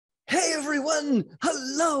Hey everyone!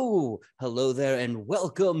 Hello there, and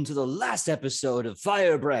welcome to the last episode of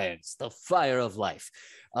Firebrands, the Fire of Life.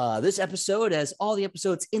 This episode, as all the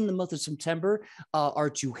episodes in the month of September, are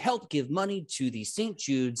to help give money to the St.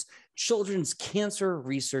 Jude's Children's Cancer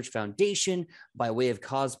Research Foundation by way of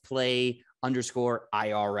cosplay_IRL.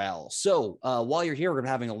 So while you're here, we're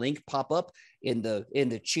having a link pop up in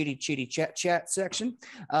the chitty chat section.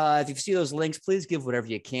 If you see those links, please give whatever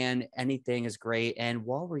you can. Anything is great. And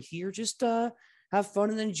while we're here, just have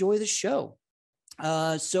fun and enjoy the show.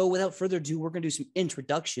 So without further ado, we're going to do some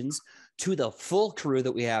introductions to the full crew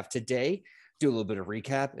that we have today, do a little bit of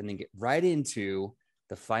recap, and then get right into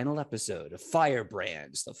the final episode of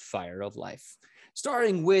Firebrands, the Fire of Life.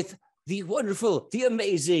 Starting with the wonderful, the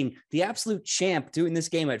amazing, the absolute champ doing this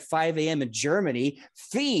game at 5 a.m. in Germany,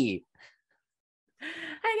 Fee.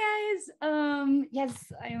 Hi guys.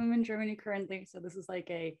 Yes, I am in Germany currently, so this is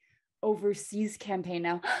like a overseas campaign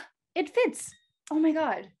now. It fits. Oh my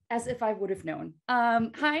god, as if I would have known.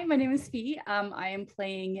 Hi, my name is Fee. I am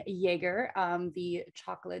playing Jaeger, the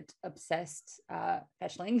chocolate obsessed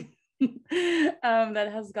fetchling that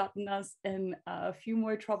has gotten us in a few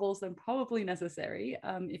more troubles than probably necessary.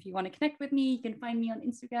 If you want to connect with me, you can find me on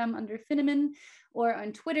Instagram under Finneman or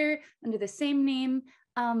on Twitter under the same name.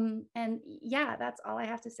 And yeah, that's all I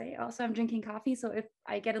have to say. Also, I'm drinking coffee, so if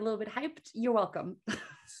I get a little bit hyped, you're welcome.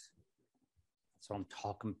 That's what I'm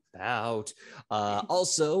talking about.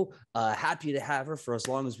 Also, happy to have her for as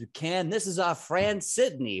long as we can. This is our friend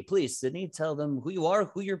Sydney. Please, Sydney, tell them who you are,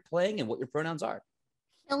 who you're playing, and what your pronouns are.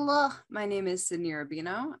 Hello, my name is Sydney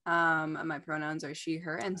Rubino. My pronouns are she,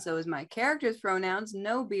 her, and so is my character's pronouns,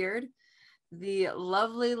 no beard. The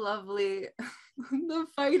lovely, the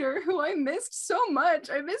fighter who I missed so much.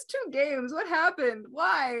 I missed 2 games. What happened?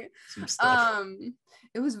 Why?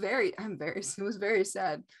 It was very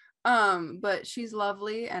sad. But she's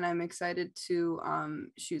lovely, and I'm excited to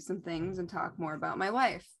shoot some things and talk more about my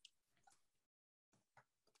life.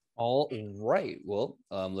 All right. Well,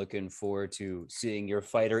 I'm looking forward to seeing your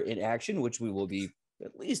fighter in action, which we will be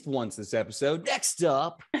at least once this episode. Next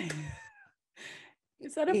up.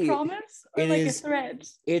 Is that a promise or like a threat?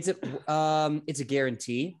 It's a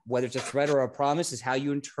guarantee. Whether it's a threat or a promise is how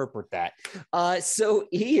you interpret that. So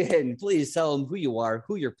Ian, please tell them who you are,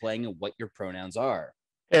 who you're playing, and what your pronouns are.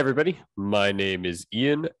 Hey everybody, my name is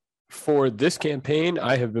Ian. For this campaign,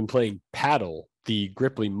 I have been playing Paddle, the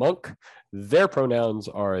Gripply monk. Their pronouns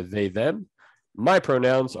are they, them. My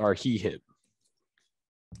pronouns are he, him.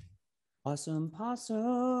 Awesome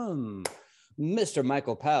possum. Mr.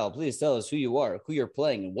 Michael Powell, please tell us who you are, who you're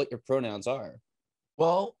playing, and what your pronouns are.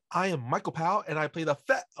 Well, I am Michael Powell, and I play the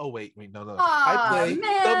no. Aw, I play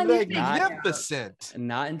man, the Magnificent.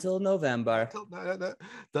 Not until November.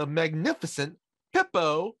 The Magnificent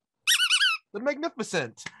Hippo, the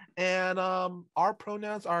Magnificent. And our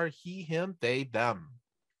pronouns are he, him, they, them.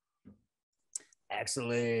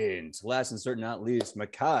 Excellent. Last and certainly not least,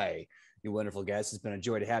 Makai, you wonderful guest. It's been a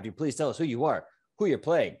joy to have you. Please tell us who you are, who you're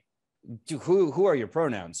playing. Who are your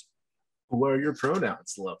pronouns? Who are your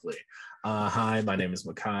pronouns? Lovely. Hi, my name is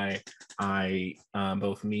Makai.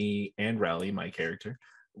 Both me and Rally, my character,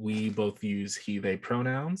 we both use he, they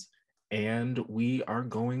pronouns, and we are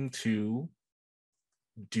going to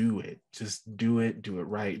do it. Just do it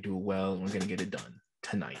right, do it well, and we're going to get it done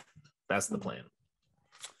tonight. That's the plan.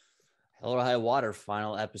 Hell or High Water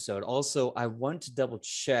final episode. Also, I want to double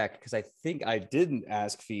check because I think I didn't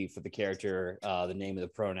ask Fee for the character, the name of the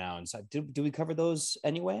pronouns. Do we cover those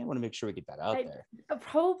anyway? I want to make sure we get that out there.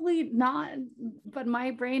 Probably not, but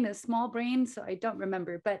my brain is small brain, so I don't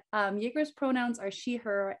remember. But Jaeger's pronouns are she,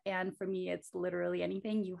 her, and for me, it's literally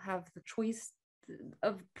anything. You have the choice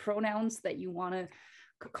of pronouns that you want to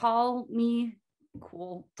call me.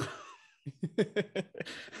 Cool.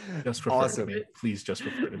 Just refer to me. Please just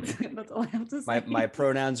refer to me. That's all I have to say. My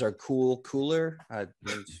pronouns are cool, cooler.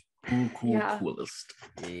 Yeah. Coolest.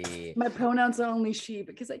 Yeah. My pronouns are only she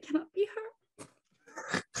because I cannot be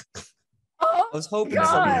her. I was hoping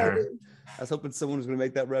God. someone was going to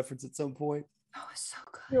make that reference at some point. Oh, it's so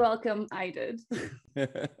good. You're welcome. I did.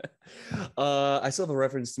 I still have a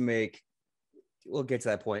reference to make. We'll get to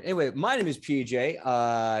that point. Anyway, my name is PJ.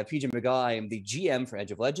 PJ McGaw. I am the GM for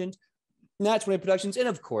Edge of Legend, Nat 20 Productions, and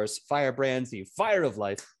of course, Firebrands, the Fire of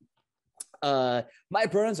Life. My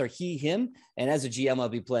pronouns are he, him, and as a GM, I'll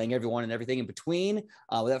be playing everyone and everything in between.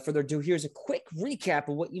 Without further ado, here's a quick recap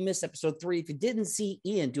of what you missed episode 3. If you didn't see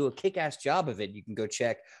Ian do a kick-ass job of it, you can go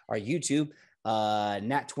check our YouTube,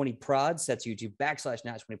 Nat 20 Prods. That's YouTube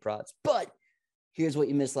 /Nat 20 Prods. But here's what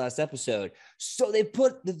you missed last episode. So they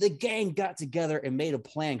put the gang got together and made a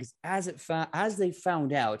plan because as they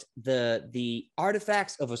found out the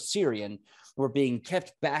artifacts of Osirian were being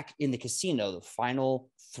kept back in the casino, the final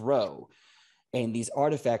throw. And these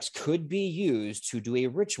artifacts could be used to do a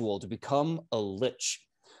ritual to become a lich.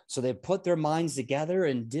 So they put their minds together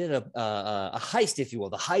and did a heist, if you will,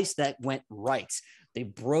 the heist that went right. They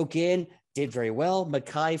broke in, did very well.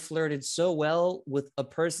 Makai flirted so well with a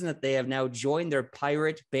person that they have now joined their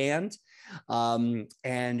pirate band. When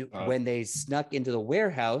they snuck into the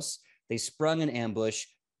warehouse, they sprung an ambush,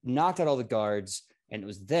 knocked out all the guards, and it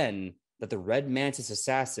was then that the Red Mantis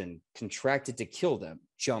assassin contracted to kill them,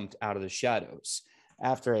 jumped out of the shadows.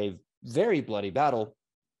 After a very bloody battle,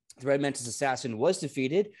 the Red Mantis assassin was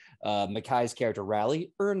defeated. Makai's character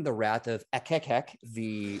Rally earned the wrath of Ekekek,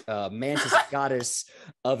 the mantis goddess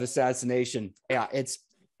of assassination. Yeah,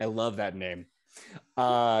 I love that name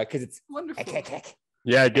because it's Wonderful. Ekekek.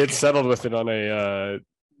 Yeah, get settled with it on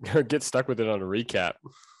get stuck with it on a recap.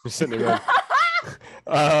 You're sitting there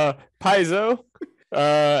going, Paizo,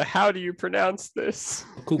 how do you pronounce this?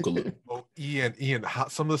 Kukulu. Oh, Ian,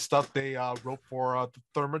 some of the stuff they wrote for the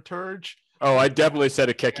Thaumaturge. Oh, I definitely said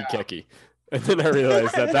a keki. And then I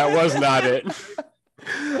realized that was not it.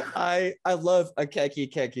 I love a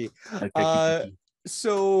keki.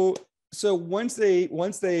 So once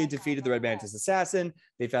they defeated the Red Mantis assassin,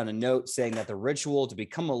 they found a note saying that the ritual to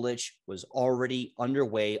become a lich was already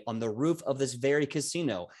underway on the roof of this very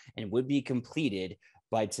casino and would be completed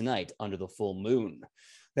by tonight under the full moon.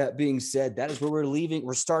 That being said, that is where we're leaving.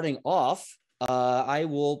 We're starting off. I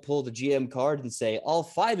will pull the GM card and say all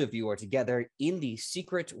 5 of you are together in the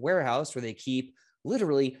secret warehouse where they keep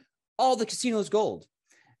literally all the casino's gold.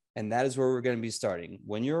 And that is where we're going to be starting.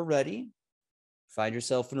 When you're ready, find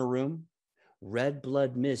yourself in a room. Red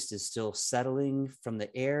blood mist is still settling from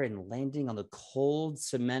the air and landing on the cold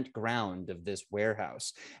cement ground of this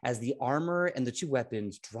warehouse as the armor and the 2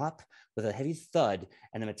 weapons drop with a heavy thud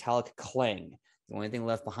and a metallic clang. The only thing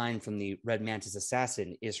left behind from the Red Mantis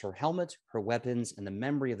assassin is her helmet, her weapons, and the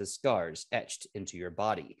memory of the scars etched into your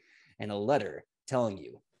body, and a letter telling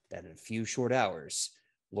you that in a few short hours,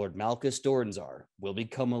 Lord Malchus Dornzar will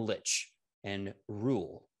become a lich and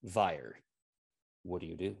rule Vire. What do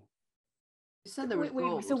you do? You said there was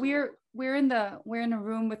gold. So we're in a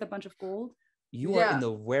room with a bunch of gold. You are in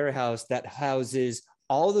the warehouse that houses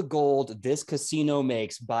all the gold this casino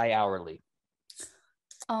makes bi-hourly.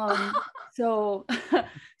 So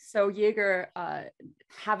Jaeger,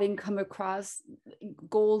 having come across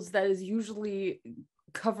golds that is usually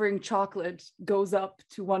covering chocolate, goes up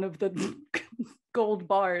to one of the gold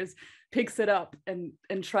bars, picks it up and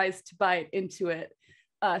tries to bite into it,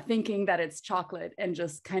 thinking that it's chocolate, and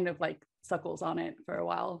just kind of like suckles on it for a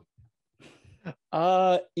while.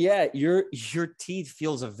 Your teeth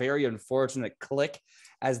feels a very unfortunate click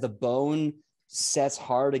as the bone sets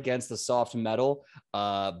hard against the soft metal,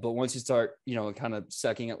 but once you start kind of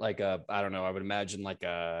sucking it like I would imagine like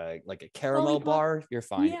a caramel Lollipop. bar, you're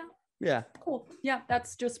fine. Yeah, Cool. Yeah,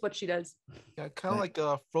 that's just what she does. Yeah, kind of like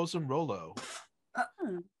a frozen Rolo.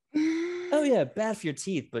 Oh yeah, bad for your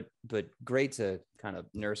teeth, but great to kind of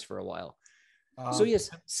nurse for a while. So yes,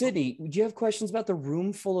 Sydney, do you have questions about the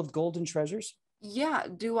room full of golden treasures? Yeah,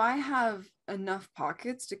 do I have enough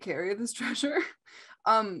pockets to carry this treasure?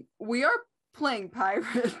 We are playing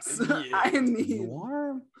pirates. I mean, You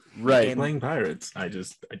are Right. Playing pirates. I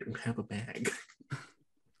don't have a bag.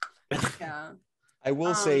 yeah. I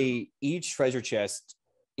will say each treasure chest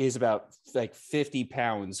is about like 50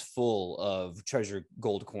 pounds full of treasure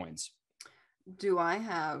gold coins. Do I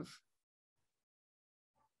have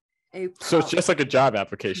a So it's just like a job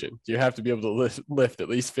application. You have to be able to lift at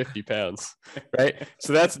least 50 pounds, right?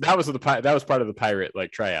 So that was part of the pirate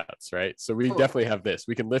like tryouts, right? So we definitely have this.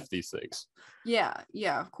 We can lift these things. Yeah,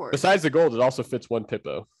 of course. Besides the gold, it also fits 1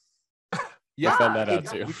 Pippo. Yeah, I found that out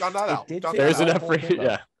too. we found that out. did Found fit that There's out. enough for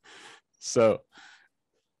yeah. So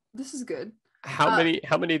This is good. how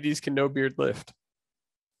many of these can No Beard lift?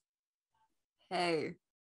 Hey,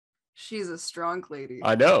 she's a strong lady.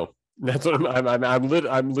 I know. That's what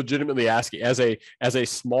I'm legitimately asking as a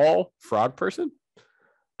small frog person.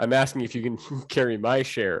 I'm asking if you can carry my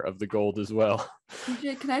share of the gold as well.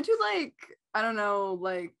 TJ, can I do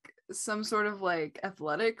like some sort of like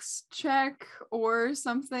athletics check or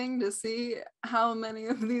something to see how many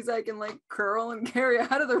of these I can like curl and carry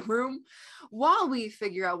out of the room while we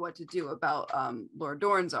figure out what to do about Lord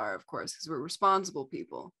Dornzar, of course, because we're responsible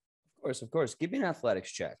people. Of course. Give me an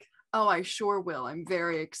athletics check. Oh, I sure will. I'm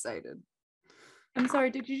very excited. I'm sorry,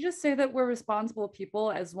 did you just say that we're responsible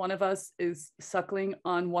people as one of us is suckling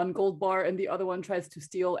on 1 gold bar and the other one tries to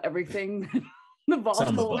steal everything? the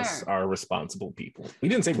Some volatile. of us are responsible people. We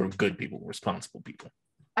didn't say we're good people, we're responsible people.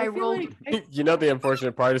 I I feel rolled- like You know, the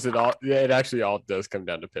unfortunate part is it actually all does come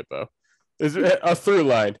down to Pippo. There's a through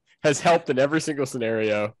line has helped in every single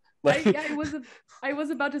scenario. I was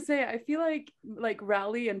about to say I feel like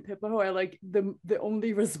Rally and Pippo are like the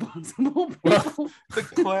only responsible people. The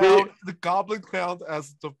clown, the goblin clown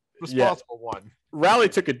as the responsible one. Rally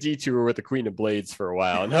took a detour with the Queen of Blades for a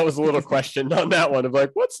while, and that was a little question on that one of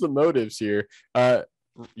like, what's the motives here?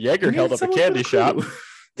 Jaeger held up a candy shop.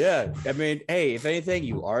 Yeah, I mean, hey, if anything,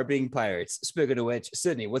 you are being pirates. Speaking of which,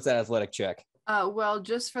 Sydney, what's that athletic check? Well,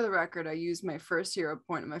 just for the record, I used my first hero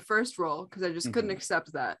point in my first roll because I just couldn't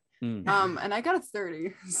accept that. Mm. And I got a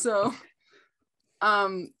 30. So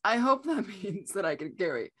I hope that means that I can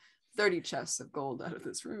carry 30 chests of gold out of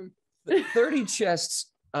this room. 30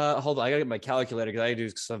 chests. Hold on, I gotta get my calculator because I gotta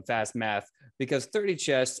do some fast math. Because 30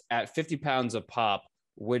 chests at 50 pounds a pop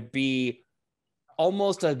would be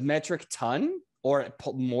almost a metric ton, or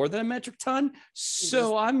more than a metric ton.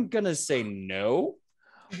 So I'm gonna say no,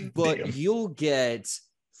 but Damn. you'll get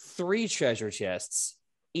 3 treasure chests,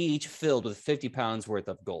 each filled with 50 pounds worth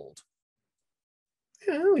of gold.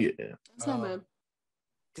 Hell yeah. That's not bad.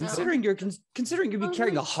 Considering you'll be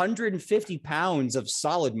carrying 150 pounds of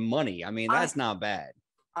solid money, I mean that's not bad.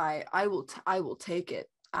 I will take it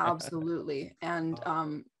absolutely. And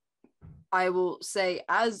I will say,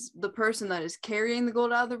 as the person that is carrying the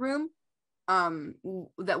gold out of the room,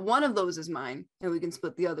 that one of those is mine, and we can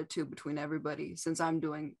split the other 2 between everybody, since I'm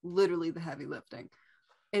doing literally the heavy lifting.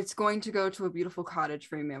 It's going to go to a beautiful cottage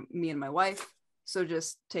for me and my wife, so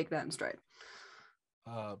just take that in stride.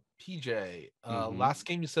 PJ, Mhm. last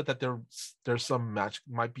game you said that there's some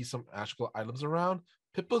might be some magical items around.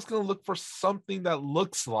 Pippo's gonna look for something that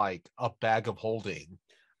looks like a bag of holding.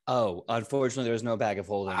 Oh, unfortunately, there's no bag of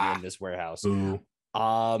holding in this warehouse. Ooh.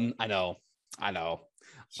 I know.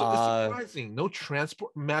 So it's surprising. No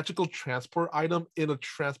magical transport item in a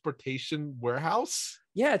transportation warehouse.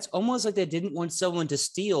 Yeah, it's almost like they didn't want someone to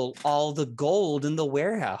steal all the gold in the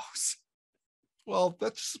warehouse. Well,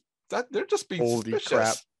 they're just being Holy suspicious.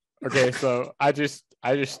 crap. Okay, so I just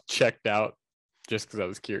checked out just because I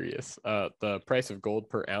was curious. The price of gold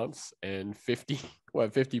per ounce and 50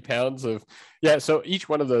 pounds of so each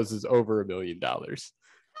one of those is over $1 million.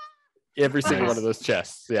 Every single one of those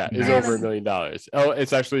chests, is Nice. over $1 million. Oh,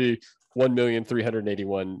 it's actually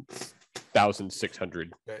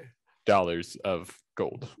 $1,381,600 of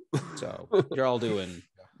gold. So you're all doing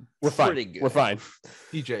We're fine. pretty good. We're fine.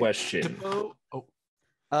 PJ, Question. Pippo. Oh,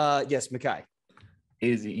 Yes, Makai.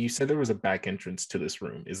 You said there was a back entrance to this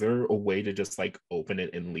room. Is there a way to just like open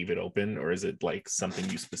it and leave it open, or is it like something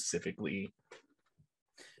you specifically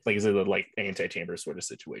like? Is it a like anti-chamber sort of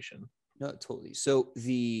situation? No, totally. So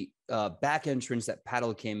the back entrance that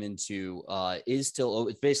Paddle came into is still,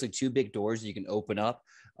 it's basically 2 big doors that you can open up.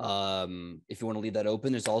 If you want to leave that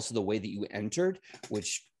open, there's also the way that you entered,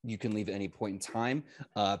 which you can leave at any point in time.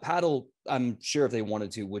 Paddle, I'm sure if they wanted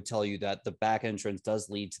to, would tell you that the back entrance does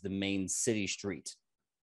lead to the main city street.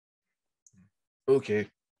 Okay,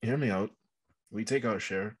 hear me out. We take our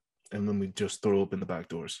share, and then we just throw open the back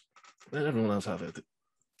doors. Let everyone else have it.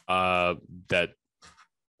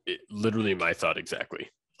 Literally my thought exactly.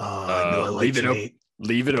 Leave it open.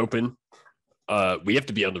 Leave it open. We have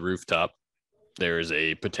to be on the rooftop. There is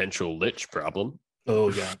a potential lich problem. Oh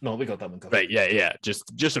yeah, no, we got that one covered. Right, yeah.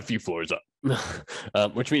 Just a few floors up,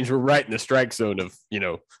 which means we're right in the strike zone of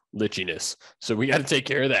lichiness. So we got to take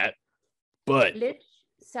care of that. But Lich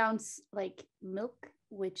sounds like milk,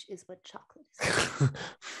 which is what chocolate is.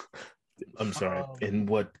 I'm sorry.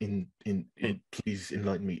 Please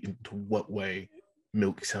enlighten me into what way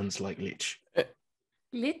milk sounds like lich.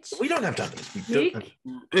 Lich? We don't have time for this. We Lich? don't have...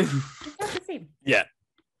 It's not the same. yeah,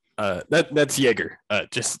 that's Jaeger.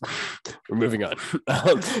 We're moving on.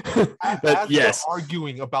 As Yes. we're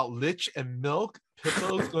arguing about lich and milk,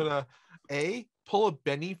 Pippo's gonna pull a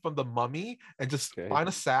Benny from the mummy and just find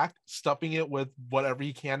a sack, stuffing it with whatever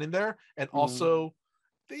he can in there, and also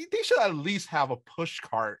they should at least have a push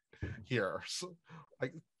cart here, so,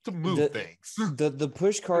 like to move things. The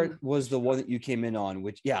push cart was the one that you came in on,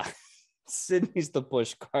 which Sydney's the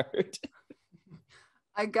push cart.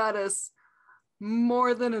 I got us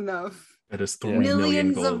more than enough. That is 3 million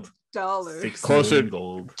Millions gold. of dollars. 6 Closer- million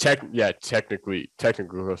gold. Technically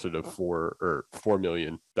closer to $4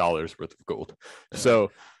 million worth of gold.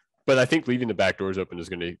 So, but I think leaving the back doors open is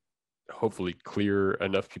going to hopefully clear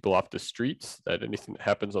enough people off the streets that anything that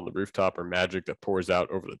happens on the rooftop or magic that pours out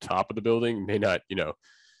over the top of the building may not,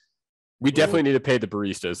 We definitely need to pay the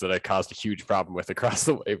baristas that I caused a huge problem with across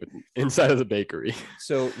the way inside of the bakery.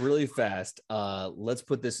 So really fast, let's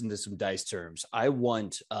put this into some dice terms. I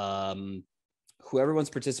want whoever wants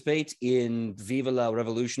to participate in Viva la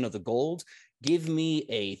Revolution of the Gold, give me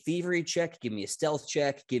a thievery check, give me a stealth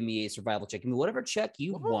check, give me a survival check, give me whatever check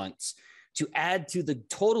you want to add to the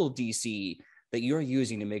total DC that you're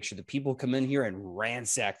using to make sure that people come in here and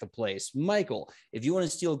ransack the place. Michael, if you want to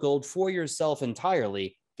steal gold for yourself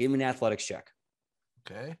entirely, give me an athletics check.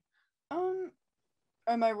 Okay.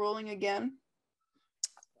 Am I rolling again?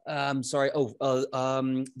 Sorry.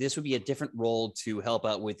 This would be a different role to help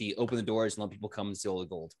out with the open the doors and let people come and steal the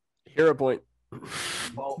gold. Hero point.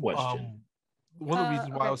 Question. One of the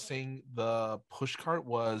reasons why I okay. was saying the push cart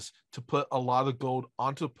was to put a lot of gold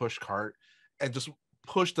onto the push cart and just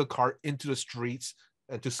push the cart into the streets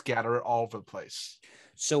and to scatter it all over the place.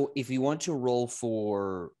 So if you want to roll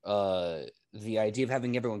for the idea of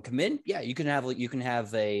having everyone come in, yeah, you can have a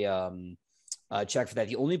check for that.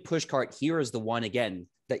 The only push cart here is the one again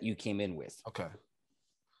that you came in with. Okay.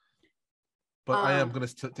 But I am going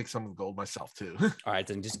to take some of the gold myself too. All right,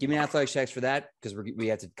 then just give me an athletics checks for that because we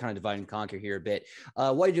have to kind of divide and conquer here a bit.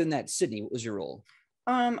 While you're doing that, Sydney, what was your roll?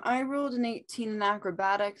 I rolled an 18 in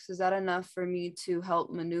acrobatics. Is that enough for me to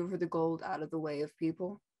help maneuver the gold out of the way of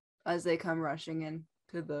people as they come rushing in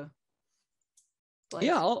to the place?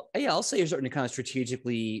 Yeah, I'll say you're starting to kind of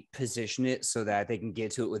strategically position it so that they can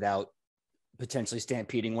get to it without potentially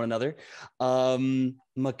stampeding one another.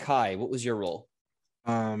 Makai, what was your roll?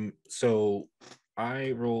 So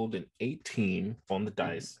I rolled an 18 on the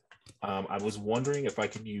dice. I was wondering if I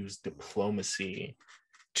could use diplomacy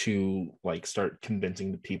to like start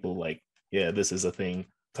convincing the people like, yeah, this is a thing.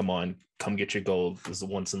 Come on, come get your gold. This is a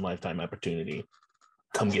once in lifetime opportunity.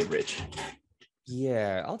 Come get rich.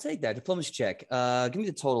 Yeah, I'll take that. Diplomacy check. Give me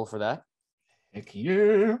the total for that. Heck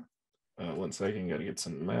yeah. 1 second, gotta get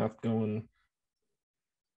some math going.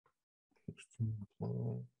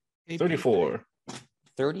 34.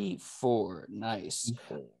 34. Nice.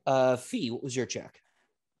 Fee, what was your check?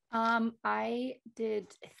 I did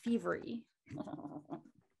thievery,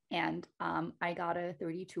 and I got a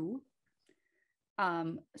 32.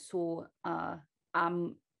 So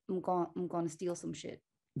I'm gonna steal some shit.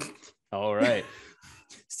 All right.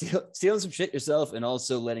 Stealing some shit yourself and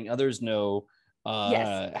also letting others know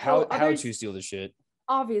how to steal the shit.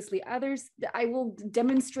 Obviously, others, I will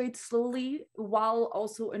demonstrate slowly while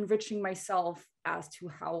also enriching myself as to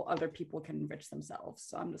how other people can enrich themselves.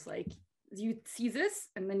 So I'm just like, you see this,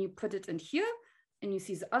 and then you put it in here, and you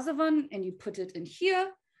see the other one, and you put it in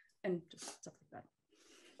here, and just stuff like that.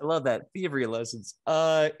 I love that. Thievery lessons.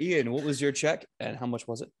 Ian, what was your check and how much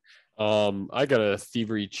was it? I got a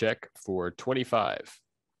thievery check for 25.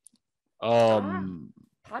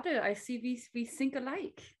 Potter, I see we think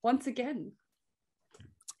alike once again.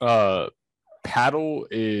 Paddle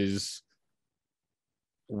is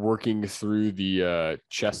working through the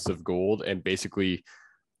chests of gold, and basically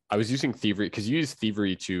I was using thievery because you use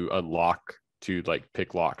thievery to unlock, to like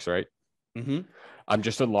pick locks, right? Mm-hmm. I'm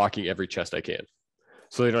just unlocking every chest I can,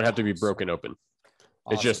 so they don't have to be broken open.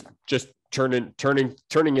 Awesome. It's just turning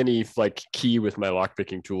any like key with my lock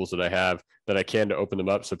picking tools that I have that I can to open them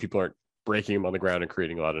up, so people aren't breaking them on the ground and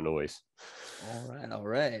creating a lot of noise. All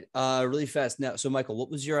right. Really fast now. So Michael,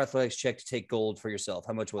 what was your athletics check to take gold for yourself?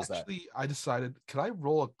 How much was that? Actually, I decided, can I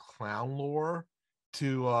roll a clown lore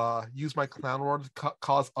to use my clown lore to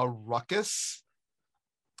cause a ruckus?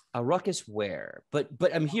 A ruckus where? But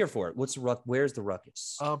I'm here for it. What's the ruck? Where's the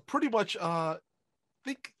ruckus? Pretty much.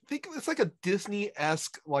 Think it's like a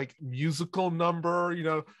Disney-esque like musical number. You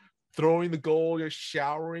know, throwing the gold, you're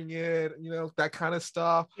showering it. You know, that kind of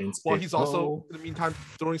stuff. While he's also in the meantime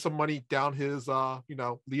throwing some money down his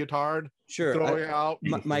leotard. Sure. Throwing out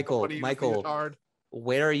Michael. Leotard.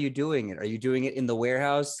 Where are you doing it? Are you doing it in the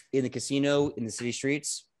warehouse, in the casino, in the city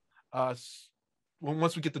streets?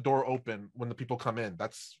 Once we get the door open, when the people come in,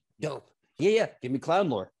 that's dope. Yeah. Give me clown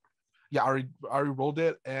lore. Yeah, I already rolled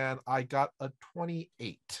it, and I got a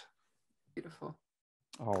 28. Beautiful.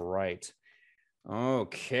 All right.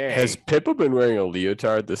 Okay. Has Pippa been wearing a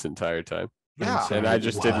leotard this entire time? Yeah. And I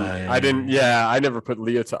just didn't. Yeah, I never put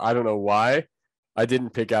leotard. I don't know why. I didn't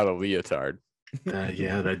pick out a leotard.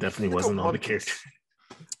 Yeah, that definitely wasn't on the character.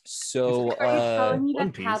 So, are you telling me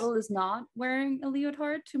that Piece. Paddle is not wearing a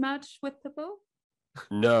leotard to match with Pippo?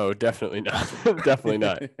 No, definitely not. Definitely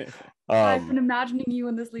not. I've been imagining you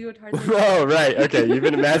in this leotard. Oh, right. Okay, you've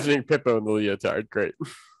been imagining Pippo in the leotard. Great.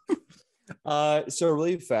 So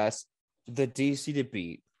really fast, the DC to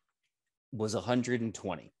beat was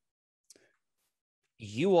 120.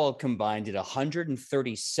 You all combined at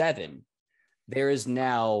 137. there is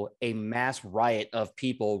now a mass riot of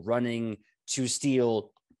people running to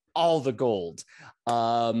steal all the gold.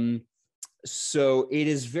 So it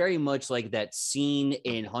is very much like that scene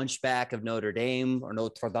in Hunchback of Notre Dame or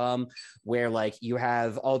Notre Dame, where like you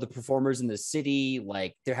have all the performers in the city,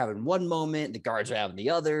 like they're having one moment, the guards are having the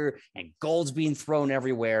other, and gold's being thrown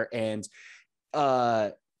everywhere. And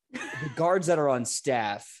the guards that are on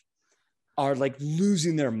staff are like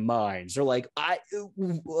losing their minds. They're like, what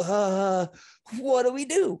do we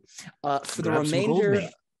do? For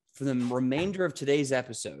the remainder of today's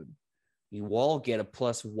episode, you all get a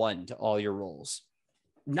 +1 to all your rolls.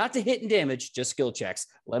 Not to hit and damage, just skill checks.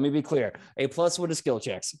 Let me be clear. A +1 to skill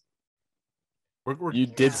checks. You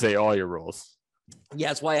did say all your rolls. Yeah,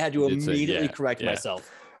 that's why I had to immediately correct myself.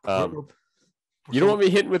 You don't want me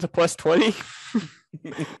hitting with a +20?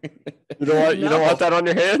 You don't want that on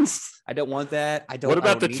your hands? I don't want that. What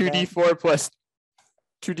about the 2d4 plus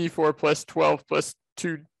 2d4 plus 12 plus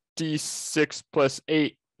 2d6 plus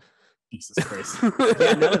 8? Jesus Christ.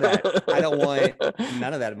 Yeah, none of that. I don't want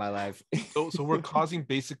none of that in my life. So we're causing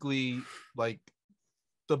basically like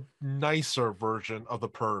the nicer version of the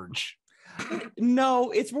purge.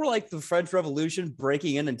 No, it's more like the French Revolution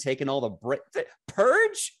breaking in and taking all the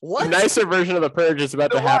purge. What? The nicer version of the purge is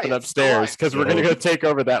about to happen upstairs because we're going to go take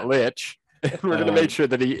over that lich. And we're going to make sure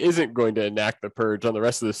that he isn't going to enact the purge on the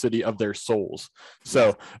rest of the city of their souls.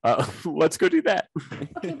 So let's go do that.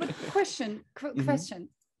 Okay, but question.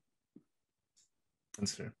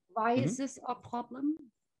 Answer. Why is this a problem?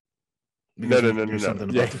 No.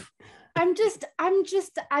 Yeah. I just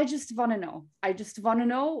want to know. I just want to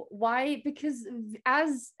know why, because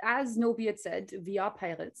as Nobi had said, we are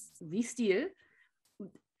pirates. We steal.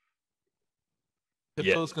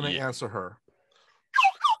 Hippo's going to answer her.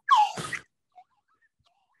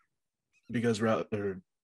 Because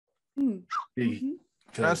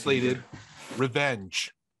translated,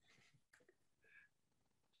 revenge.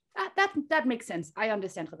 That makes sense. I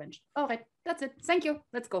understand revenge. All right, that's it. Thank you.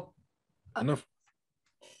 Let's go. Enough.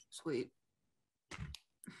 Sweet.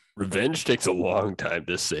 Revenge takes a long time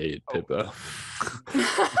to say, Pippa.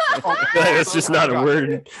 That's just not a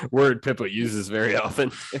word Pippa uses very often.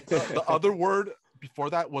 The other word before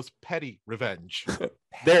that was petty revenge.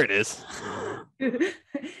 There it is.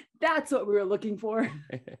 That's what we were looking for.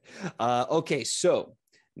 Okay, so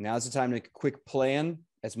now's the time to make a quick plan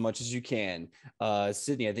as much as you can.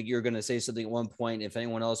 Sydney, I think you're going to say something at one point. If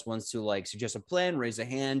anyone else wants to like suggest a plan, raise a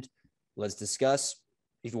hand. Let's discuss.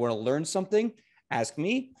 If you want to learn something, ask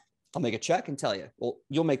me. I'll make a check and tell you. Well,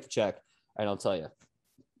 you'll make the check and I'll tell you.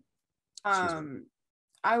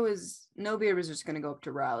 Nobeard was just going to go up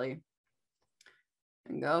to Raleigh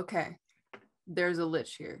and go, okay, there's a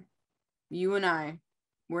lich here. You and I,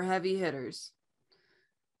 we're heavy hitters.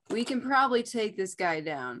 We can probably take this guy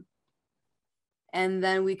down. And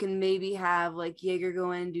then we can maybe have like Jaeger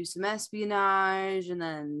go in and do some espionage, and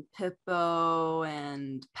then Pippo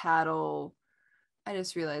and Paddle. I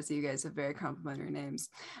just realized that you guys have very complimentary names.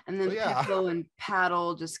 And then Pippo and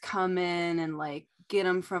Paddle just come in and like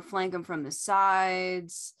flank them from the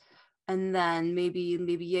sides. And then maybe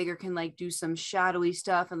Jaeger can like do some shadowy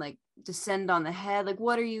stuff and like descend on the head. Like,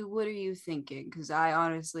 what are you thinking? Because I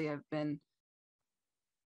honestly have been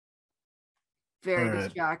very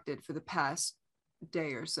distracted for the past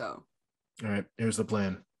day or so. All right, here's the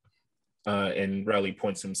plan. And Riley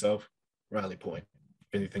points himself. Riley point.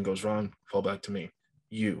 If anything goes wrong, fall back to me.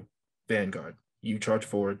 You, Vanguard, you charge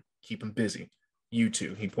forward, keep him busy. You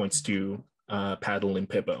two, he points to Paddle and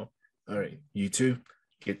Pippo. All right, you two,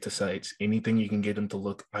 get to sights. Anything you can get him to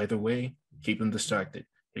look either way, keep him distracted.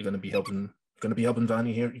 You're gonna be helping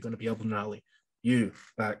Vanya here, you're gonna be helping Riley. You,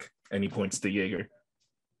 back, and he points to Jaeger.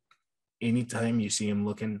 Anytime you see him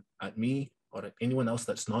looking at me or at anyone else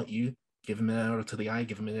that's not you, give him an arrow to the eye,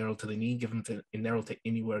 give him an arrow to the knee, give him an arrow to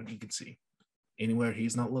anywhere you can see. Anywhere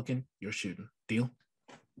he's not looking, you're shooting. Deal?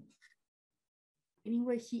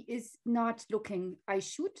 Anywhere he is not looking, I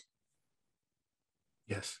shoot?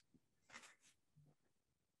 Yes.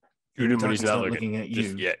 Shoot him when he's not looking at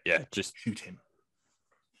you. Just shoot him.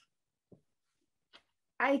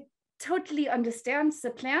 I totally understand the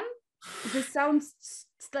plan. This sounds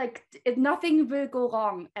like nothing will go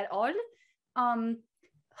wrong at all.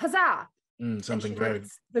 Huzzah! Something very...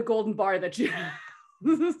 The golden bar that you...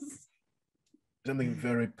 Something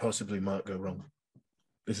very possibly might go wrong.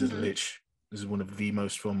 This is Lich. This is one of the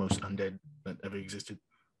most foremost undead that ever existed.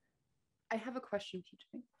 I have a question,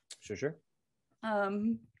 PJ. Sure.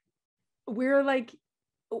 We're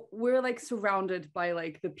like surrounded by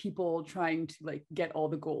like the people trying to like get all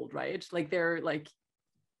the gold, right? Like they're like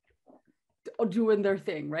doing their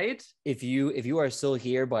thing, right? If you are still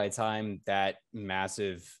here by the time that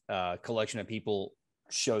massive collection of people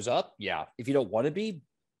shows up, yeah. If you don't want to be,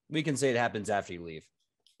 we can say it happens after you leave.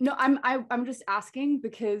 No, I'm just asking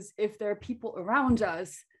because if there are people around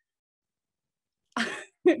us,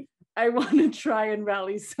 I want to try and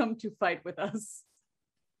rally some to fight with us.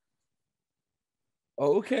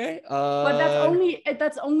 Okay. But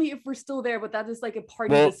that's only if we're still there. But that is like a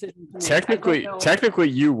party decision. Technically,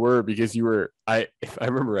 you were because you were. If I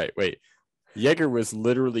remember right. Wait, Jaeger was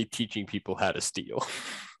literally teaching people how to steal.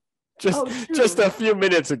 just a few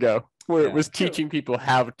minutes ago, where it was teaching people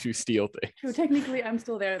how to steal things. True. Technically, I'm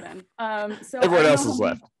still there then. So everyone else is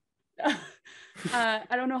left.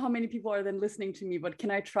 I don't know how many people are then listening to me, but can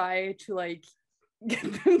I try to like get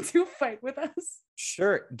them to fight with us?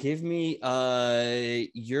 Sure. Give me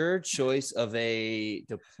your choice of a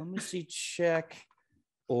diplomacy check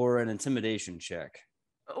or an intimidation check.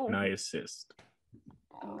 Oh. And I assist.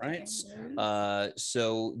 All right.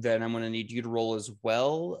 So then I'm going to need you to roll as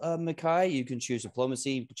well, Makai. You can choose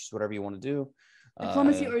diplomacy, which is whatever you want to do.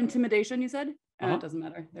 Diplomacy or intimidation, you said? It doesn't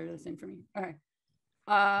matter. They're the same for me. All right.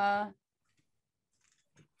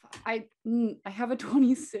 I have a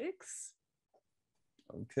 26.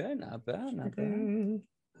 Okay, not bad, not bad.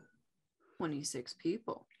 26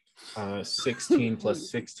 people. 16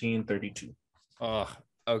 plus 16, 32. Oh,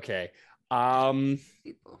 okay.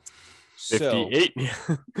 People. 58.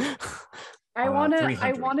 I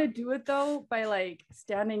wanna do it though by like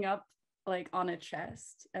standing up like on a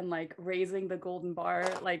chest and like raising the golden bar,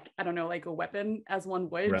 like I don't know, like a weapon as one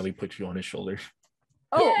would. Riley puts you on his shoulder.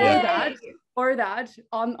 Oh, Yay! or that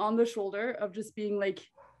on the shoulder of just being like,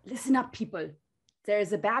 listen up, people.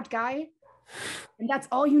 There's a bad guy, and that's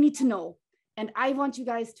all you need to know. And I want you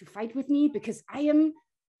guys to fight with me because I am.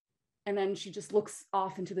 And then she just looks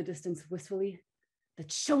off into the distance wistfully. The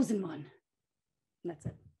chosen one. And that's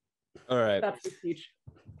it. All right. That's the speech.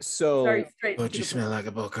 So. Very straight. But you smell like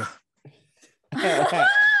a boca.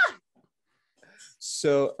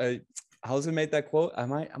 So I was gonna make that quote. I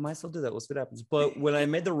might still do that. We'll see what happens. But when I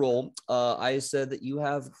made the roll, I said that you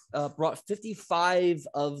have brought 55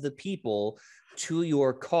 of the people to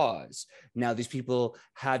your cause. Now these people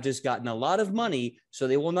have just gotten a lot of money, so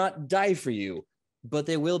they will not die for you, but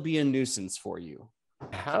they will be a nuisance for you.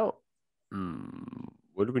 How?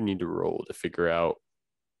 What do we need to roll to figure out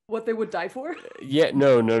what they would die for? Yeah,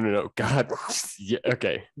 no. God. Yeah,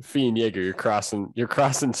 okay. Fiend Jaeger, you're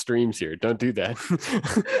crossing streams here. Don't do that.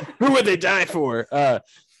 Who would they die for?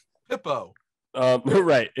 Pippo.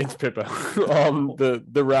 Right, it's Pippo.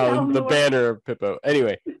 The banner of Pippo.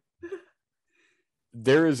 Anyway,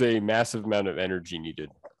 there is a massive amount of energy needed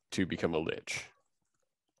to become a Lich.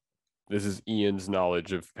 This is Ian's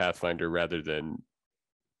knowledge of Pathfinder rather than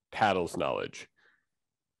Paddle's knowledge.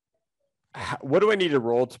 What do I need to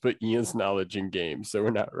roll to put Ian's knowledge in game so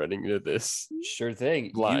we're not running into this? Sure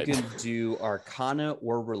thing. Blind. You can do Arcana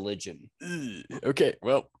or Religion. Okay,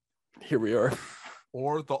 well, here we are.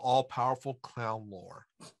 Or the all-powerful clown lore.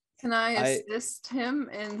 Can I assist him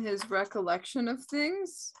in his recollection of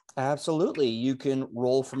things? Absolutely. You can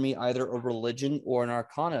roll for me either a Religion or an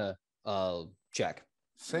Arcana check.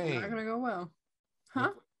 Same. Not gonna go well.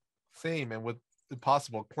 Huh? Same, and with the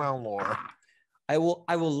possible clown lore. I will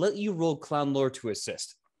let you roll clown lore to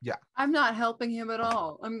assist. Yeah. I'm not helping him at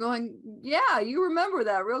all. I'm going, yeah, you remember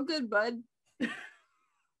that real good, bud. What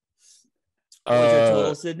was your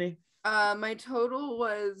total, Sydney? My total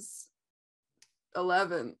was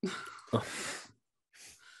 11.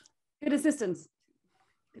 Good assistance.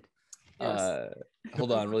 Yes.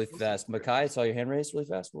 Hold on really fast. Makai, I saw your hand raised really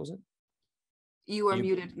fast. What was it? You are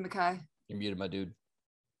muted, Makai. You're muted, my dude.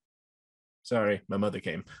 Sorry, my mother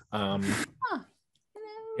came.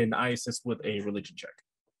 And I assist with a religion check.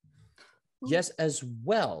 Yes, as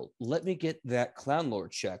well. Let me get that clown lore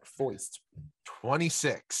check voiced.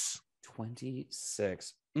 26.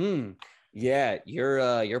 26. Yeah,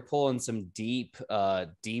 you're pulling some deep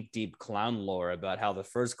clown lore about how the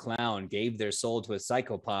first clown gave their soul to a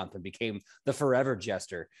psychopath and became the forever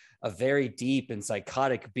jester, a very deep and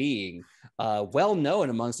psychotic being, well known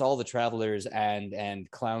amongst all the travelers and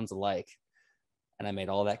clowns alike. And I made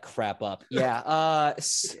all that crap up. Yeah.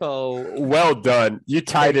 So well done. You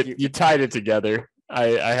tied it. You tied it together. I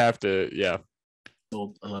have to. Yeah. I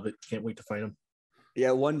love it. Can't wait to fight him.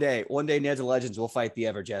 Yeah, one day, Nerds and Legends will fight the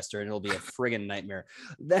Ever Jester, and it'll be a friggin' nightmare.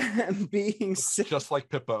 That being said, just like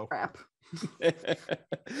Pippo. Crap.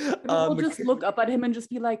 We'll just look up at him and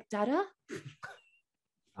just be like, Dada?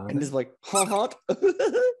 And just like, honk.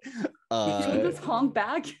 Can you just honk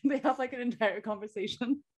back? They have like an entire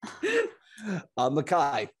conversation.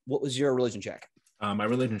 Makai, what was your religion check? My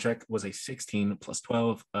religion check was a 16 plus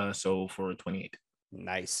 12, so for 28.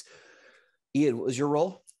 Nice. Ian, what was your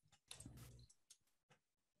roll?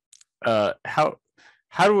 How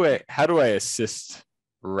do I assist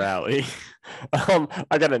Rally?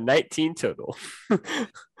 I got a 19 total.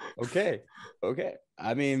 Okay.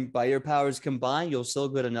 I mean, by your powers combined, you're still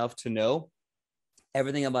good enough to know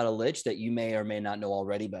everything about a Lich that you may or may not know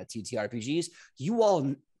already about TTRPGs. You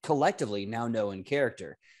all collectively now know in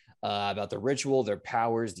character about the ritual, their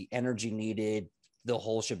powers, the energy needed, the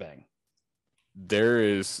whole shebang. There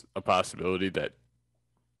is a possibility that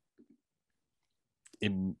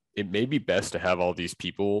it may be best to have all these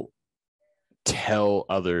people tell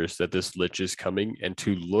others that this Lich is coming and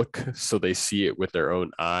to look so they see it with their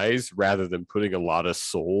own eyes rather than putting a lot of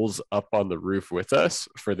souls up on the roof with us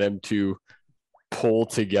for them to pull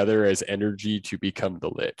together as energy to become the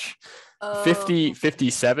Lich.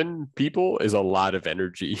 57 people is a lot of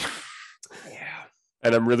energy. Yeah.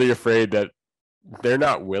 And I'm really afraid that they're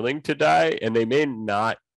not willing to die, and they may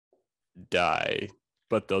not die,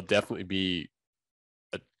 but they'll definitely be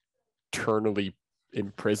eternally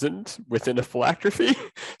imprisoned within a phylactery.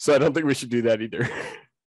 So I don't think we should do that either.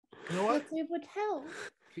 You know what? It would help.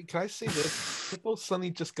 Can I say this? Hippo suddenly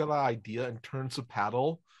just got an idea and turns to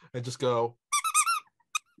paddle and just go.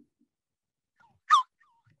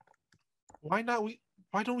 Why don't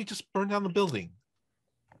we just burn down the building?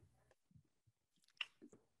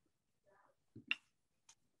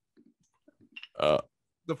 Put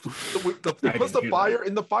the fire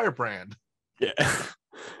in the firebrand. Yeah.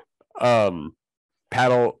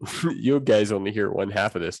 Paddle, you guys only hear one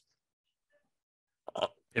half of this.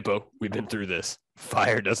 Hippo, we've been through this.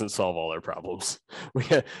 Fire doesn't solve all our problems.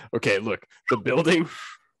 Okay, look, the building.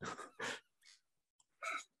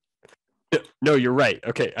 No, you're right.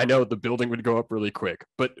 Okay, I know the building would go up really quick,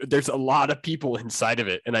 but there's a lot of people inside of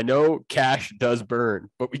it. And I know cash does burn,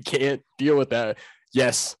 but we can't deal with that.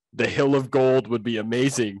 Yes, the hill of gold would be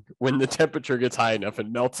amazing when the temperature gets high enough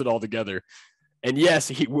and melts it all together. And yes,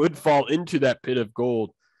 he would fall into that pit of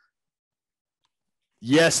gold.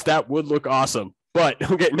 Yes, that would look awesome. But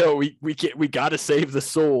okay, no, we can't. We got to save the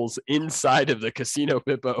souls inside of the casino,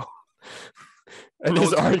 Pippo. And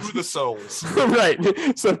his through the souls.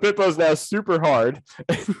 Right. So Pippo's now super hard,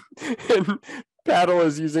 and Paddle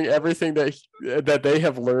is using everything that they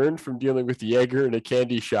have learned from dealing with Jaeger in a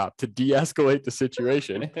candy shop to de-escalate the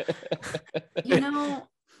situation. You know,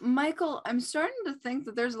 Michael, I'm starting to think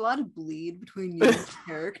that there's a lot of bleed between you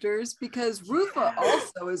characters because Rufa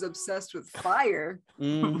also is obsessed with fire.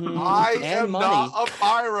 Mm-hmm. I am not a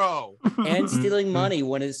pyro. And stealing money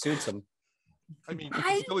when it suits him. I mean,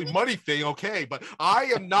 stealing money thing, okay, but I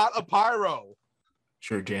am not a pyro.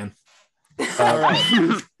 Sure, Jan. All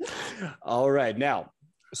right. All right. Now,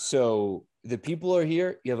 so the people are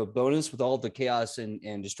here. You have a bonus with all the chaos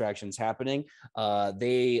and distractions happening.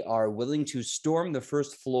 They are willing to storm the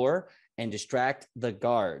first floor and distract the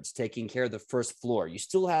guards, taking care of the first floor. You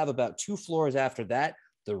still have about 2 floors after that,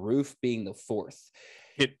 the roof being the 4th.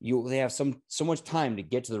 They have so much time to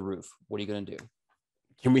get to the roof. What are you going to do?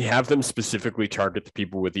 Can we have them specifically target the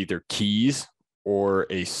people with either keys or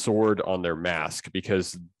a sword on their mask?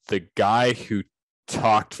 Because the guy who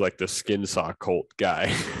talked like the skin saw cult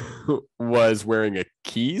guy was wearing a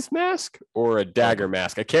keys mask or a dagger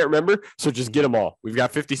mask. I can't remember. So just get them all. We've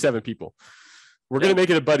got 57 people. We're going to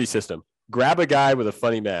make it a buddy system. Grab a guy with a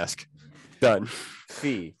funny mask. Done.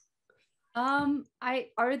 Fee.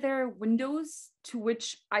 Are there windows to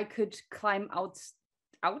which I could climb out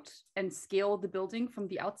and scale the building from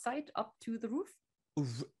the outside up to the roof?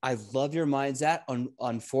 I love your mindset.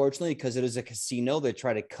 Unfortunately, because it is a casino, they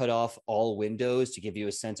try to cut off all windows to give you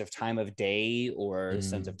a sense of time of day or a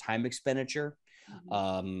sense of time expenditure.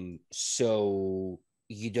 So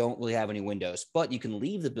you don't really have any windows, but you can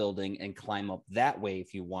leave the building and climb up that way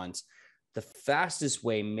if you want. The fastest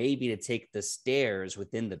way may be to take the stairs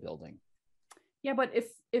within the building. Yeah, but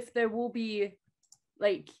if there will be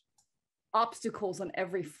like obstacles on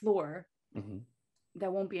every floor, there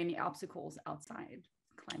won't be any obstacles outside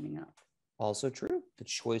climbing up. Also true. The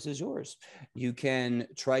choice is yours. You can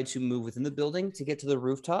try to move within the building to get to the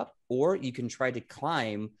rooftop, or you can try to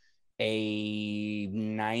climb a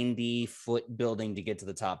 90-foot building to get to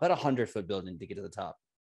the top, about a 100-foot building to get to the top.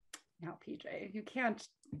 Now, PJ, you can't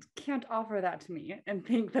offer that to me and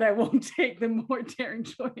think that I won't take the more daring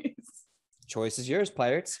choice. Choice is yours,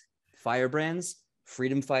 pirates. Firebrands,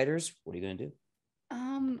 freedom fighters. What are you going to do?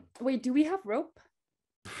 Wait, do we have rope?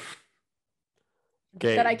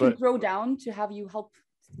 Okay, that I can throw down to have you help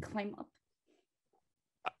climb up?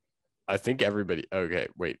 I think everybody. Okay,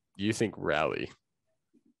 wait. You think Rally's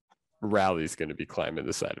going to be climbing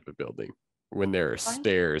the side of a building? when there are Fine.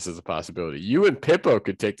 stairs as a possibility. You and Pippo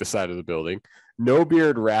could take the side of the building. No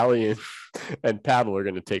Beard, Rally, and Paddle are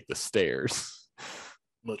going to take the stairs.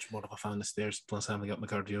 Much more of a fan of stairs. Plus, I only got my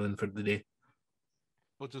cardio in for the day.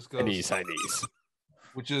 We'll just High go, knees, high knees.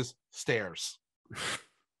 which is stairs.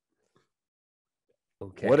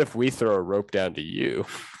 Okay. What if we throw a rope down to you?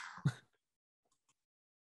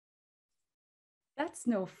 That's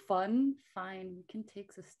no fun. Fine, we can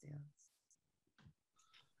take the stairs.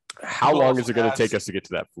 How People long also is it going to take ask- us to get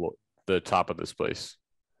to that floor, the top of this place?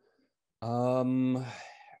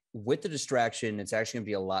 With the distraction, it's actually going to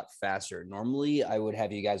be a lot faster. Normally, I would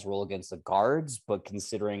have you guys roll against the guards, but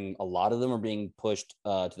considering a lot of them are being pushed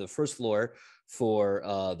to the first floor for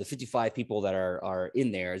the 55 people that are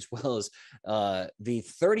in there, as well as the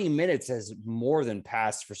 30 minutes has more than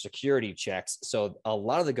passed for security checks. So a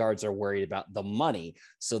lot of the guards are worried about the money.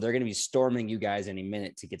 So they're going to be storming you guys any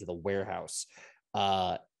minute to get to the warehouse.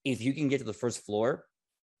 If you can get to the first floor,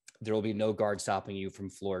 there will be no guard stopping you from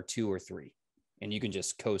floor 2 or 3. And you can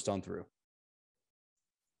just coast on through.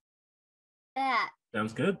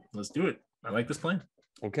 Sounds good. Let's do it. I like this plan.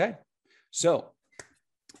 Okay. So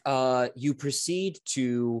you proceed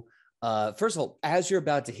to, first of all, as you're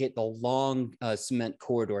about to hit the long cement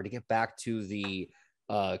corridor to get back to the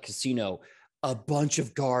casino, a bunch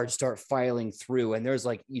of guards start filing through, and there's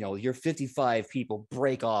like, your 55 people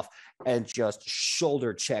break off and just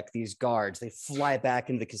shoulder check these guards. They fly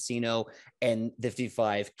back into the casino, and the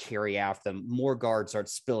 55 carry after them. More guards start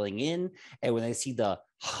spilling in, and when they see the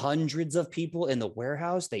hundreds of people in the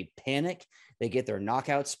warehouse, they panic. They get their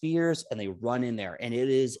knockout spears and they run in there, and it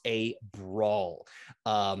is a brawl.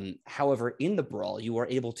 However, in the brawl, you are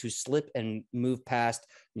able to slip and move past,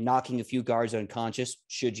 knocking a few guards unconscious,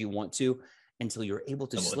 should you want to, until you're able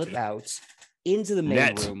to slip out into the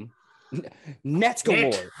main room. Nets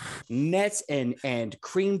galore. Nets and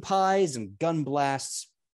cream pies and gun blasts.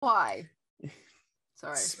 Why?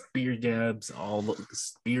 Sorry. Spear jabs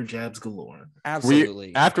galore.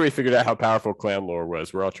 Absolutely. After we figured out how powerful clan lore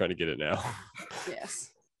was, we're all trying to get it now. Yes.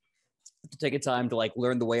 To take a time to like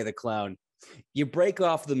learn the way of the clown. You break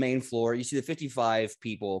off the main floor. You see the 55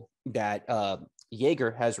 people that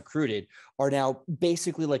Jaeger has recruited are now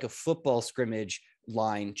basically like a football scrimmage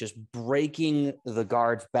line, just breaking the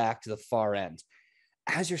guards back to the far end.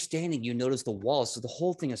 As you're standing, you notice the walls. So the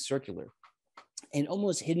whole thing is circular and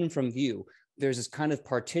almost hidden from view. There's this kind of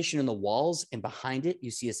partition in the walls, and behind it,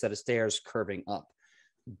 you see a set of stairs curving up.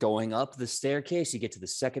 Going up the staircase, you get to the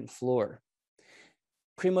second floor.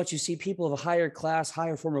 Pretty much you see people of a higher class,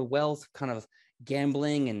 higher form of wealth, kind of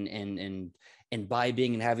gambling and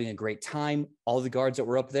imbibing and having a great time. All the guards that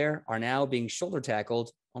were up there are now being shoulder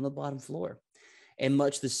tackled on the bottom floor. And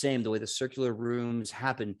much the same, the way the circular rooms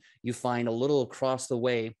happen, you find a little across the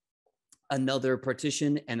way, another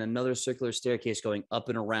partition and another circular staircase going up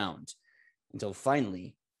and around until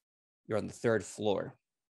finally you're on the third floor.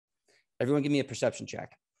 Everyone give me a perception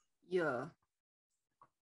check. Yeah.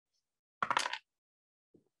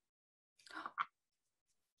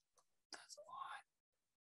 That's a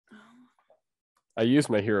lot. I used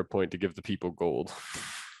my hero point to give the people gold.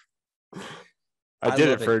 I I did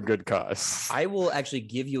love it for it. a good cause. I will actually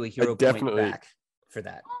give you a hero definitely- point back for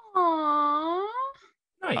that. Aww.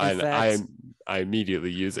 Nice. fact- I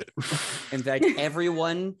immediately use it. In fact,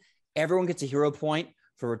 everyone gets a hero point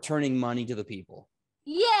for returning money to the people.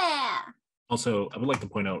 Yeah. Also, I would like to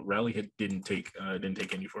point out, Rally didn't take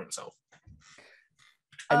any for himself.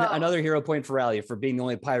 And Oh. another hero point for Rally for being the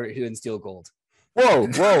only pirate who didn't steal gold. Whoa!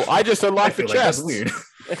 I just I unlocked the feel like that's chest. weird.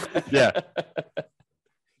 Yeah.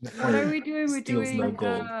 What are we doing? We're Steals doing. no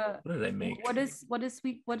gold. What did I make? What is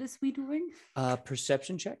we doing?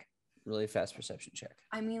 Perception check. Really fast perception check.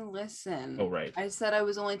 I mean, listen. Oh, right. I said I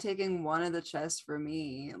was only taking one of the chests for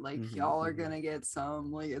me. Like, Mhm, y'all are mhm. gonna get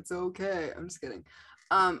some. Like, it's okay. I'm just kidding.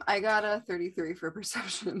 I got a 33 for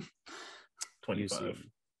perception. 25.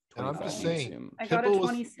 And I'm 25, just you saying, assume. I got a Pippa was-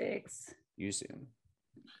 26. You assume.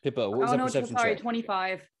 Pippa, what was Oh that no, perception sorry, check?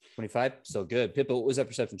 25. 25? So good. Pippa, what was that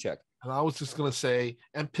perception check? And I was just gonna say,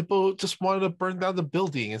 and Pippo just wanted to burn down the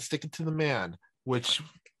building and stick it to the man, which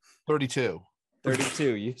 32.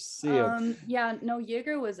 32. You see him. Yeah, no,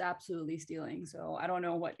 Jaeger was absolutely stealing, so I don't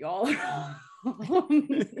know what y'all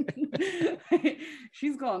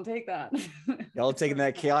she's gonna take that. Y'all taking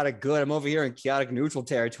that chaotic good. I'm over here in chaotic neutral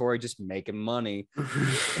territory, just making money.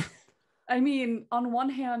 I mean, on one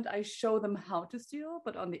hand, I show them how to steal,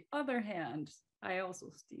 but on the other hand, I also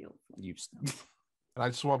steal. You And I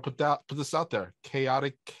just want to put this out there: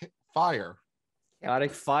 chaotic fire.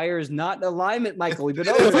 chaotic fire is not in alignment, Michael. We've been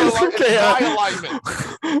It over is this. alignment. It's my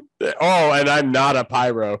alignment. Oh, and I'm not a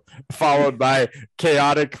pyro. Followed by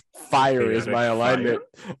chaotic fire is my alignment.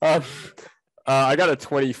 I got a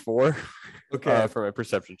 24. Okay. For my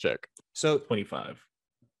perception check. So 25.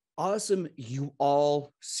 Awesome. You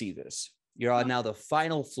all see this. You're on now the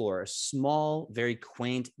final floor, a small, very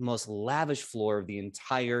quaint, most lavish floor of the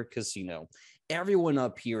entire casino. Everyone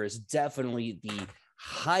up here is definitely the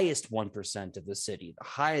highest 1% of the city, the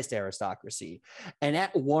highest aristocracy. And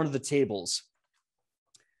at one of the tables,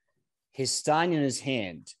 his stein in his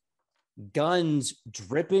hand, guns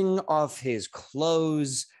dripping off his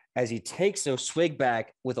clothes as he takes a swig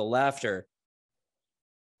back with a laughter,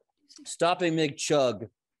 stopping mid-chug,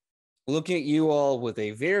 looking at you all with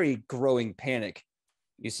a very growing panic.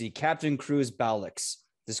 You see Captain Cruz Balix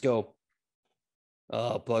just go,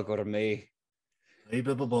 oh, bugger me. Hey,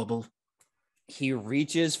 bubble bubble. He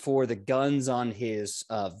reaches for the guns on his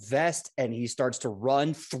vest and he starts to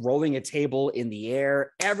run, throwing a table in the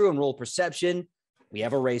air. Everyone roll perception. We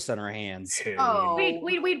have a race on our hands. Oh. Wait.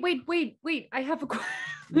 I have a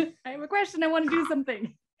I have a question. I want to do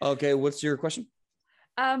something. Okay, what's your question?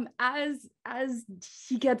 As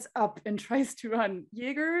he gets up and tries to run,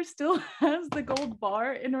 Jaeger still has the gold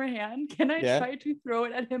bar in her hand. Can I try to throw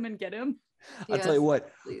it at him and get him? I'll tell you what,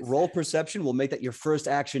 please. roll perception. We'll make that your first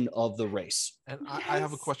action of the race. And I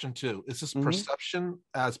have a question too. Is this perception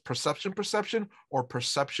as perception or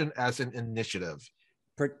perception as an initiative?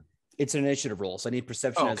 It's an initiative roll, so I need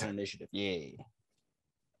perception as an initiative. Yay.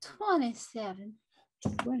 27.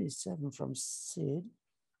 27 from Sid.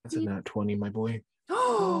 That's a nat 20, my boy.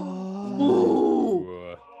 Ooh.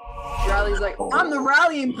 Riley's like, I'm the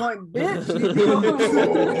rallying point, bitch.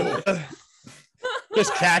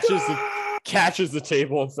 Just catches the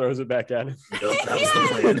table and throws it back at him. That was the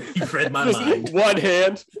plan. You read my mind. One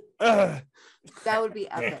hand. That would be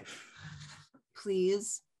epic.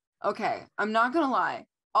 Please. Okay, I'm not gonna lie.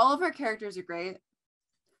 All of our characters are great.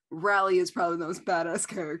 Rally is probably the most badass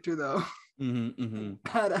character, though.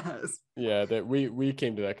 Badass. Yeah, that we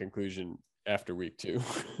came to that conclusion after week 2.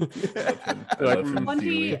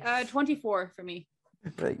 24 for me.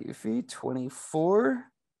 Thank you, Fee. 24.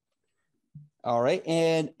 All right.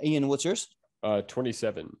 And Ian, what's yours?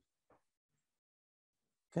 27.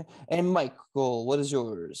 Okay. And Michael, what is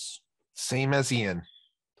yours? Same as Ian.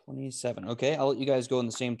 27. Okay. I'll let you guys go in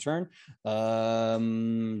the same turn. Yeah.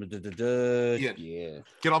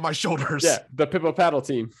 Get on my shoulders. Yeah, the Pippo Paddle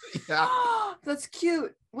team. Yeah. That's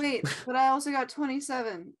cute. Wait, but I also got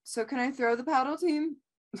 27. So can I throw the paddle team?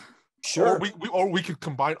 Sure. Or we could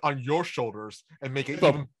combine on your shoulders and make it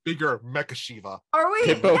even bigger Mecha Shiva. Are we?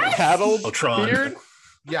 Pippo Paddle Ultron. beard?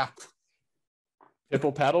 Yeah.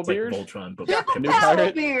 Pippo Paddle It's like beard? Voltron, but Pippo New paddle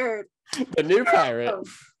pirate? beard. The new pirate.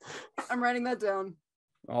 I'm writing that down.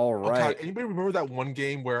 All Okay. right. Anybody remember that one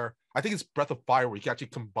game where I think it's Breath of Fire where you can actually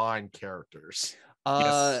combine characters?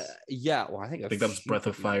 Yeah. Well, I think that was Breath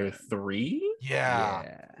of Fire 3. Yeah.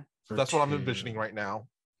 Or That's what I'm 2. envisioning right now.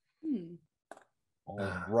 All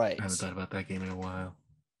right. I haven't thought about that game in a while.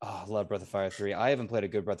 Oh, I love Breath of Fire 3. I haven't played a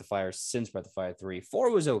good Breath of Fire since Breath of Fire 3.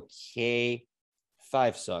 4 was okay.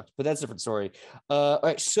 5 sucked, but that's a different story. All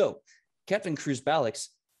right, so Captain Cruz Balix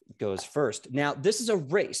goes first. Now, this is a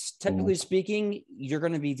race. Technically speaking, you're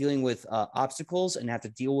going to be dealing with obstacles and have to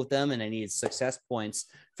deal with them, and I need success points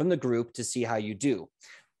from the group to see how you do.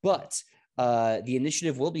 But the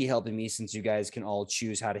initiative will be helping me since you guys can all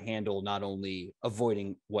choose how to handle not only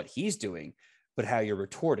avoiding what he's doing, but how you're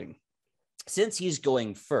retorting. Since he's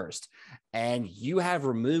going first and you have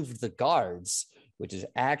removed the guards, which is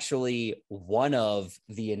actually one of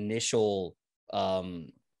the initial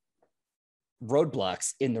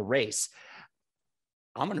roadblocks in the race,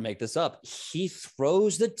 I'm going to make this up. He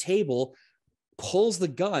throws the table, pulls the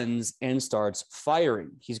guns, and starts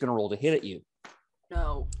firing. He's going to roll to hit at you.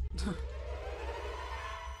 No.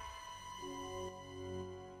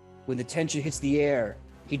 When the tension hits the air,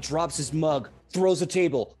 he drops his mug, throws the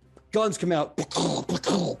table, guns come out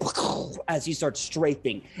as he starts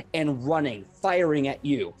strafing and running, firing at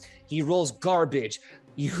you. He rolls garbage.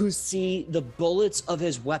 You see the bullets of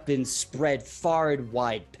his weapon spread far and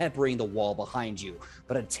wide, peppering the wall behind you.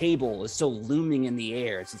 But a table is still looming in the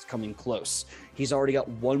air as it's coming close. He's already got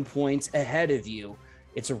 1 point ahead of you.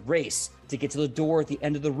 It's a race to get to the door at the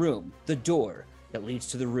end of the room, the door that leads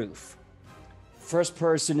to the roof. First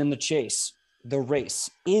person in the chase, the race,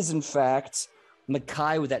 is in fact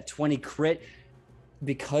Makai with that 20 crit.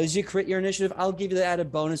 Because you crit your initiative, I'll give you the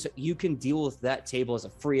added bonus that you can deal with that table as a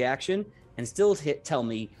free action and still tell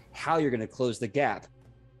me how you're going to close the gap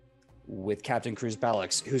with Captain Cruz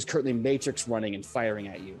Balix, who's currently Matrix running and firing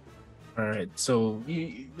at you. All right, so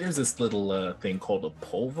there's this little thing called a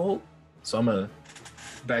pole vault. So I'm gonna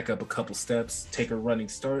back up a couple steps, take a running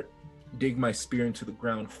start, dig my spear into the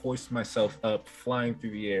ground, hoist myself up, flying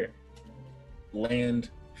through the air, land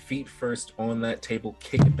feet first on that table,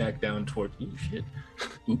 kick it back down towards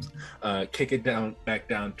kick it back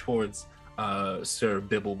down towards Sir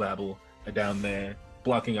Bibble Babble down there,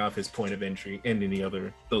 blocking off his point of entry and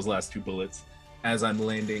those last 2 bullets. As I'm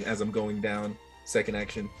landing, as I'm going down, second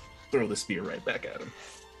action, throw the spear right back at him.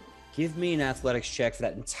 Give me an athletics check for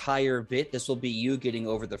that entire bit. This will be you getting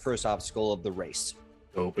over the first obstacle of the race.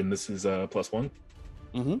 Dope, and this is +1.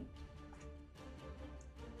 Mm-hmm.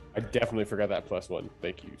 I definitely forgot that +1.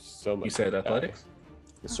 Thank you so much. You said athletics?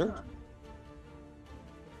 Yes, sir.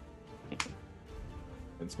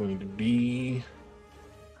 It's going to be,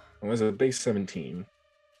 was a base 17.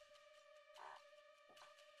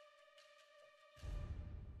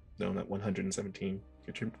 No, not 117.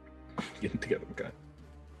 Get your getting together, okay.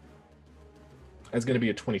 That's going to be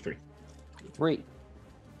a 23.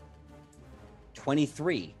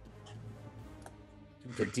 23.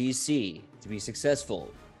 The DC to be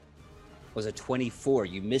successful was a 24.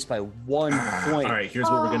 You missed by 1 point. All right, here's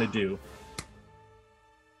what we're going to do.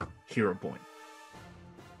 Hero point.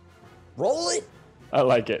 Roll it. I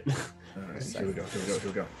like it. All right, here we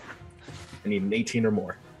go. I need an 18 or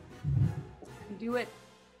more. Do it.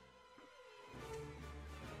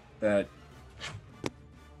 That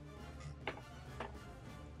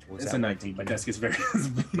it's a 19. My desk is very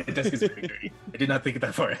dirty. I did not think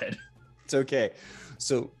that far ahead. It's okay.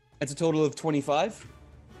 So that's a total of 25.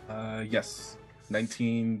 Yes.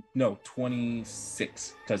 19. No,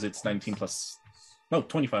 26. Because it's 19 plus. No,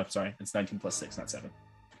 25. Sorry, it's 19 plus 6, not 7.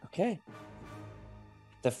 Okay.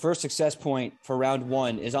 The first success point for round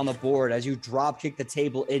 1 is on the board as you drop kick the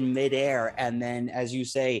table in midair and then, as you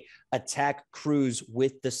say, attack Cruz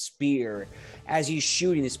with the spear. As he's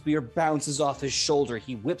shooting, the spear bounces off his shoulder.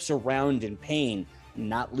 He whips around in pain,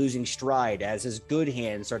 not losing stride as his good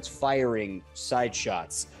hand starts firing side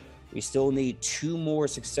shots. We still need 2 more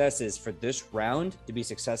successes for this round to be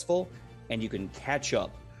successful, and you can catch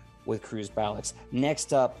up with Cruz Ballots.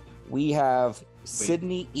 Next up, we have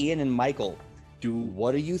Sydney, Ian, and Michael.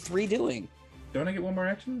 What are you 3 doing? Don't I get 1 more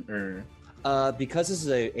action? Or because this is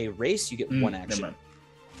a race, you get 1 action.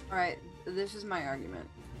 All right, this is my argument.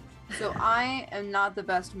 So I am not the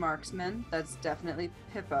best marksman. That's definitely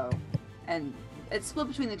Pippo. And it's split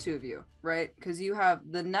between the 2 of you, right? Because you have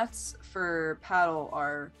the nets for paddle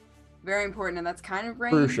are very important, and that's kind of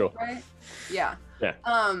range, crucial, right? Yeah. Yeah.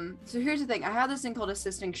 So here's the thing. I have this thing called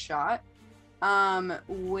assisting shot,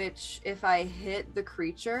 which if I hit the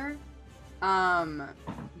creature,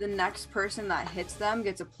 the next person that hits them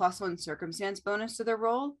gets a +1 circumstance bonus to their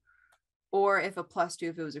roll, or if a +2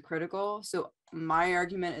 if it was a critical. So my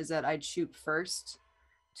argument is that I'd shoot first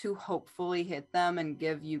to hopefully hit them and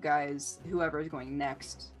give you guys, whoever is going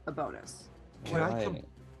next, a bonus. Can I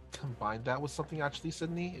combine that with something actually,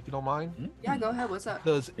 Sydney, if you don't mind? Yeah, go ahead. What's up?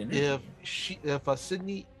 Because if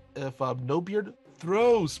No-Beard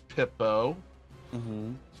throws Pippo,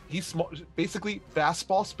 he's basically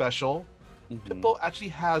fastball special. Pippo actually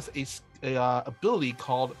has a ability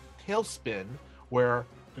called Tailspin, where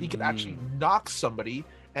he can actually knock somebody,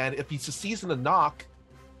 and if he succeeds in the knock,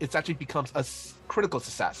 it actually becomes a critical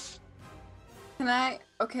success. Can I?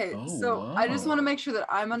 Okay, so I just want to make sure that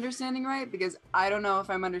I'm understanding right, because I don't know if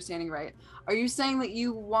I'm understanding right. Are you saying that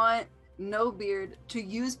you want No-Beard to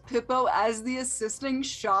use Pippo as the assisting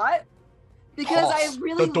shot? Because I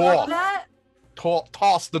really love that.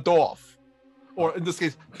 Toss the dwarf. Or in this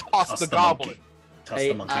case, toss the goblin.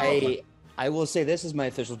 I will say this is my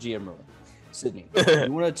official GM rule. Sydney, if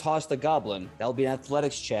you want to toss the goblin, that'll be an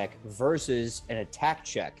athletics check versus an attack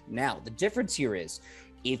check. Now, the difference here is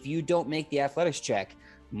if you don't make the athletics check,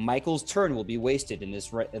 Michael's turn will be wasted in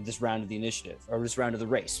this round of the initiative, or this round of the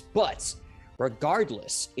race. But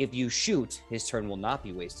regardless, if you shoot, his turn will not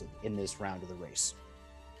be wasted in this round of the race.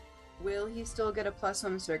 Will he still get a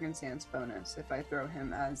 +1 circumstance bonus if I throw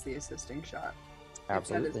him as the assisting shot?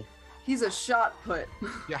 Absolutely. He's a shot put.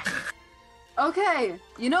 Yeah. Okay,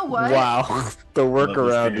 you know what? Wow, the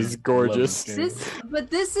workaround is gorgeous. But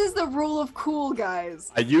this is the rule of cool,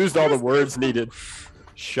 guys. I used all the words needed.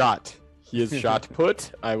 Shot. He is shot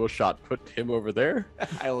put. I will shot put him over there.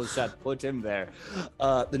 I will shot put him there.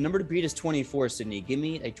 The number to beat is 24, Sydney. Give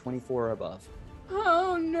me a 24 or above.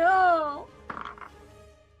 Oh, no.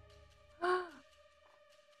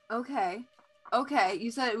 Okay,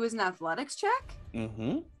 you said it was an athletics check?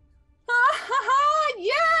 Mm-hmm.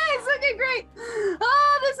 Yes! Okay, great.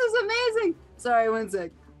 Oh, this is amazing. Sorry, 1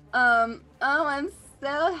 sec. Oh, I'm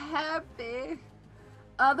so happy.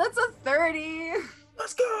 That's a 30.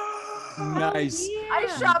 Let's go. Nice. I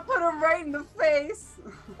shot put him right in the face.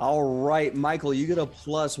 All right, Michael, you get a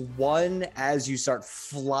 +1 as you start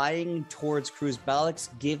flying towards Cruz Balix.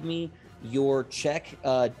 Give me your check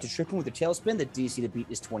to trip him with a tailspin. The DC to beat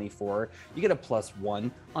is 24. You get a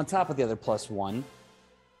 +1 on top of the other +1.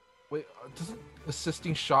 Wait, doesn't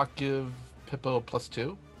assisting shot give Pippo a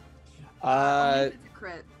 +2? Only if it's a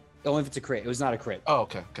crit. Only if it's a crit. It was not a crit. Oh,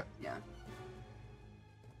 okay. Yeah.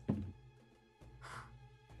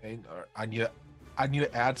 And I need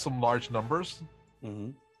to add some large numbers,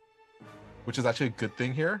 Mm-hmm. which is actually a good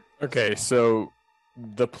thing here. Okay, so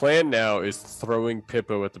the plan now is throwing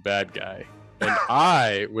Pippo at the bad guy. And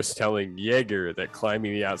I was telling Jaeger that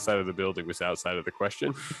climbing the outside of the building was outside of the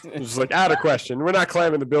question. It was like, out of question. We're not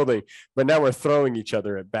climbing the building, but now we're throwing each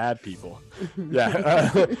other at bad people.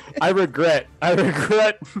 Yeah, I regret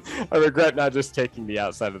not just taking the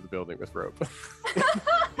outside of the building with rope.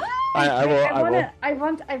 I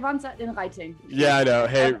want that in writing. Yeah, I know.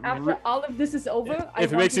 Hey, after all of this is over,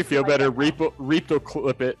 if it makes you feel better, Reap will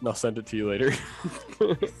clip it, and I'll send it to you later.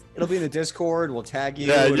 It'll be in the Discord. We'll tag you.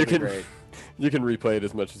 Yeah, It'll you be can. great. You can replay it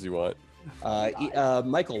as much as you want.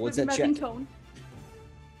 Michael, what's that check? Tone.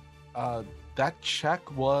 That check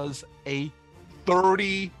was a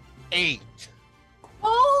 38.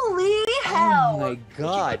 Holy hell! Oh my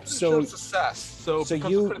god! So success. So so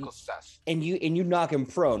becomes you- a critical success. and you knock him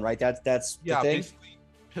prone, right? That's the Yeah, thing. basically,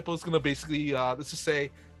 Pippo's gonna basically let's just say,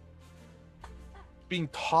 being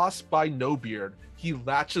tossed by No Beard, he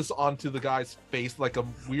latches onto the guy's face like a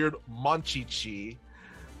weird Monchichi,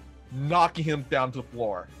 knocking him down to the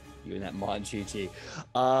floor. You and that Monchichi.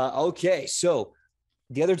 Okay, so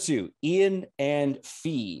the other two, Ian and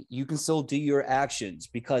Fee, you can still do your actions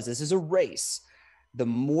because this is a race. The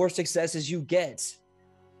more successes you get,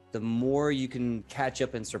 the more you can catch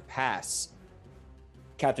up and surpass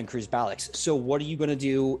Captain Cruz Balix. So what are you going to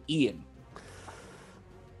do, Ian?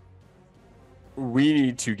 We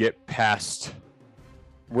need to get past.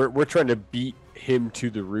 We're trying to beat him to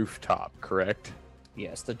the rooftop, correct?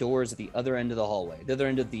 Yes, the door is at the other end of the hallway, the other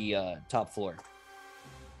end of the top floor.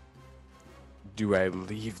 Do I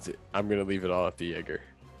leave I'm gonna leave it all up to Jaeger.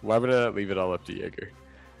 Why would I not leave it all up to Jaeger?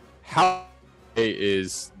 How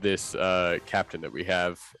is this captain that we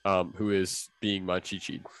have who is being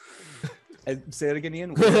Monchichi'd? Say that again,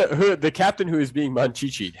 Ian. The captain who is being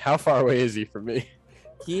Monchichi'd, how far away is he from me?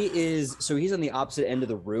 He's on the opposite end of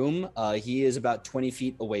the room. He is about 20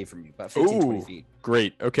 feet away from you, about 15, 20 feet.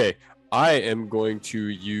 Great. Okay. I am going to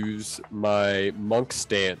use my monk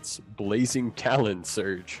stance, Blazing Talon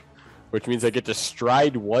Surge, which means I get to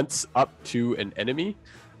stride once up to an enemy.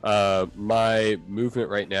 My movement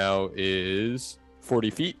right now is 40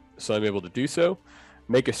 feet, so I'm able to do so.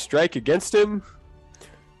 Make a strike against him.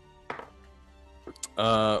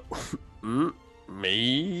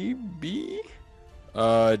 Maybe.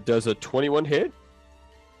 Does a 21 hit?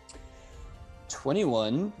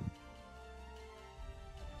 21.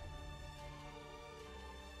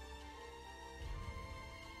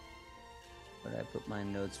 Where did I put my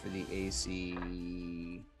notes for the AC?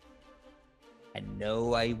 I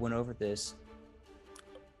know I went over this.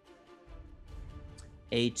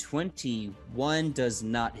 A 21 does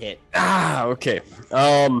not hit. Ah, okay.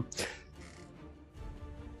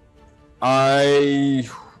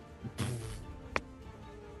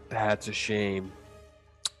 That's a shame.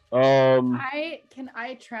 Can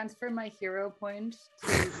I transfer my hero point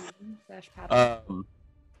to Pathfinder?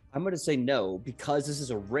 I'm going to say no, because this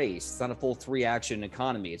is a race. It's not a full 3-action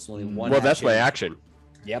economy. It's only one Well, that's action. my action.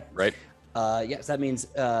 Yep. Right? Yes, that means,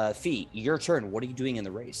 Fee, your turn. What are you doing in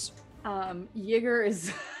the race? Jaeger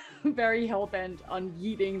is very hell-bent on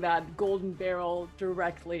yeeting that golden barrel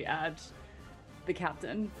directly at the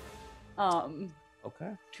captain.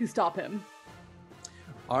 Okay. To stop him.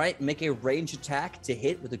 All right, make a range attack to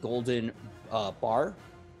hit with a golden bar.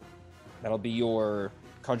 That'll be your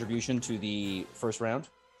contribution to the first round.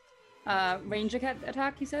 Range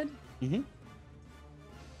attack, you said? Mm-hmm.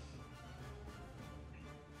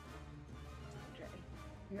 Okay.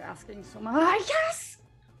 You're asking so much. Yes!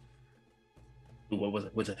 What was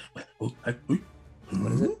it? What's it? What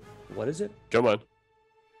is it? What is it? Come on.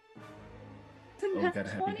 It's a Oh, nat got a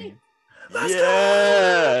happy 20. game.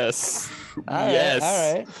 Yes. Yes.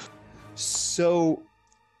 All right. So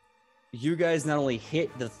you guys not only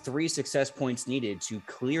hit the 3 success points needed to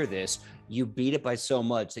clear this, you beat it by so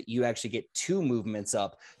much that you actually get 2 movements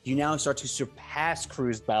up. You now start to surpass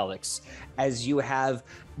Cruz Balix as you have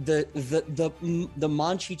the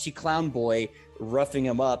Monchichi clown boy roughing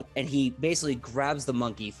him up, and he basically grabs the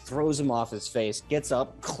monkey, throws him off his face, gets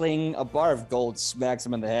up, cling, a bar of gold smacks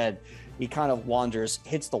him in the head. He kind of wanders,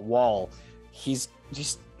 hits the wall. He's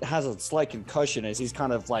just has a slight concussion as he's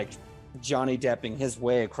kind of like Johnny Depping his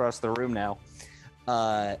way across the room now.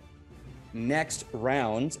 Next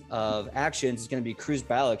round of actions is going to be Cruz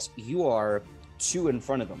Balix. You are 2 in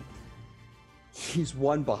front of him. He's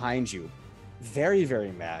 1 behind you. Very,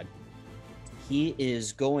 very mad. He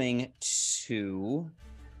is going to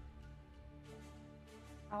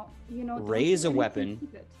raise a weapon.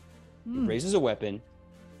 Raises a weapon,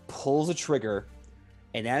 pulls a trigger,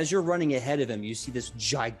 and as you're running ahead of him, you see this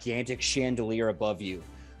gigantic chandelier above you.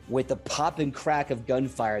 With the pop and crack of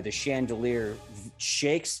gunfire, the chandelier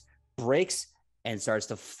shakes, breaks, and starts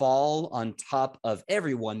to fall on top of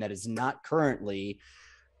everyone that is not currently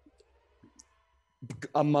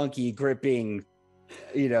a monkey gripping,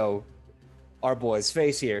 our boy's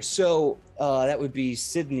face here. So that would be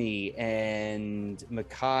Sydney and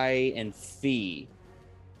Makai and Fee.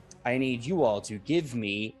 I need you all to give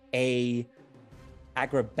me a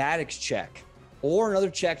acrobatics check or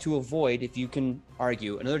another check to avoid, if you can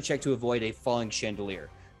argue, another check to avoid a falling chandelier.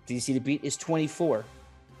 DC to beat is 24.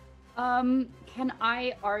 Can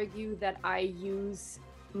I argue that I use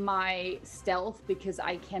my stealth because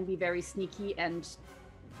I can be very sneaky and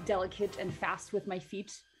delicate and fast with my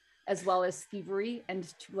feet, as well as thievery,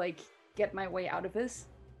 and to get my way out of this?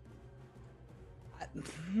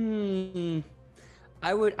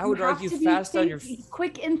 I would argue fast on your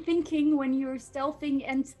quick in thinking when you're stealthing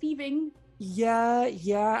and thieving. Yeah,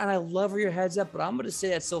 and I love where your head's up, but I'm gonna say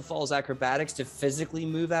that still falls acrobatics to physically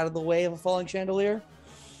move out of the way of a falling chandelier.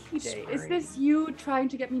 PJ, is this you trying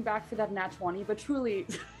to get me back for that nat 20? But truly,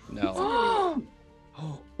 no.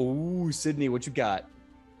 Oh, Sydney, what you got?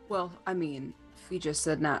 Well, I mean, he just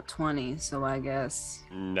said nat 20, so I guess.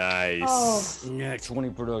 Nice. Oh. Yeah, 20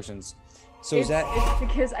 productions. So it's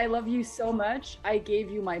because I love you so much, I gave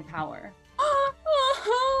you my power.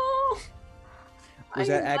 Was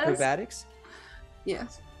that acrobatics?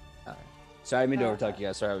 Yes. All right. Sorry, I didn't mean to overtalk you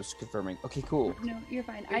guys. Sorry, I was confirming. Okay, cool. No, you're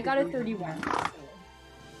fine. I got a 31. So.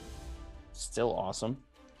 Still awesome.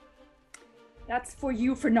 That's for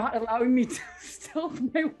you for not allowing me to stealth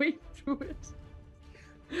my way through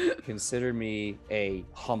it. Consider me a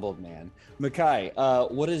humbled man. Makai,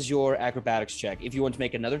 what is your acrobatics check? If you want to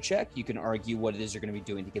make another check, you can argue what it is you're going to be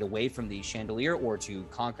doing to get away from the chandelier or to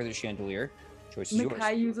conquer the chandelier. Choice is yours.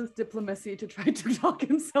 Makai uses diplomacy to try to talk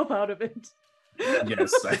himself out of it.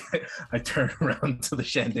 Yes, I turn around to the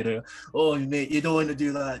chandelier. Oh, mate, you don't want to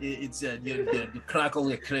do that. It's you crackle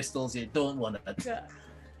your crystals. You don't want that. Yeah.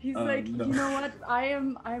 He's No. you know what?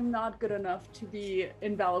 I'm not good enough to be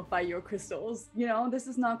enveloped by your crystals. This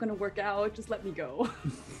is not going to work out. Just let me go.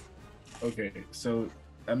 Okay, so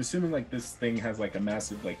I'm assuming this thing has a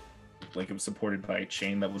massive it was supported by a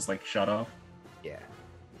chain that was shut off. Yeah.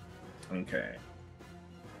 Okay.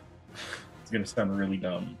 It's gonna sound really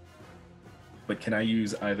dumb, but can I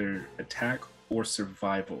use either attack or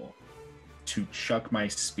survival to chuck my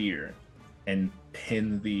spear and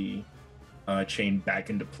pin the chain back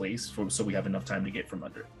into place so we have enough time to get from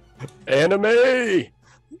under? Anime.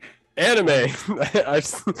 I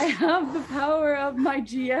have the power of my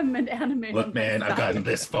GM and anime. Look, man, I've gotten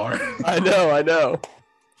this far. I know.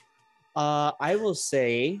 I will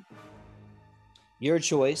say your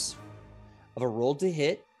choice of a roll to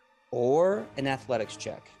hit or an athletics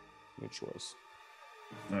check. Your choice.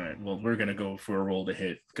 All right, well, we're gonna go for a roll to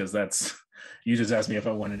hit because that's. You just asked me if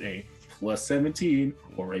I wanted a plus 17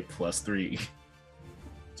 or a plus 3.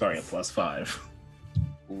 Sorry, a plus 5.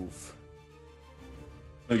 Oof.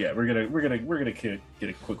 So yeah, we're gonna get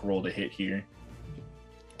a quick roll to hit here.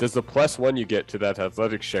 Does the +1 you get to that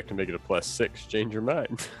athletics check to make it a +6 change your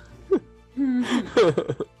mind?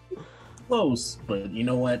 Close, but you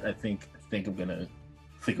know what? I think we're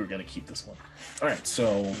gonna keep this one. All right,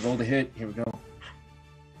 so roll to hit. Here we go.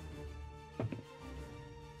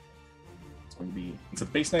 It's a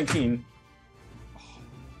base 19. Oh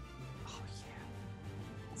yeah.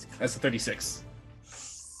 That's a 36.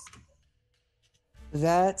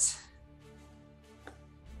 That,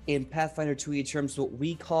 in Pathfinder 2e terms,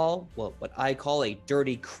 what I call a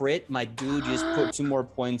dirty crit. My dude just put 2 more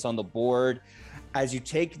points on the board. As you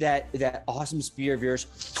take that awesome spear of yours,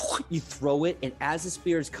 you throw it, and as the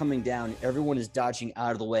spear is coming down, everyone is dodging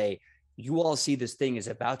out of the way. You all see this thing is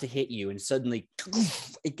about to hit you, and suddenly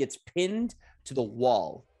it gets pinned to the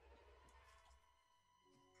wall.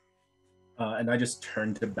 And I just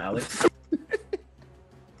turn to Ballot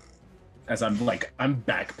as I'm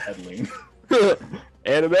backpedaling.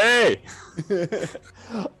 Anime. Can't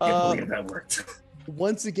believe that worked.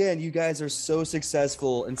 Once again, you guys are so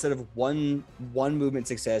successful. Instead of one movement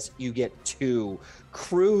success, you get 2.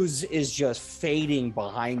 Cruz is just fading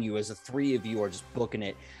behind you as the 3 of you are just booking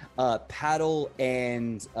it. Paddle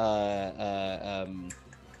and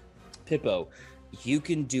Pippo,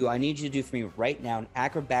 I need you to do for me right now an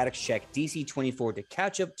acrobatics check, DC 24, to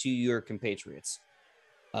catch up to your compatriots.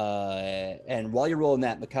 And while you're rolling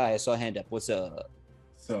that, Makai, I saw a hand up. What's up?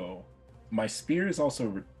 So, my spear is also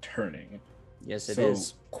returning. Yes, it is.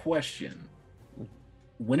 So, question.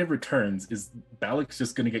 When it returns, is Balix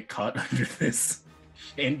just going to get caught under this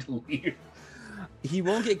chandelier? He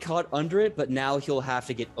won't get caught under it, but now he'll have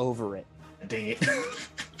to get over it. Dang it.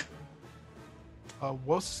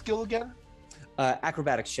 What's the skill again?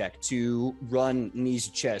 Acrobatics check to run knees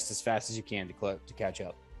to chest as fast as you can to catch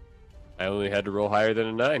up. I only had to roll higher than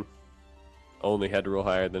a 9. Only had to roll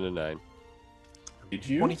higher than a 9. Did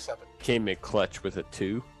you? 27. Came in clutch with a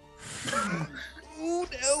 2. Ooh,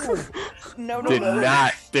 no.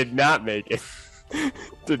 Did not make it.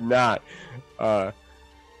 Did not.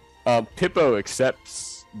 Pippo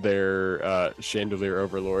accepts their chandelier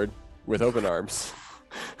overlord with open arms.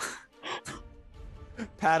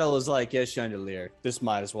 Paddle is like, yes, chandelier. This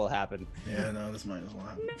might as well happen. Yeah, no, this might as well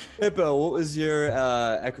happen. Pippo, what was your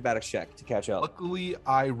acrobatics check to catch up? Luckily,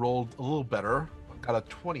 I rolled a little better. I got a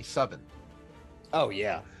 27. Oh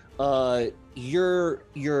yeah.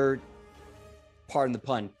 You're pardon the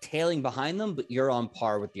pun, tailing behind them, but you're on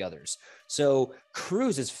par with the others. So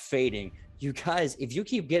Cruz is fading. You guys, if you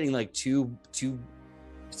keep getting like two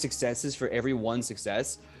successes for every one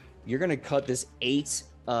success, you're gonna cut this 8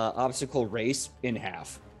 obstacle race in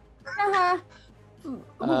half.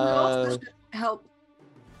 Help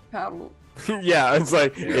Paddle. Yeah, it's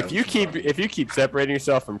like Yeah, if you keep separating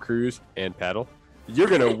yourself from Cruz and Paddle, you're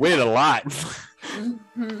gonna win a lot.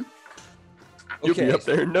 Mhm. You'll be up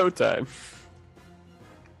there in no time.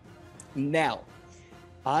 Now,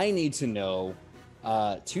 I need to know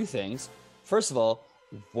 2 things. First of all,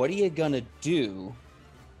 what are you gonna do?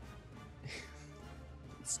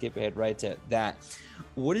 Skip ahead right to that.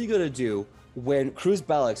 What are you gonna do when Cruz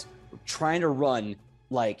Balix trying to run?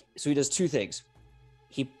 So he does 2 things.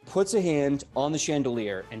 He puts a hand on the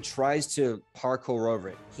chandelier and tries to parkour over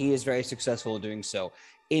it. He is very successful in doing so.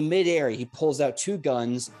 In midair, he pulls out 2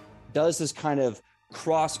 guns, does this kind of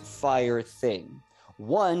crossfire thing.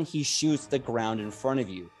 One, he shoots the ground in front of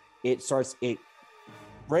you. It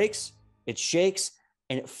breaks, it shakes,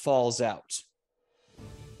 and it falls out.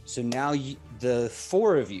 So now the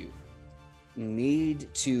 4 of you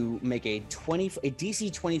need to make a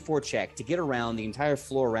DC 24 check to get around the entire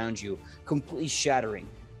floor around you, completely shattering.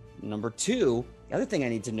 Number 2, the other thing I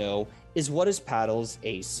need to know is what is Paddle's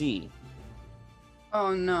AC?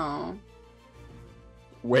 Oh no.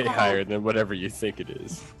 Way higher than whatever you think it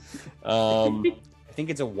is. I think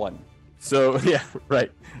it's a 1. So yeah,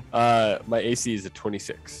 right. My AC is a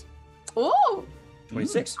 26. Oh.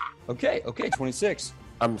 26. Okay, 26.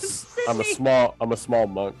 I'm a small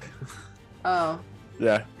monk. Oh.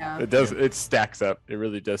 Yeah, Yeah. it stacks up. It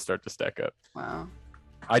really does start to stack up. Wow.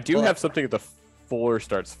 I do Well- have something that the floor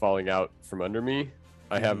starts falling out from under me.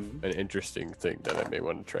 I have an interesting thing that I may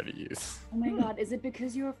want to try to use. Oh my god, is it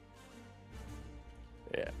because you're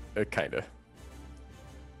Yeah, kind of.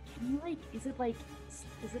 can you is it like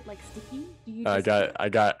sticky? Do you I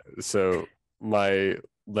just got so my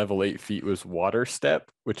level 8 feat was water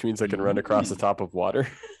step, which means I can run across the top of water.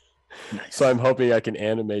 Nice. So I'm hoping I can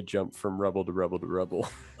anime jump from rubble to rubble to rubble.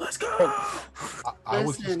 Let's go. I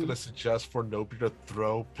was just Listen. gonna suggest for Nobi to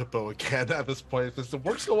throw Pippo again at this point because it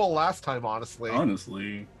worked so well last time, honestly.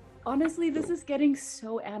 Honestly, this is getting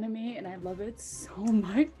so anime and I love it so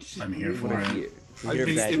much. I'm here for We're it. here. I We're here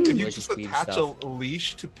mean, for that if you English just speed attach stuff. a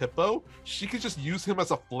leash to Pippo, she could just use him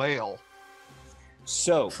as a flail.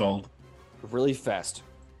 So, Sold. really fast.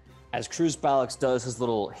 As Cruz Balix does his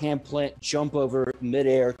little hand plant, jump over,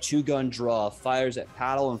 midair, 2-gun draw, fires at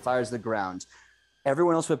Paddle and fires at the ground.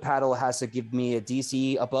 Everyone else with Paddle has to give me a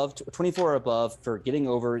DC above 24 or above for getting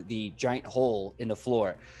over the giant hole in the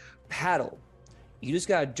floor. Paddle, you just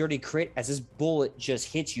got a dirty crit as this bullet just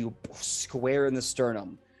hits you square in the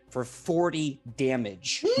sternum for 40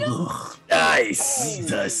 damage. Nice.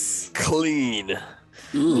 Jesus. Clean.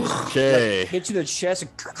 Okay. Hits you in the chest,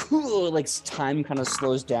 like time kind of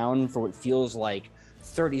slows down for what feels like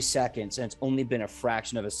 30 seconds, and it's only been a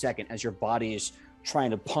fraction of a second as your body is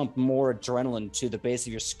trying to pump more adrenaline to the base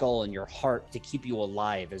of your skull and your heart to keep you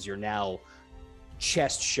alive as you're now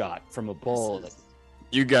chest shot from a bullet.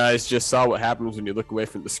 You guys just saw what happens when you look away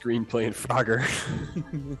from the screen playing Frogger.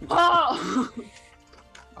 Oh.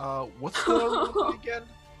 What's the ability again?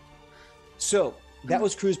 So that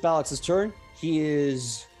was Cruz Balix's turn. He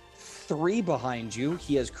is 3 behind you.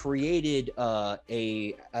 He has created a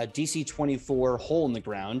DC 24 hole in the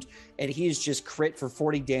ground, and he is just crit for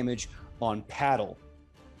 40 damage on Paddle.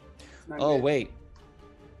 Not Oh, good. wait.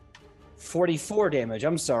 44 damage.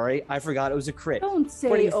 I'm sorry. I forgot it was a crit. Don't say,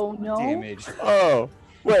 44 oh no. damage. Oh,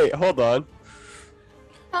 wait, hold on.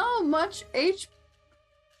 How much HP?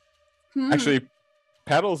 Actually,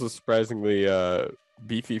 Paddle's a surprisingly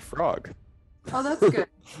beefy frog. Oh, that's good.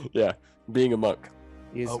 Yeah, being a monk.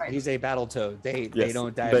 He's a battle toad. They Yes,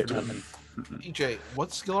 don't die they- for nothing. EJ,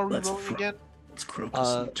 what skill are we That's rolling again? It's Crocus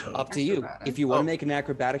and Toad. Up to you. Acrobatics. If you want Oh. to make an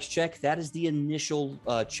acrobatics check, that is the initial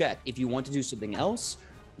check. If you want to do something else,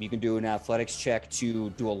 you can do an athletics check to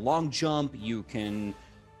do a long jump. You can.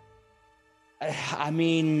 I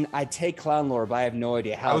mean, I take clown lore, but I have no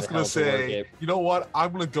idea how. I was the hell gonna to work say, it. you know what?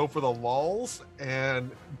 I'm gonna go for the lulls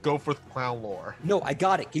and go for clown lore. No, I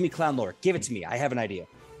got it. Give me clown lore. Give it to me. I have an idea.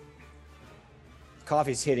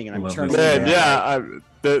 Coffee's hitting, and I'm Love turning. this. Man, it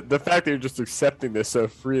yeah, the fact that you're just accepting this so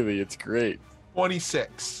freely, it's great.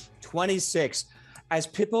 26. 26. As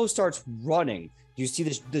Pippo starts running, you see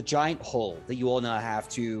the giant hole that you all now have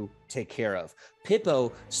to take care of.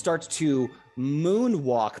 Pippo starts to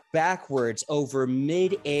moonwalk backwards over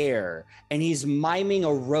midair, and he's miming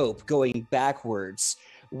a rope going backwards.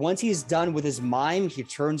 Once he's done with his mime, he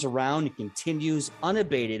turns around and continues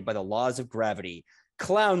unabated by the laws of gravity.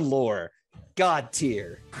 Clown lore, god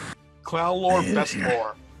tier. Clown lore, Man. best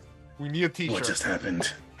lore. We need a teacher. What just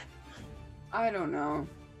happened? I don't know.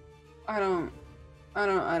 I don't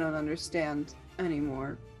understand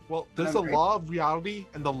anymore. Well, there's the Okay. law of reality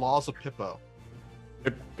and the laws of Pippo.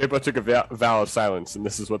 Pippo took a vow of silence, and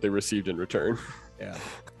this is what they received in return. Yeah.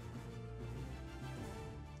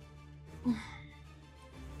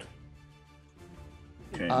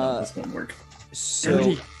 Okay, no, this won't work.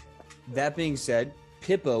 So, that being said,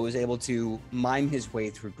 Pippo is able to mime his way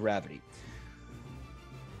through gravity.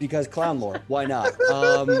 Because clown lore, why not?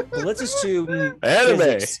 But let's assume Anime.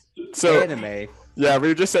 physics, So anime. yeah,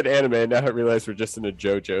 we just said anime, and now I realize we're just in a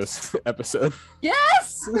JoJo's episode.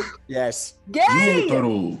 Yes! Yes, Gay!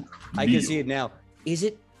 Yotaro, I can Neo. see it now. Is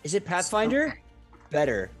it Pathfinder?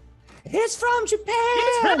 Better. It's from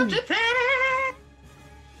Japan.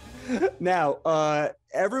 Now,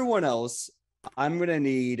 everyone else, I'm gonna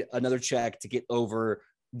need another check to get over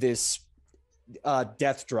this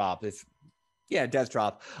death drop. Death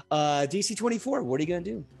drop. DC 24. What are you gonna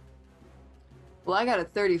do? Well, I got a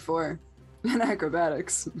 34 in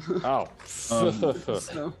acrobatics. Oh, So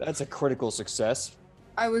that's a critical success.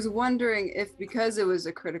 I was wondering if, because it was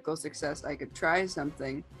a critical success, I could try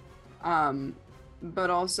something.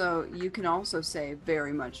 But also, you can also say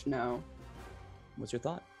very much no. What's your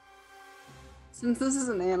thought? Since this is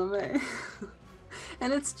an anime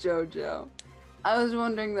and it's JoJo, I was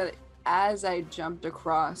wondering that as I jumped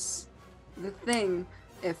across the thing,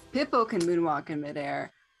 if Pippo can moonwalk in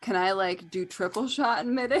midair, can I like do triple shot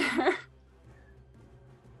in midair?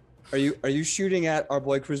 Are you shooting at our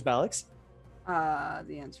boy Cruz Balix?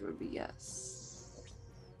 The answer would be yes.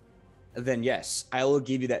 Then yes, I will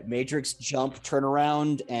give you that matrix jump, turn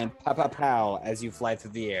around, and pow pow pow as you fly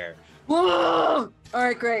through the air. Whoa! All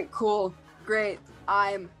right, great, cool, great.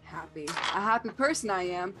 I'm happy. A happy person I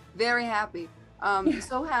am. Very happy.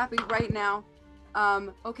 So happy right now.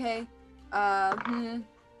 Okay.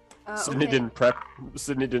 Sydney Okay. didn't prep.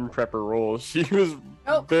 Sydney didn't prep her roll. She was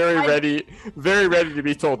Oh, very I- ready to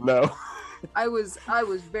be told no. I was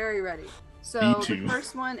very ready. So Me the too.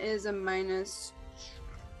 first one is a minus.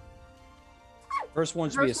 First one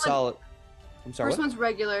should be a First one- solid. I'm sorry. First What? one's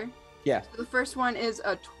regular. Yeah. So the first one is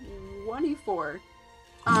a 24.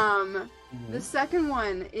 Mhm. The second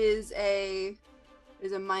one is a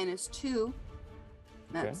 -2.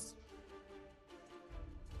 That's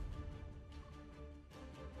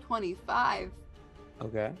 25.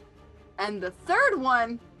 Okay. And the third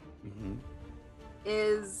one Mhm.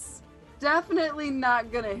 is definitely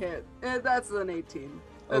not gonna hit. That's an 18.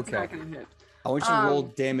 That's Okay. not gonna hit. I want you to roll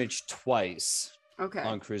Um, damage twice Okay.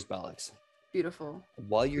 on Cruz Balix. Beautiful.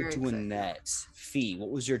 While you're Very doing excited. that, Fee,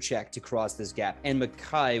 what was your check to cross this gap? And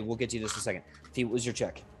Makai, we'll get to you in just a second. Fee, what was your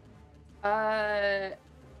check?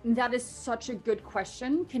 That is such a good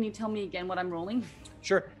question. Can you tell me again what I'm rolling?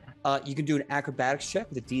 Sure. You can do an acrobatics check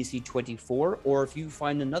with a DC 24, or if you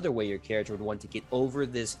find another way your character would want to get over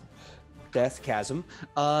this death chasm,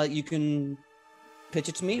 you can pitch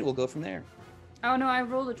it to me. We'll go from there. Oh no, I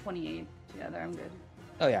rolled a 28 together. I'm good.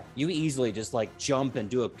 Oh yeah, you easily just like jump and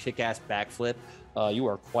do a kick-ass backflip. You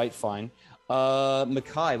are quite fine.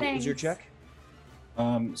 Makai, what was your Thanks. check?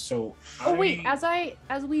 So Oh wait, I-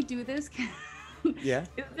 as we do this, Yeah.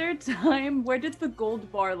 is there time? Where did the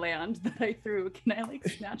gold bar land that I threw? Can I like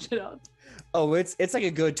snatch it up? Oh, it's like a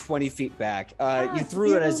good 20 feet back. You Ah,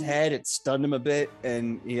 threw it at his yeah. head, it stunned him a bit,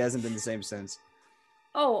 and he hasn't been the same since.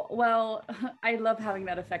 Oh, well, I love having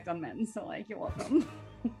that effect on men, so like, you're welcome.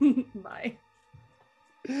 Bye.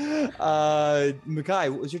 Makai,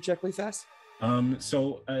 what was your check really fast?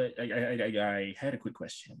 So I had a quick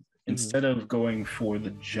question. Instead of going for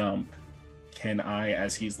the jump, can I,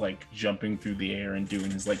 as he's like jumping through the air and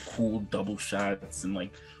doing his like cool double shots and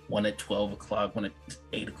like one at 12 o'clock, one at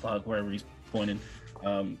 8 o'clock, wherever he's pointing,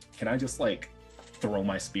 can I just like throw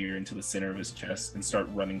my spear into the center of his chest and start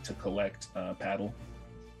running to collect Paddle?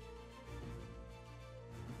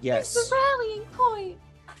 Yes. It's the rallying point.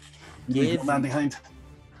 Give, man behind.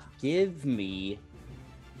 give me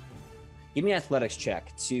an athletics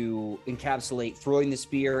check to encapsulate throwing the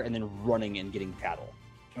spear and then running and getting Paddle.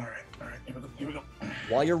 All right, here we go.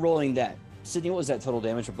 While you're rolling that, Sydney, what was that total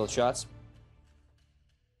damage for both shots?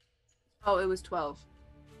 Oh, it was 12.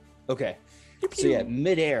 Okay. So yeah,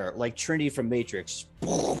 midair, like Trinity from Matrix,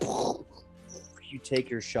 you take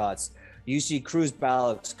your shots. You see Cruz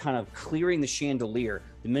Balix kind of clearing the chandelier.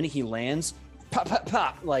 The minute he lands, pop, pop,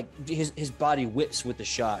 pop, like his body whips with the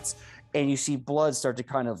shots. And you see blood start to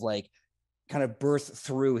kind of burst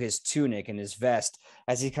through his tunic and his vest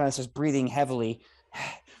as he kind of starts breathing heavily,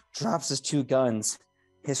 drops his two guns.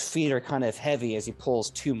 His feet are kind of heavy as he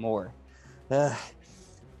pulls two more.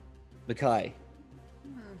 Makai.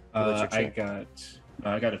 I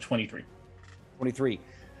got a 23. 23.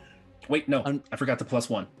 Wait, no, I forgot the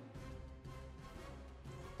 +1.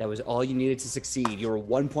 That was all you needed to succeed. You were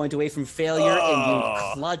 1 point away from failure, and you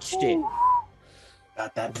clutched it.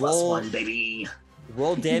 Got that +1, baby.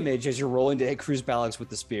 Roll damage as you're rolling to hit Cruz Balix with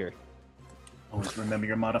the spear. Always remember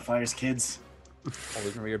your modifiers, kids. Always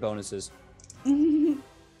remember your bonuses. All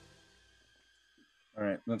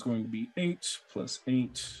right, that's going to be 8 +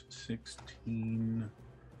 8, 16.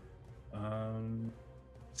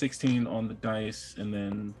 16 on the dice, and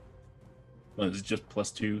then it's just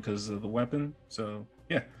 +2 because of the weapon. So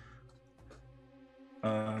yeah,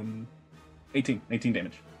 18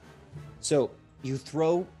 damage. So you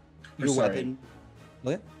throw your weapon.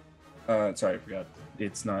 What? Sorry, I forgot.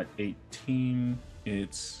 It's not 18.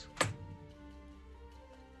 It's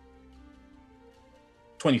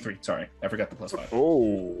 23. Sorry, I forgot the +5.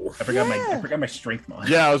 Oh, I forgot my strength mod.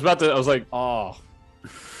 yeah. I was like, oh.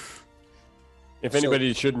 If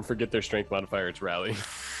anybody shouldn't forget their strength modifier, it's rally.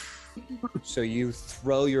 So you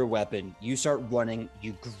throw your weapon. You start running.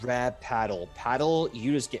 You grab Paddle. Paddle,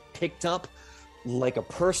 you just get picked up like a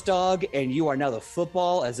purse dog, and you are now the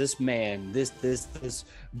football as this man, this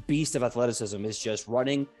beast of athleticism is just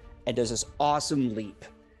running and does this awesome leap.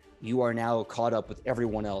 You are now caught up with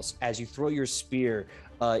everyone else. As you throw your spear,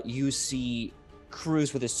 you see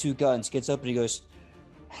Cruz with his two guns gets up and he goes,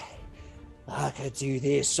 I could do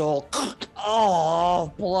this all.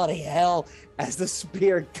 Oh, bloody hell. As the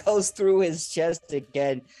spear goes through his chest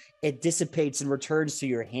again, it dissipates and returns to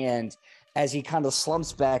your hand. As he kind of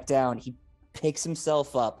slumps back down, he picks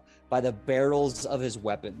himself up by the barrels of his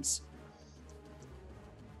weapons.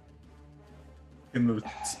 Can the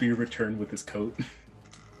spear return with his coat?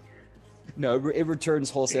 No, it returns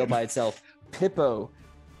wholesale by itself. Pippo,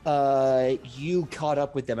 you caught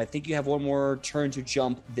up with them. I think you have one more turn to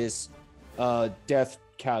jump this death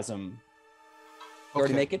chasm. You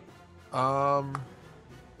already make it? No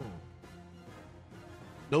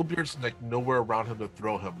beard's like nowhere around him to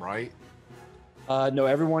throw him, right? No,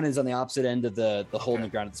 everyone is on the opposite end of the hole in the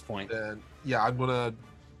ground at this point. Then yeah, I'm gonna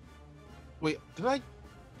wait. Did I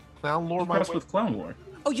clown lore my way? With clown lore.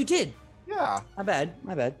 Oh, you did. Yeah. My bad.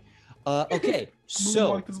 Okay,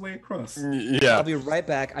 so Walked his way across. Yeah. I'll be right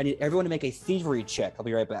back. I need everyone to make a thievery check. I'll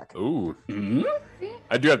be right back. Ooh. Mm-hmm.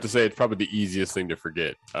 I do have to say it's probably the easiest thing to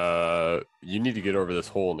forget. You need to get over this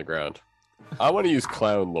hole in the ground. I want to use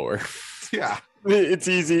clown lore. Yeah. It's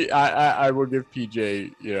easy. I will give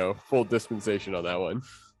PJ, full dispensation on that one.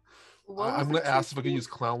 I'm gonna ask if I can use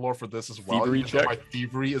clown lore for this as well. Thievery even though check? my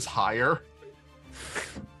thievery is higher.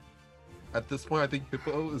 At this point, I think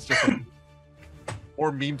Hippo is just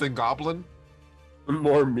more meme than goblin.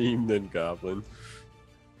 More meme than goblin.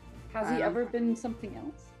 Has he ever been something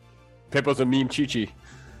else? Pippo's a meme Chi-Chi.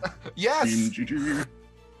 Yes.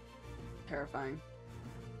 Terrifying.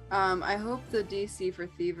 I hope the DC for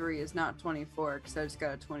thievery is not 24 because I just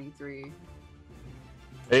got a 23.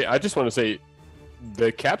 Hey, I just want to say,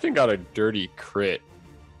 the captain got a dirty crit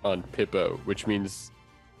on Pippo, which means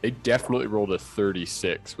they definitely rolled a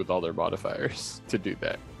 36 with all their modifiers to do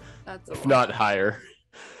that. That's a If lot. not higher.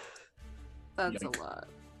 That's Yikes. a lot.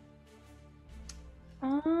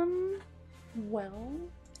 Well,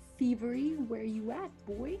 thievery, where you at,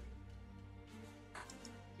 boy?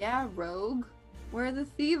 Yeah, rogue. Where the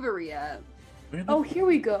thievery at? Oh, here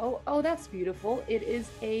we go. Oh, that's beautiful. It is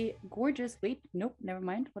a gorgeous. Wait, nope, never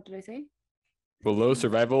mind. What did I say? Below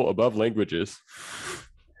survival, above languages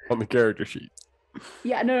on the character sheet.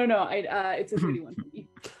 Yeah, no. It's a 31 for me.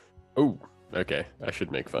 Oh, okay. I should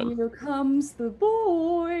make fun. Here comes the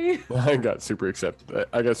boy. I got super excited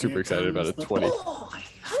about a 20. Boy.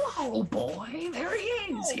 Hello, boy. There he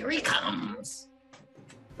is. Here he comes.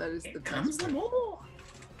 That is Here the comes best. the boy.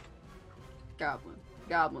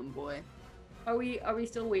 Goblin boy. Are we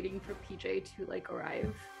still waiting for PJ to like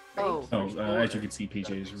arrive? Right? Oh, As you can see,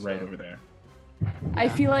 PJ is right over there. I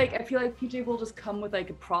feel like PJ will just come with like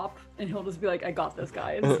a prop and he'll just be like, I got this,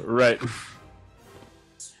 guys. Right.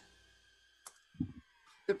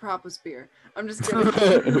 the prop was beer. I'm just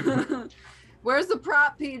kidding. Where's the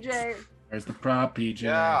prop, PJ? There's the prop, PJ.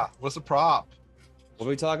 Yeah, what's the prop? What are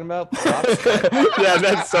we talking about? Yeah,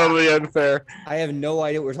 that's totally unfair. I have no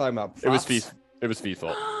idea what we're talking about. It was Props? Fee. It was Fee's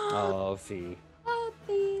fault. Oh, Fee.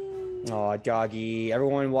 Puppy. Oh, doggy.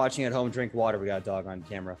 Everyone watching at home, drink water. We got a dog on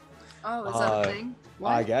camera. Oh, is that a thing?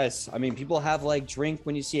 What? I guess. I mean, people have like drink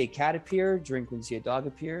when you see a cat appear, drink when you see a dog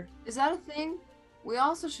appear. Is that a thing? We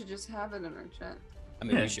also should just have it in our chat. I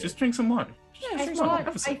mean, Yeah, we should. just drink some water.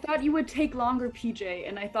 I thought you would take longer, PJ,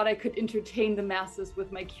 and I thought I could entertain the masses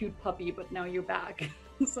with my cute puppy, but now you're back.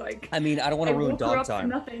 So I mean, I don't want to ruin woke her dog up for time.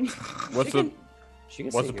 nothing. What's She can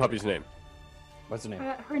the stay here. puppy's name? What's her name?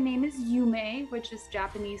 Her name is Yume, which is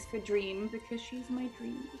Japanese for dream, because she's my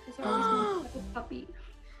dream. Because I always wanted to have a puppy.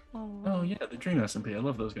 Oh yeah, the Dream SMP. I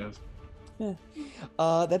love those guys.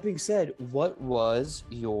 That being said, what was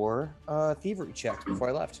your thievery check before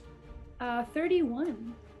I left?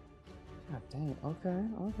 31. God dang. Okay.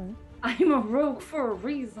 I'm a rogue for a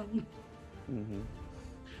reason. Mm-hmm.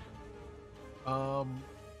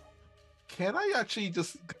 Can I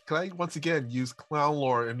once again use clown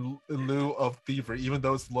lore in lieu of thievery, even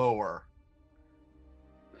though it's lower?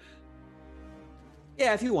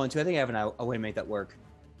 Yeah, if you want to, I think I have a way to make that work.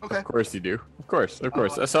 Okay. Of course you do. Of course.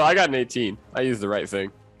 So I got an 18. I used the right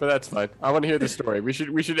thing, but that's fine. I want to hear the story.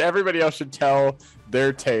 Everybody else should tell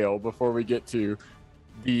their tale before we get to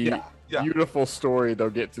the Yeah. beautiful story they'll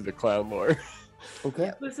get to the clown lore.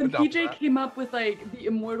 Okay. Listen, I'm down for PJ that. came up with like the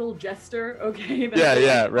immortal jester, okay?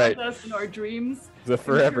 Yeah, like, right. haunts us in our dreams. The I'm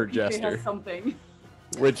forever sure PJ jester, has something.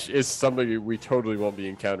 which is something we totally won't be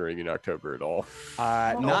encountering in October at all.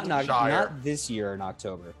 Not this year in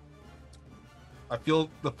October. I feel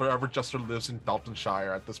the forever jester lives in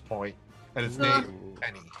Daltonshire at this point, and his name is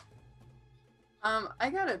Penny. I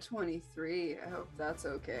got a 23. I hope that's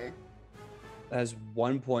okay. That is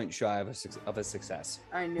 1 point shy of a success.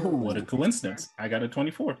 I knew. Ooh, what a coincidence. I got a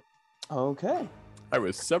 24. Okay. I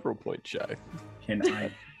was several points shy. Can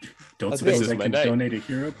I? Don't This suppose is I my can night. donate a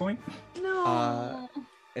hero point? No.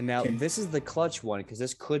 And now this is the clutch one because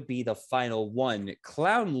this could be the final one.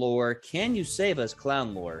 Clown lore. Can you save us,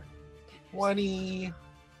 clown lore? 25.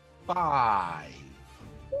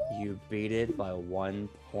 You beat it by 1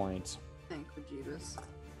 point. Thank you, Jeebus.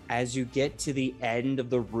 As you get to the end of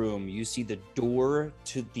the room, you see the door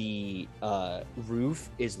to the roof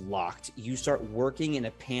is locked. You start working in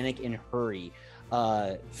a panic and hurry.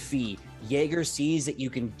 Fee, Jaeger sees that you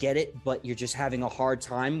can get it, but you're just having a hard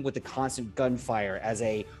time with the constant gunfire as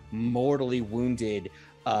a mortally wounded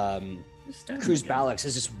Cruz Balix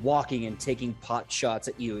is just walking and taking pot shots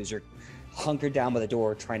at you as you're hunkered down by the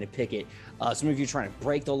door trying to pick it. Some of you are trying to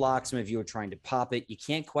break the lock. Some of you are trying to pop it. You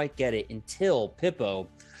can't quite get it until Pippo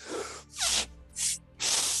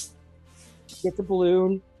gets a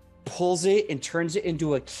balloon, pulls it, and turns it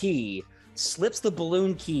into a key, slips the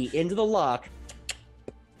balloon key into the lock,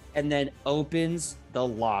 and then opens the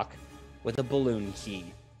lock with a balloon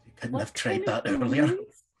key. Couldn't have tried kind of that earlier.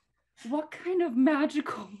 balloons? What kind of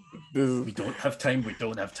magical? We don't have time. We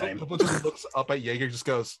don't have time. Pippo just looks up at Jaeger, just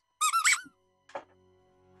goes,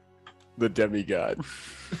 The demigod.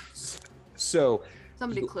 So,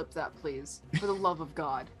 Somebody clip that, please. For the love of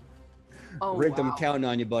God. Oh, Rick, I'm wow. counting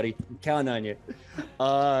on you, buddy. I'm counting on you.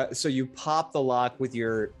 So you pop the lock with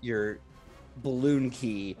your balloon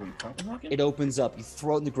key. Are you popping lock it? It opens up. You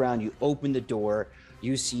throw it in the ground. You open the door.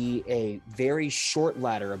 You see a very short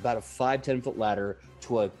ladder, about a 5-10 foot ladder,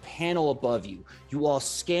 to a panel above you. You all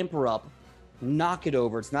scamper up, knock it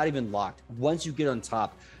over. It's not even locked. Once you get on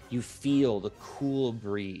top, you feel the cool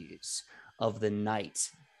breeze of the night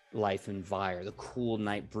life in Vire, the cool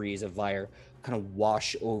night breeze of Vire kind of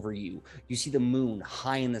wash over you. You see the moon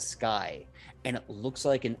high in the sky, and it looks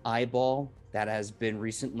like an eyeball that has been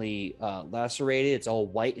recently lacerated. It's all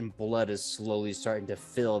white, and blood is slowly starting to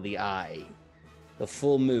fill the eye. The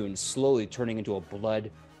full moon slowly turning into a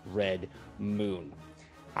blood red moon.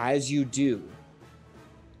 As you do,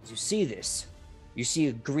 as you see this, You see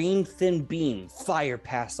a green thin beam fire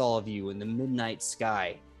past all of you in the midnight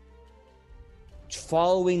sky.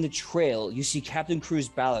 Following the trail, you see Captain Cruz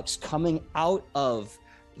Ballux coming out of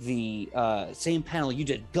the same panel you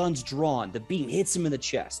did, guns drawn. The beam hits him in the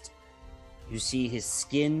chest. You see his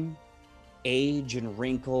skin age and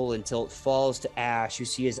wrinkle until it falls to ash. You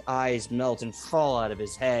see his eyes melt and fall out of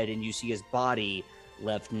his head, and you see his body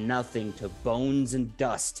left nothing to bones and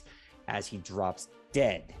dust as he drops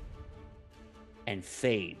dead and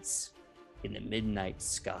fades in the midnight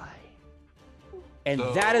sky. And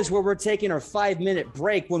that is where we're taking our 5-minute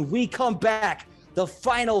break. When we come back, the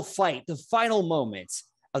final fight, the final moment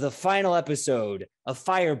of the final episode of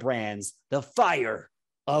Firebrands, the Fire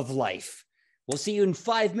of Life. We'll see you in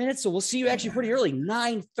 5 minutes. So we'll see you actually pretty early.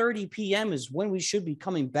 9:30 p.m. is when we should be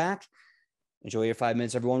coming back. Enjoy your 5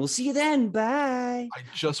 minutes, everyone. We'll see you then. Bye. I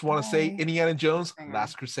just want to say Indiana Jones,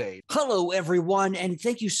 Last Crusade. Hello, everyone. And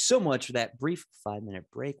thank you so much for that brief 5-minute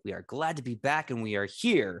break. We are glad to be back, and we are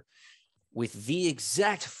here with the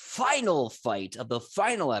exact final fight of the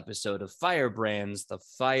final episode of Firebrands, the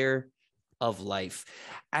Fire of Life.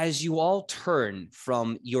 As you all turn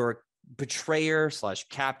from your betrayer /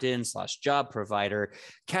 captain / job provider,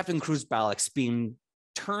 Captain Cruz Ballux, being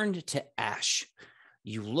turned to ash,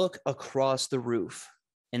 you look across the roof,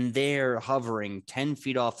 and there, hovering 10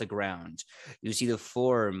 feet off the ground, you see the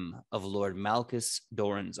form of Lord Malchus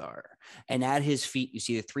Doranzar. And at his feet, you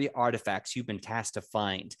see the 3 artifacts you've been tasked to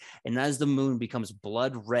find. And as the moon becomes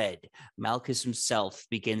blood red, Malchus himself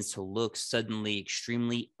begins to look suddenly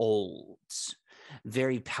extremely old,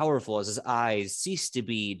 very powerful, as his eyes cease to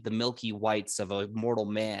be the milky whites of a mortal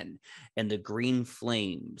man and the green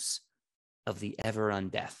flames of the ever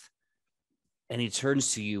undeath. And he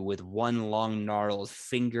turns to you with one long gnarled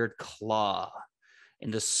fingered claw,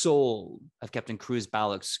 and the soul of Captain Cruz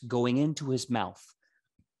Ballux going into his mouth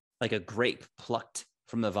like a grape plucked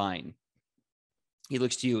from the vine. He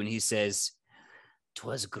looks to you and he says,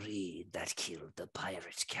 "'Twas greed that killed the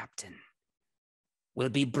pirate captain. Will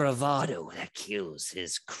be bravado that kills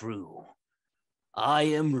his crew. I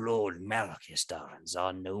am Lord Malchus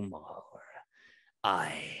Doranzar no more.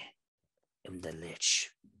 I am the Lich,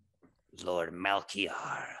 Lord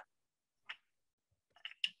Malchiar."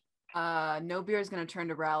 No Beer is gonna turn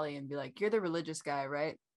to Rally and be like, "You're the religious guy,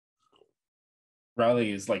 right?"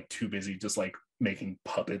 Riley is like too busy just like making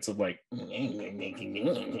puppets of like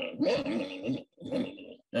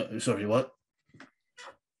sorry, what?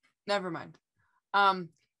 Never mind.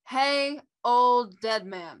 Hey, old dead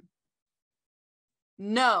man.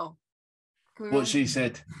 No. Can we What move- she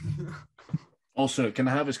said. Also, can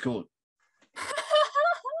I have his code?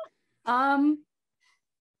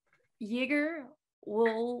 Jaeger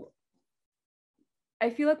will. I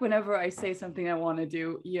feel like whenever I say something I want to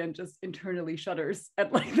do, Ian just internally shudders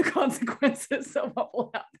at like the consequences of what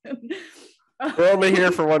will happen. We're only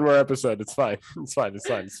here for one more episode. It's fine. It's fine. It's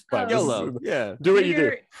fine. It's fine. YOLO. Yeah. Do what you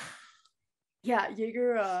do. Yeah,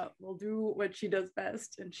 Jaeger will do what she does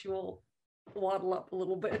best, and she will waddle up a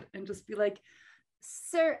little bit and just be like,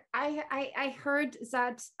 "Sir, I heard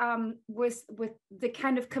that with the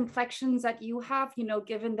kind of complexions that you have, you know,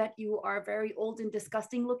 given that you are very old and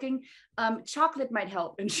disgusting looking, chocolate might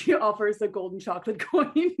help." And she offers a golden chocolate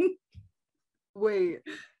coin. Wait,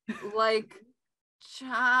 like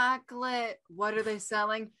chocolate. What are they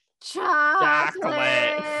selling?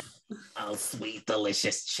 Chocolate. Oh, sweet,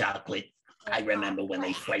 delicious chocolate. I remember when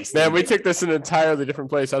they first. Man, we took this in an entirely different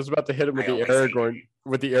place. I was about to hit him with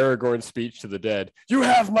the Aragorn speech to the dead. You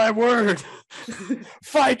have my word.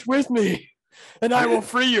 Fight with me, and I will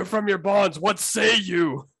free you from your bonds. What say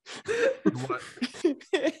you?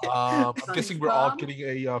 I'm guessing we're all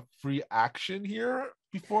getting a free action here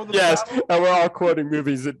before the Yes, battle? and we're all quoting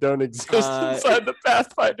movies that don't exist inside the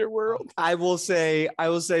Pathfinder world. I will say,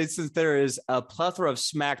 since there is a plethora of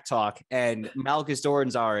smack talk, and Malchus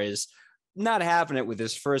Doranzar is not having it with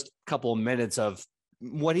his first couple of minutes of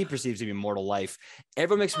what he perceives to be mortal life,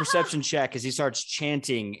 everyone makes a perception check as he starts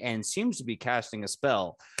chanting and seems to be casting a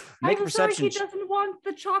spell. Make a I'm sorry, perception he doesn't want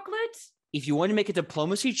the chocolate. If you want to make a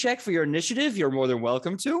diplomacy check for your initiative, you're more than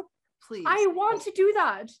welcome to. Please. I want to do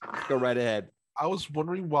that. Go right ahead. I was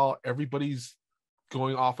wondering, while everybody's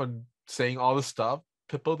going off and saying all this stuff,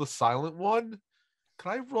 Pippo the Silent One,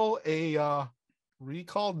 can I roll a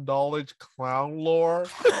recall knowledge clown lore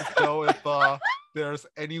to go if there's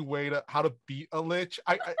any way to how to beat a Lich.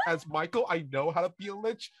 I as Michael, I know how to beat a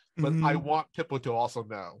Lich, but I want Pippo to also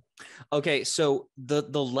know. Okay, so the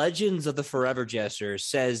Legends of the Forever Jester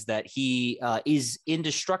says that he is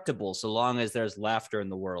indestructible so long as there's laughter in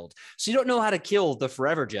the world. So you don't know how to kill the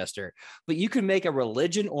Forever Jester, but you can make a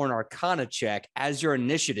religion or an arcana check as your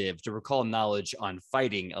initiative to recall knowledge on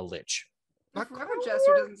fighting a Lich. The Forever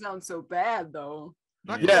Jester doesn't sound so bad though.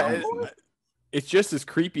 It's just as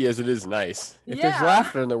creepy as it is nice. If there's Yeah.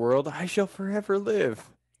 laughter in the world, I shall forever live.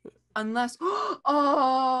 Unless,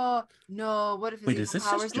 oh no! What if Wait, his is this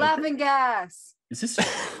powers just Joker? laughing gas? Is this?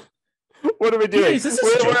 What are we doing? is this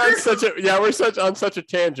We're on such a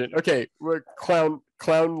tangent. Okay, we're clown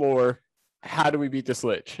lore. How do we beat this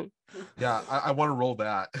Lich? Yeah, I want to roll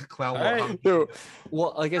that. Clown All lore. right. So,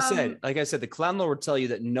 Well, like I said, the clown lore would tell you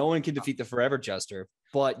that no one can defeat the Forever Jester,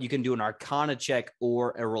 but you can do an arcana check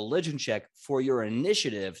or a religion check for your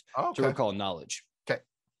initiative to Okay. recall knowledge.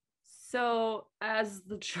 So, as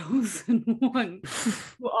the chosen one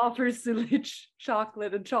who offers the Lich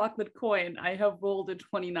chocolate and chocolate coin, I have rolled a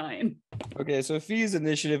 29. Okay, so Fee's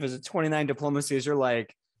initiative is a 29. Diplomacy is you're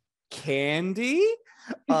like, candy?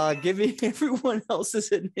 Giving everyone else's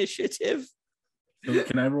initiative. So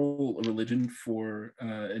can I roll a religion for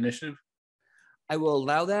initiative? I will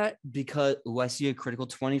allow that because I see a critical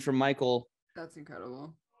 20 from Michael. That's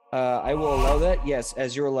incredible. I will allow that, yes,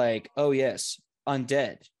 as you're like, oh yes,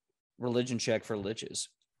 undead. Religion check for liches.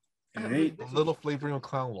 All right. A little flavoring of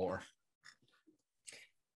clown lore.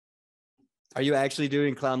 Are you actually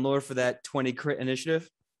doing clown lore for that 20 crit initiative?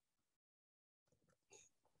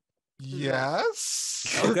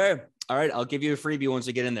 Yes. Okay. All right. I'll give you a freebie once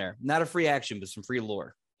you get in there. Not a free action, but some free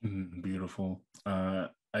lore. Beautiful. I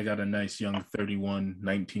got a nice young 31,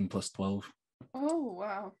 19 plus 12. Oh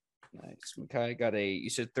wow! Nice. Okay. You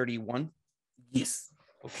said 31? Yes.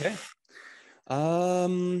 Okay. you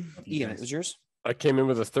Ian, guys. it was yours? I came in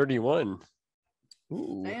with a 31.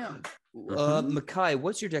 Ooh. Damn. Makai,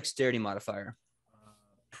 what's your dexterity modifier?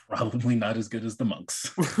 Probably not as good as the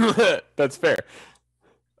monks. That's fair.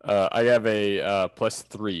 I have a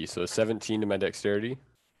 +3, so 17 to my dexterity.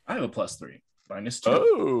 I have a +3, -2.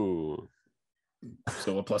 Oh,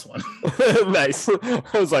 So a +1. nice.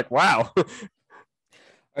 I was like, wow. All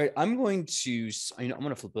right. I'm going to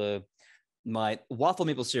flip my waffle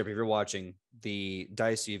maple syrup. If you're watching the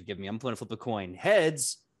dice you've given me, I'm going to flip a coin.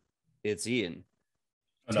 Heads, it's Ian.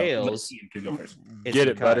 Oh, no, Tails, Ian can go first. it's Get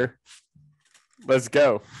it, Makai. butter. Let's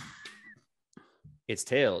go. It's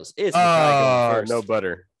tails. It's Makai going first. No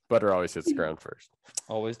butter. Butter always hits the ground first.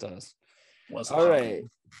 Always does. Was All right.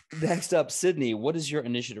 Next up, Sydney. What is your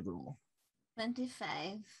initiative roll?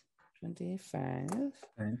 25. 25.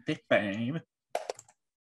 25.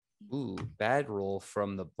 Ooh, bad roll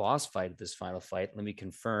from the boss fight of this final fight. Let me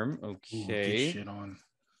confirm. Ooh, get Okay. shit on.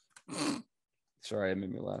 Sorry, I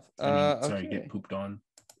made me laugh. Sorry, okay. get pooped on.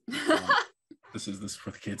 This is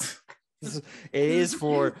for the kids. It is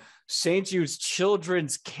for St. Jude's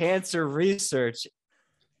Children's Cancer Research.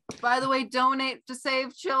 By the way, donate to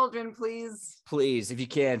save children, please. Please, if you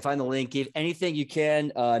can, find the link. Give anything you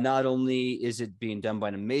can. Not only is it being done by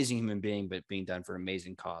an amazing human being, but being done for an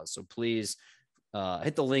amazing cause. So please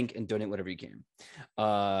hit the link and donate whatever you can.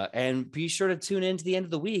 And be sure to tune in to the end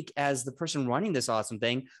of the week as the person running this awesome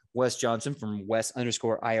thing, Wes Johnson from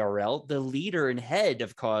Wes_IRL, the leader and head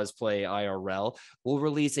of Cosplay IRL, will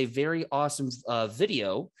release a very awesome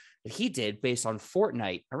video that he did based on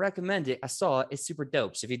Fortnite. I recommend it. I saw it. It's super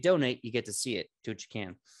dope. So if you donate, you get to see it. Do what you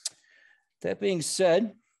can. That being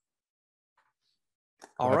said,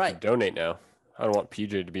 all I'll have right. to donate now. I don't want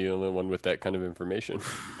PJ to be the only one with that kind of information.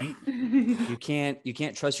 You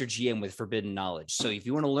can't trust your GM with forbidden knowledge. So if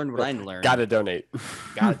you want to learn what I learned, Gotta donate.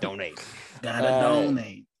 gotta donate. Gotta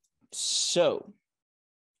donate. So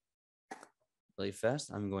really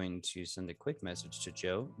fast, I'm going to send a quick message to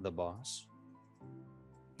Joe, the boss.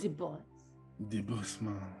 The boss. The boss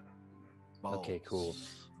man. Okay, cool.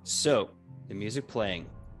 So the music playing.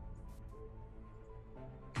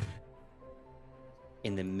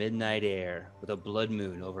 In the midnight air, with a blood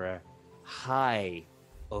moon high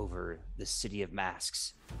over the city of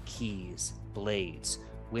masks, keys, blades,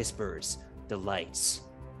 whispers, delights.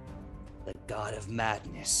 The god of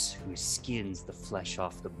madness who skins the flesh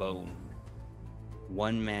off the bone.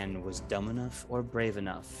 One man was dumb enough or brave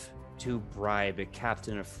enough to bribe a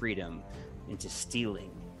captain of freedom into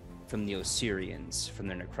stealing from the Osirians from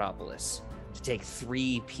their necropolis, to take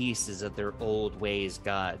 3 pieces of their old ways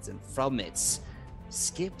gods, and from it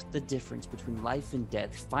skip the difference between life and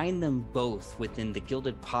death, find them both within the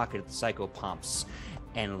gilded pocket of the psychopomps,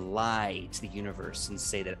 and lie to the universe and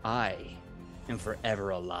say that I am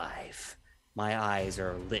forever alive. My eyes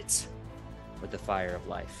are lit with the fire of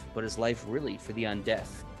life. But is life really for the undead?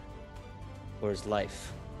 Or is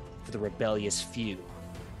life for the rebellious few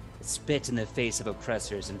that spit in the face of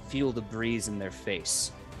oppressors and feel the breeze in their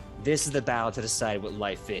face? This is the battle to decide what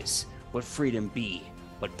life is, what freedom be,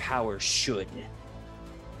 what power should.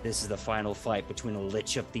 This is the final fight between a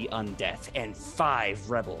Lich of the undead and 5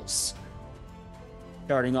 rebels.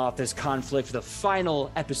 Starting off this conflict for the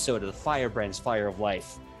final episode of the Firebrands Fire of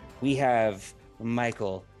Life, we have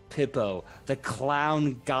Michael Pippo, the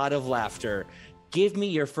clown god of laughter. Give me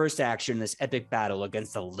your first action in this epic battle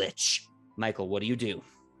against the Lich. Michael, what do you do?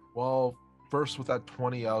 Well, first with that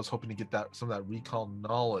 20, I was hoping to get some of that recall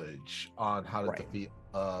knowledge on how to defeat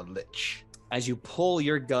Lich. As you pull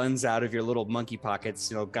your guns out of your little monkey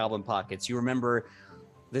pockets, goblin pockets, you remember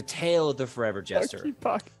the tale of the Forever Jester. Monkey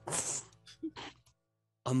pockets.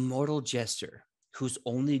 A mortal jester whose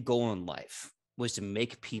only goal in life was to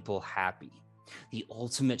make people happy. The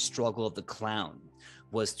ultimate struggle of the clown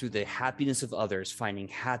was through the happiness of others, finding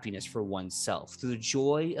happiness for oneself. Through the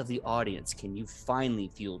joy of the audience, can you finally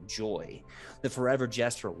feel joy? The Forever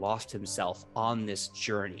Jester lost himself on this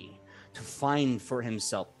journey to find for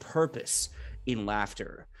himself purpose in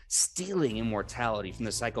laughter, stealing immortality from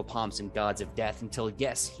the psychopomps and gods of death until,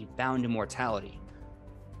 yes, he found immortality,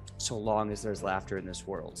 so long as there's laughter in this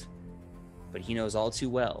world. But he knows all too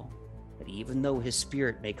well that even though his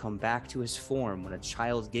spirit may come back to his form when a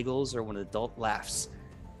child giggles or when an adult laughs,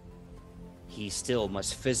 he still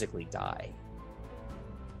must physically die.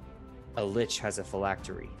 A Lich has a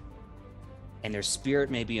phylactery, and their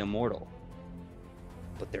spirit may be immortal,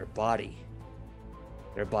 but their body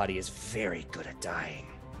is very good at dying.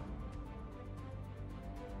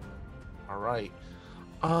 All right.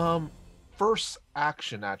 First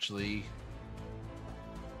action, actually,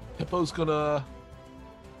 Hippo's gonna,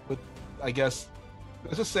 let's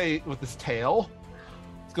just say with his tail,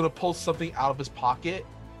 he's gonna pull something out of his pocket,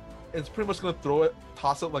 and it's pretty much gonna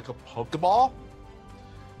toss it like a Pokeball,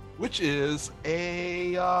 which is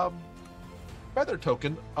a feather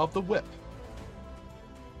token of the whip.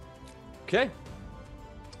 Okay.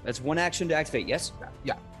 That's one action to activate, yes?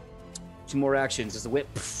 Yeah. 2 more actions as the whip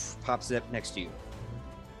pops up next to you.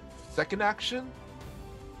 Second action,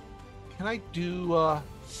 can I do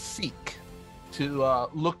seek to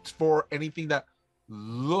look for anything that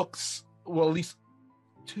looks, well, at least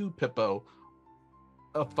to Pippo,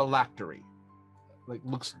 a phylactery, like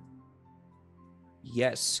looks.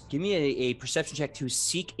 Yes. Give me a perception check to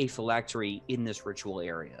seek a phylactery in this ritual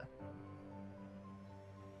area.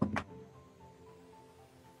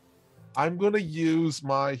 I'm gonna use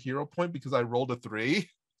my hero point because I rolled a 3.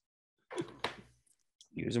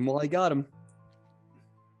 Use him while I got him.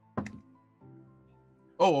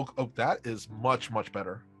 Oh, that is much, much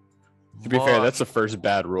better. To be fair, that's the first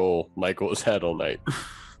bad roll Michael has had all night.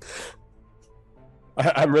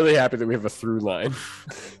 I'm really happy that we have a through line.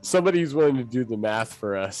 Somebody's willing to do the math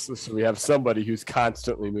for us, so we have somebody who's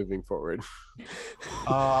constantly moving forward.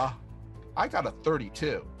 I got a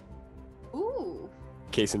 32. Ooh.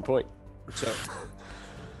 Case in point. So,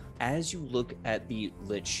 as you look at the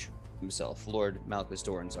Lich himself, Lord Malchus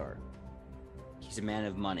Doranzar, he's a man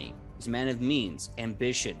of money. He's a man of means,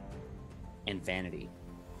 ambition, and vanity.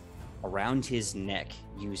 Around his neck,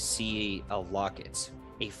 you see a locket,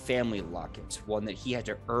 a family locket, one that he had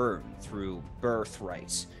to earn through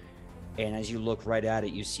birthright. And as you look right at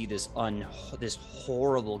it, you see this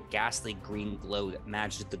horrible, ghastly green glow that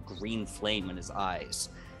matches the green flame in his eyes.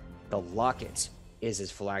 The locket is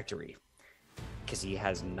his phylactery, because he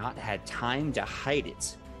has not had time to hide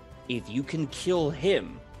it. If you can kill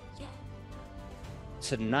him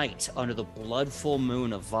tonight under the blood full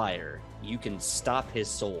moon of fire, you can stop his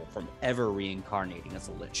soul from ever reincarnating as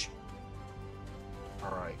a Lich.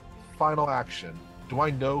 All right. Final action. Do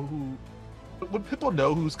I know who? Would people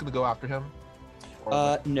know who's going to go after him?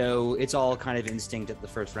 No, it's all kind of instinct at the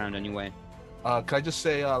first round anyway. Can I just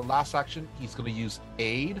say last action, he's going to use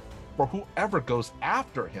aid for whoever goes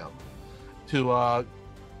after him to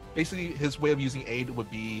basically his way of using aid would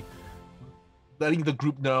be letting the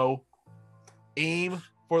group know, aim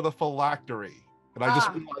for the phylactery. And I just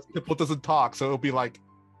realized Pippo doesn't talk, so it'll be like.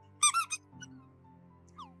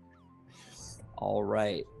 All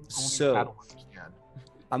right. So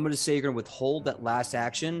I'm going to say you're going to withhold that last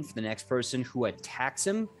action for the next person who attacks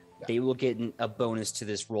him. Yeah. They will get a bonus to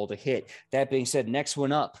this roll to hit. That being said, next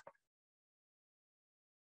one up.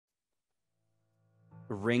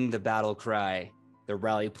 Ring the battle cry. The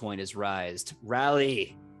rally point is rised.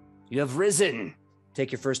 Rally, you have risen.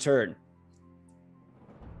 Take your first turn.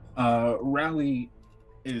 Rally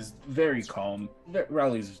is very calm.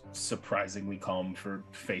 Riley's surprisingly calm for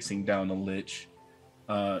facing down a lich.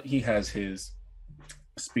 He has his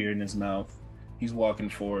spear in his mouth. He's walking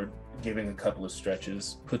forward, giving a couple of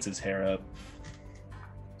stretches, puts his hair up,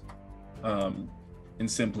 and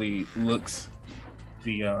simply looks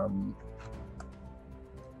the oh,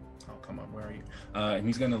 come on, where are you? And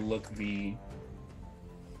he's gonna look the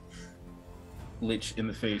lich in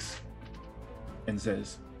the face and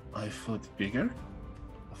says, I fought bigger,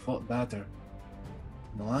 I fought better.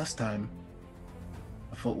 And the last time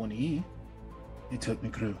I fought one of ye, he took me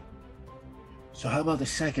crew. So how about the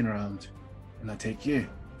second round? And I take you.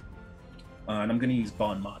 And I'm gonna use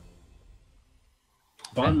Bon Mot.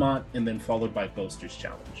 Bon Mot, and then followed by Boaster's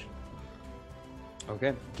Challenge.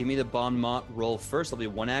 Okay, give me the Bon Mot roll first. I'll be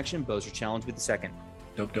one action. Boaster Challenge with the second.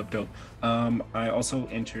 Dope. I also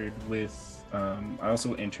entered with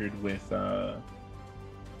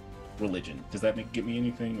religion. Does that get me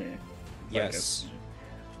anything? Or Yes.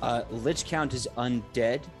 Lich count is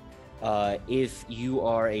undead. If you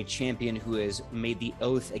are a champion who has made the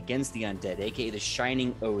oath against the undead, aka the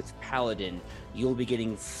Shining Oath Paladin, you'll be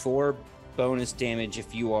getting 4 bonus damage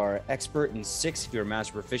if you are expert and 6 if you're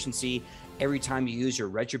master proficiency. Every time you use your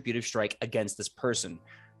retributive strike against this person,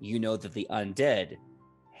 you know that the undead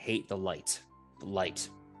hate the light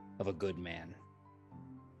of a good man.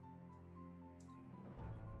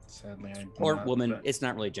 Sadly, I do Or not woman. have that. It's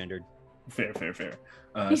not really gendered. Fair.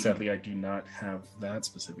 Sadly, I do not have that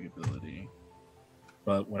specific ability.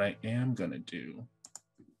 But what I am gonna do,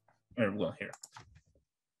 here.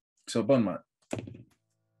 So Bon Mot.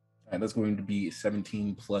 And that's going to be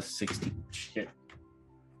 17 plus 16. Shit.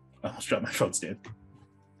 I almost dropped my phone stand.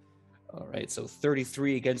 All right, so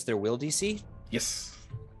 33 against their will DC. Yes.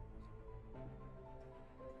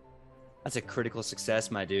 That's a critical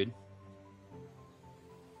success, my dude.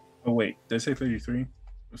 Oh wait, did I say 33? It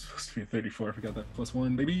was supposed to be a 34. I forgot that.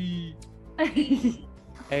 +1, baby.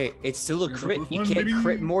 Hey, it's still a Yeah, crit. that You was can't one,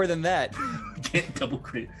 crit baby. more than that. Can't double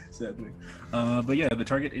crit, sadly. But yeah, the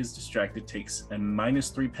target is distracted, takes a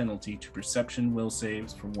 -3 penalty to perception will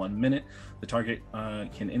saves for 1 minute. The target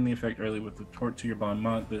can end the effect early with retort to your Bon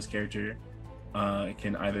Mot. This character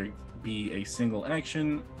can either be a single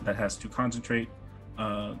action that has to concentrate,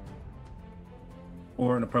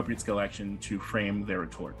 or an appropriate skill action to frame their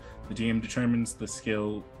retort. The GM determines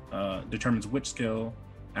which skill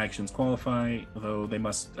actions qualify, though they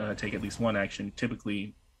must take at least one action.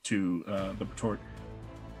 Typically, the retort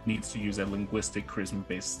needs to use a linguistic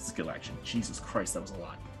charisma-based skill action. Jesus Christ, that was a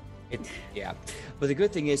lot. Yeah, but the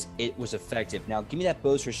good thing is it was effective. Now, give me that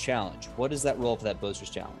Boaster's Challenge. What is that roll for that Boaster's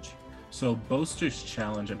Challenge? So, Boaster's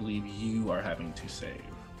Challenge, I believe you are having to save.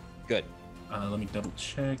 Good. Let me double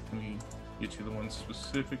check. Let me get you the ones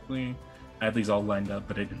specifically. I have these all lined up,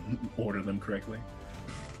 but I didn't order them correctly.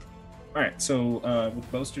 All right, so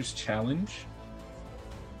with Boaster's Challenge,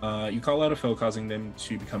 you call out a foe, causing them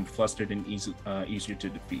to become flustered and easier to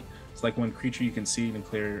defeat. It's like one creature you can see and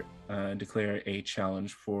declare a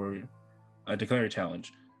challenge declare a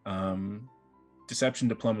challenge. Deception,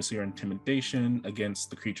 diplomacy, or intimidation against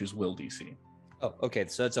the creature's will DC. Oh, okay,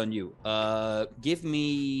 so that's on you. Give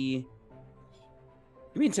me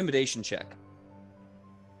intimidation check.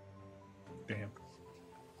 Damn.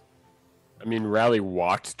 I mean, Rally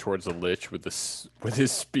walked towards the Lich with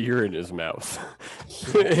his spear in his mouth.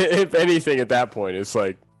 If anything, at that point, it's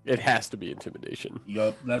like it has to be intimidation.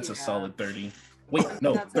 Yup, that's a Yeah. solid 30. Wait,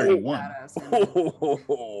 no, That's 31.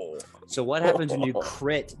 badass. So what happens when you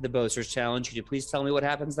crit the Boaster's Challenge? Could you please tell me what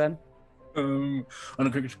happens then? On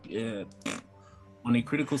a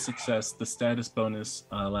critical success, the status bonus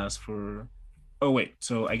lasts for. Oh wait,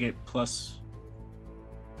 so I get plus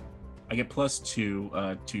 2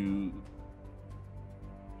 to.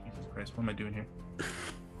 Jesus Christ, what am I doing here?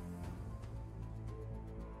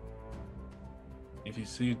 If you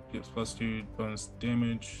see it gets +2 bonus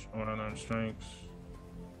damage on unarmed strikes.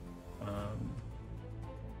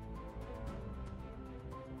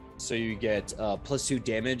 So you get +2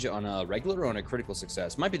 damage on a regular or on a critical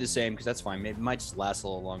success. Might be the same because that's fine. It might just last a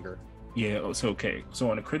little longer. Yeah, so okay.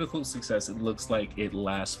 So on a critical success, it looks like it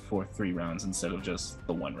lasts for 3 rounds instead of just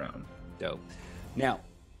the 1 round. Dope. Now,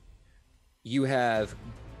 you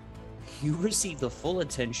receive the full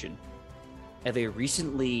attention of a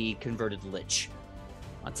recently converted Lich.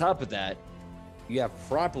 On top of that, you have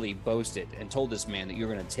properly boasted and told this man that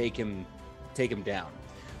you're going to take him down.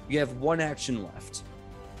 You have 1 action left.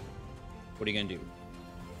 What are you going to do?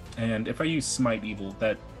 And if I use Smite Evil,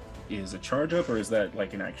 that is a charge up, or is that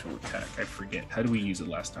like an actual attack? I forget. How do we use it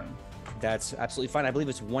last time? That's absolutely fine. I believe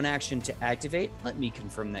it's 1 action to activate. Let me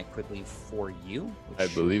confirm that quickly for you. I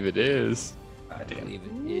believe it is. I believe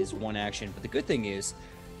it is 1 action. But the good thing is,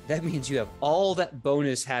 that means you have all that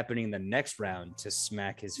bonus happening in the next round to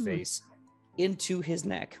smack his face into his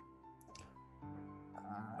neck.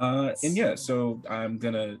 So I'm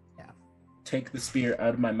gonna take the spear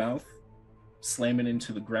out of my mouth, slam it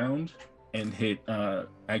into the ground, and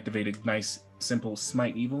activate a nice, simple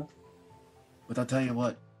smite evil. But I'll tell you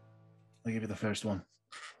what, I'll give you the first one.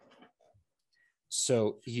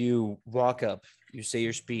 So you walk up, you say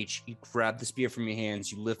your speech, you grab the spear from your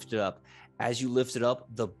hands, you lift it up. As you lift it up,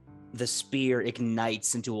 the spear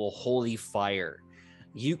ignites into a holy fire.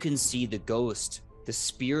 You can see the ghost, the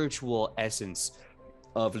spiritual essence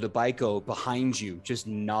of Lebaiko behind you, just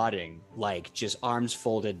nodding, like just arms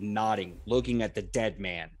folded, nodding, looking at the dead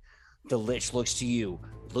man. The Lich looks to you,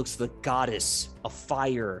 looks to the goddess of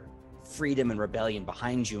fire, freedom, and rebellion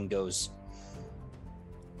behind you and goes,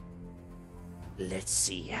 "Let's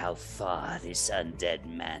see how far this undead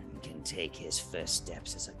man can take his first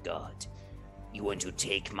steps as a god. You want to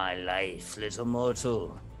take my life, little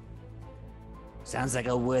mortal? Sounds like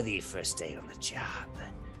a worthy first day on the job."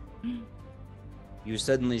 You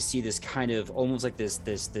suddenly see this kind of almost like this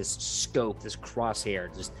scope, this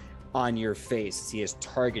crosshair just on your face as he has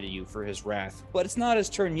targeted you for his wrath. But it's not his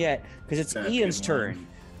turn yet, because it's Ian's turn.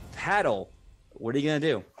 Paddle, what are you gonna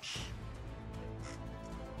do?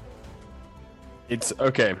 It's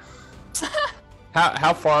okay.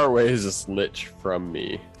 How far away is this Lich from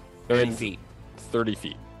me? 30 feet. 30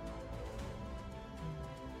 feet.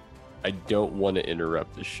 I don't want to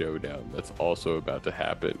interrupt the showdown that's also about to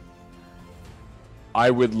happen. I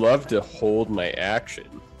would love to hold my action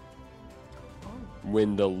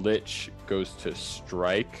when the Lich goes to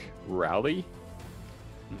strike Rally.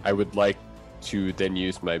 I would like to then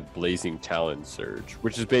use my Blazing Talon Surge,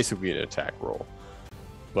 which is basically an attack roll.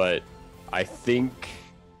 But I think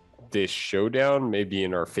this showdown may be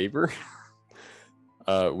in our favor,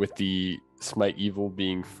 with the Smite Evil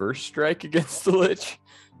being first strike against the Lich,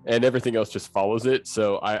 and everything else just follows it.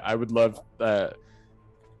 So I would love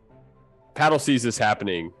Paddle sees this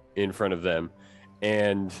happening in front of them,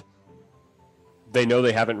 and they know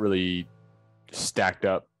they haven't really stacked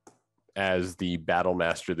up as the battle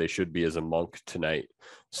master they should be as a monk tonight.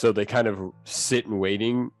 So they kind of sit and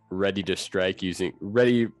waiting, ready to strike,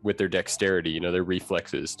 ready with their dexterity, their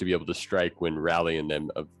reflexes to be able to strike when Rally and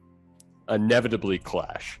them inevitably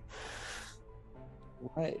clash.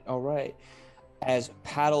 All right. As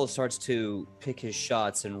Paddle starts to pick his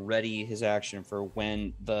shots and ready his action for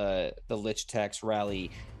when the Lich attacks Rally,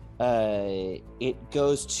 it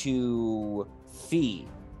goes to Fee.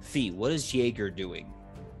 Fee, what is Jaeger doing?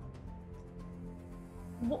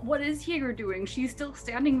 What is Jaeger doing? She's still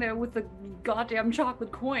standing there with the goddamn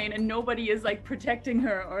chocolate coin, and nobody is like protecting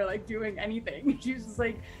her or like doing anything. She's just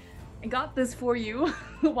like, "I got this for you,"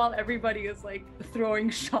 while everybody is like throwing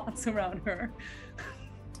shots around her.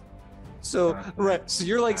 So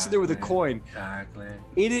you're like sitting there with a coin.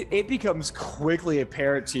 It becomes quickly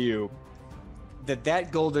apparent to you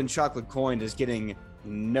that golden chocolate coin is getting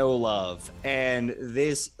no love, and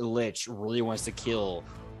this Lich really wants to kill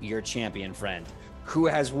your champion friend, who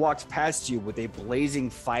has walked past you with a blazing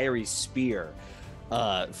fiery spear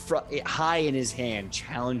high in his hand,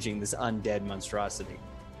 challenging this undead monstrosity.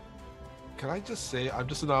 Can I just say, I'm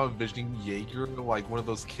just now envisioning Jaeger like one of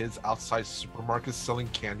those kids outside supermarkets selling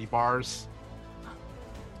candy bars.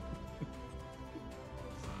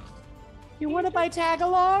 You want to buy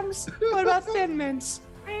tag-alongs? What about Thin Mints?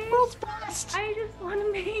 World's best! I just want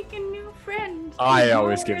to make a new friend. I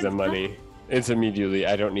always give them money. It's immediately,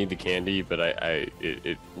 I don't need the candy, but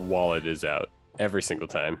it wallet is out every single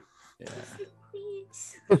time. Yeah.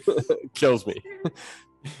 Kills me.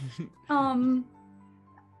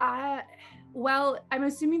 Well, I'm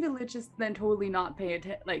assuming the Lich is then totally not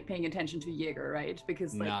paying attention to Jaeger, right?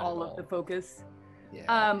 Because like all of the focus.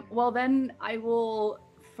 Yeah. Well, then I will,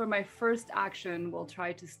 for my first action, will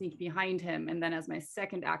try to sneak behind him, and then as my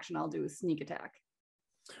second action, I'll do a sneak attack.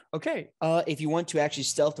 Okay. If you want to actually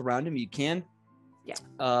stealth around him, you can.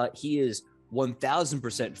 Yeah. He is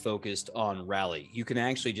 1000% focused on Rally. You can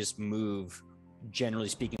actually just move, generally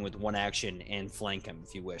speaking, with one action and flank him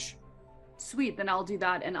if you wish. Sweet, then I'll do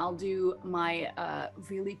that, and I'll do my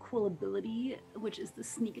really cool ability, which is the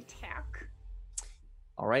sneak attack.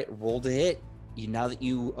 All right, roll to hit. Now that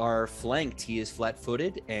you are flanked, he is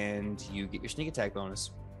flat-footed, and you get your sneak attack bonus.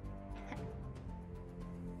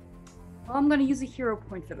 Well, I'm going to use a hero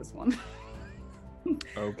point for this one.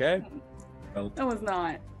 Okay. That was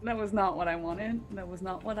not what I wanted. That was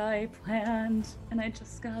not what I planned. And I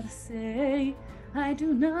just gotta say, I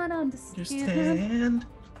do not understand.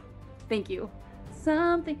 Thank you.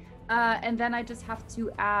 Something. And then I just have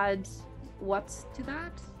to add what's to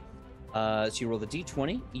that? So you roll the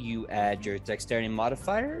d20, you add your dexterity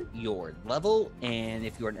modifier, your level, and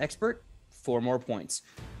if you're an expert, 4 more points.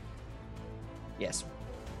 Yes.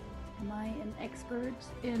 Am I an expert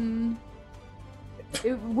in?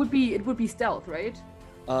 It would be stealth, right?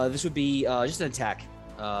 This would be just an attack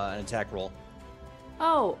roll.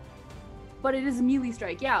 Oh, but it is a melee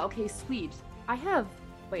strike. Yeah. Okay. Sweet. I have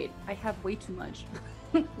way too much.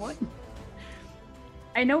 What?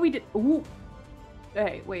 I know we did. Ooh.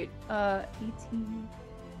 Hey, wait. 18.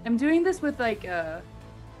 I'm doing this with like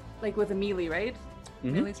with a melee, right?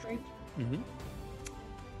 Mm-hmm. Melee strike.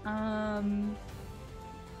 Mm-hmm.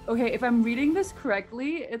 Okay, if I'm reading this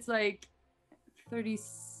correctly, it's like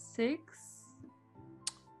 36.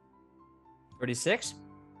 36?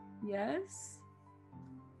 Yes.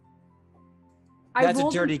 That's I a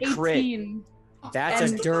rolled dirty an crit. 18. That's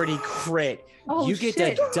a dirty crit. Oh, You get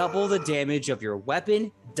shit. to double the damage of your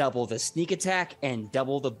weapon, double the sneak attack, and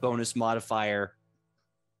double the bonus modifier.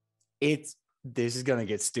 This is gonna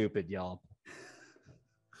get stupid, y'all.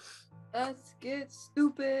 Let's get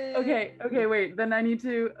stupid. Okay, wait. Then I need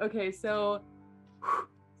to. Okay, so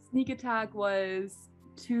sneak attack was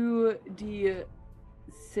 2d6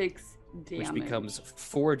 damage. Which becomes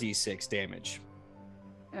 4d6 damage.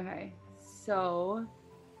 Okay, so.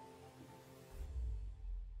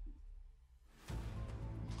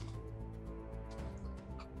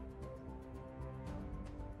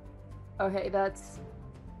 Okay, that's.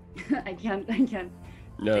 I can't.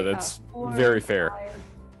 No, that's 4, very fair. 5,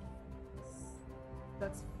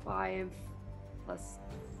 that's 5 plus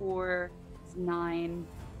 4 is 9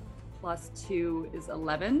 plus 2 is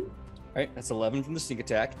 11. All right, that's 11 from the sneak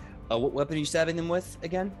attack. What weapon are you stabbing them with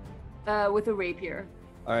again? With a rapier.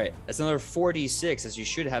 All right, that's another 4d6, as you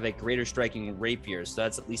should have a greater striking rapier, so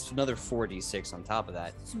that's at least another 4d6 on top of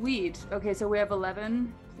that. Sweet. Okay, so we have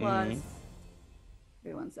 11 plus. Mhm.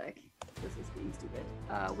 Wait one sec. This is being stupid.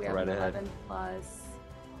 We have Right ahead. 11 plus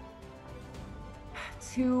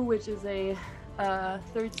 2, which is a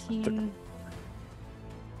 13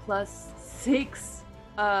 plus 6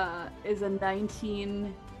 is a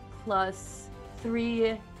 19 plus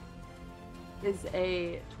 3 is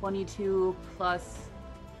a 22 plus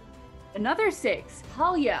another 6.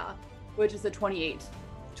 Hell yeah. Which is a 28.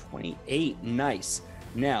 28, nice.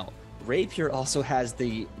 Now, rapier also has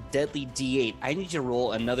the deadly d8. I need you to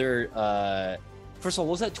roll another, first of all,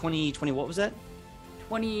 what was that? 20, what was that?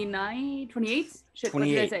 29? 28? Shit,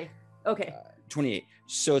 28. what did I say? Okay. 28.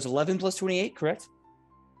 So it's 11 plus 28, correct?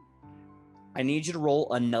 I need you to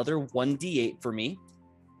roll another 1d8 for me.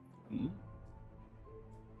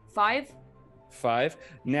 5? 5.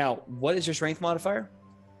 Now, what is your strength modifier?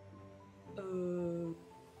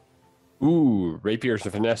 Ooh, rapier's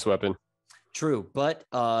a finesse weapon. True, but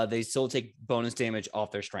they still take bonus damage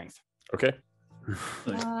off their strength. Okay.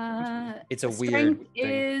 It's a weird Strength thing.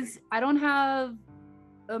 is, I don't have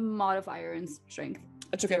a modifier in strength.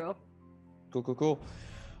 That's okay. 0. Cool.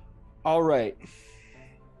 All right.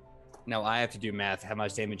 Now I have to do math, how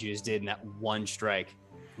much damage you just did in that one strike.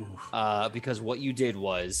 Because what you did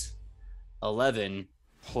was 11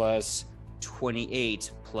 plus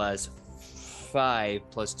 28 plus 5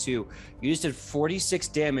 plus 2. You just did 46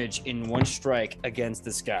 damage in one strike against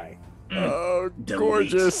this guy. Oh, Delete.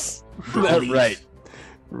 gorgeous. Delete.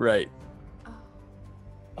 Right.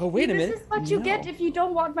 Oh, wait a minute. This is what you No. get if you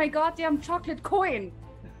don't want my goddamn chocolate coin.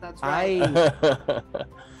 That's right.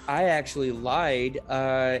 I actually lied.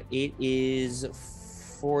 It is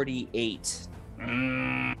 48.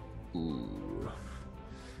 Ooh.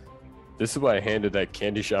 This is why I handed that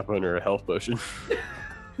candy shop owner a health potion.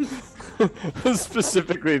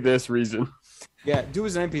 Specifically this reason. Yeah, dude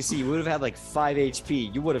was an NPC. You would have had like 5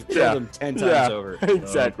 HP. You would have killed him 10 times over.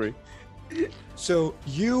 Exactly. So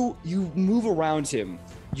you move around him.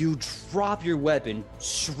 You drop your weapon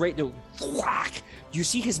straight to whack. You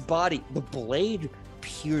see his body. The blade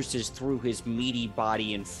pierces through his meaty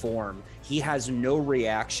body and form. He has no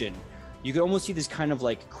reaction. You can almost see this kind of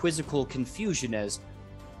like quizzical confusion as,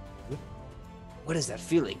 what is that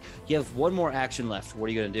feeling? You have one more action left. What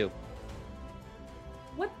are you going to do?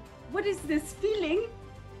 What is this feeling?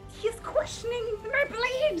 He is questioning my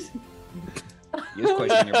blade. He was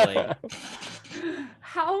questioning your blade.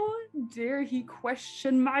 How dare he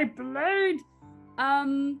question my blade?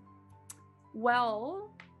 Well,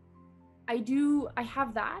 I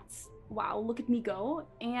have that. Wow, look at me go.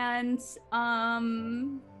 And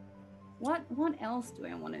what else do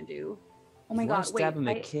I want to do? Oh my god, Stab him,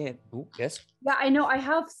 wait. it can't. Ooh, yes. Yeah, I know. I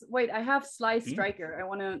have Sly Striker. I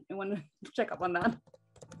wanna check up on that.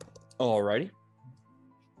 Alrighty.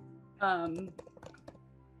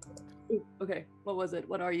 Ooh, okay, what was it?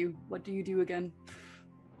 What are you? What do you do again?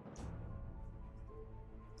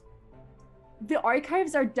 The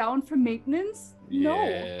archives are down for maintenance? No.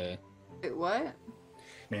 Yeah. Wait, what?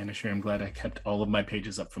 Manisher, I'm glad I kept all of my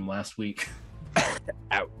pages up from last week.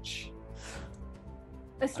 Ouch.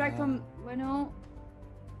 A strike from no.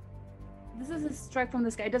 This is a strike from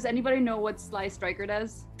this guy. Does anybody know what Sly Striker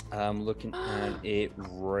does? I'm looking at it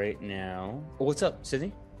right now. Oh, what's up,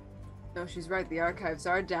 Sydney? No, she's right. The archives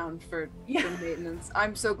are down for Yeah. maintenance.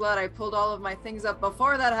 I'm so glad I pulled all of my things up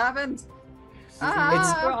before that happened.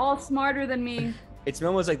 We're all smarter than me. It's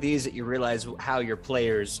moments like these that you realize how your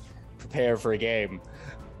players prepare for a game.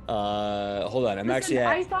 Hold on, I'm Listen, actually at...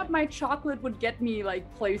 I thought my chocolate would get me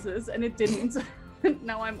like places, and it didn't.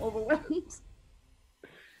 Now I'm overwhelmed.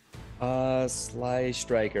 Sly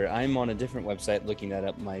Striker. I'm on a different website looking that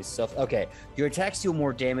up myself. Okay, your attacks deal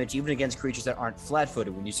more damage even against creatures that aren't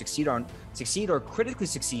flat-footed. When you succeed or critically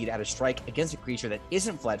succeed at a strike against a creature that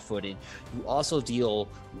isn't flat-footed, you also deal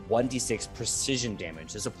 1d6 precision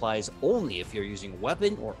damage. This applies only if you're using a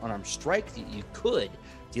weapon or unarmed strike that you could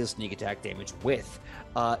deal sneak attack damage with.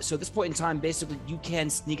 So at this point in time, basically, you can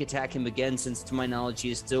sneak attack him again since, to my knowledge, he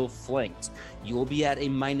is still flanked. You will be at a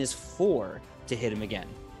 -4 to hit him again.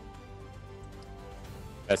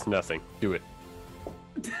 That's nothing. Do it.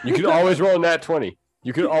 You can always roll a nat 20.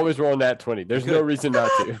 You can always roll a nat 20. There's no reason not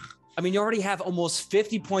to. I mean, you already have almost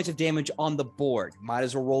 50 points of damage on the board. Might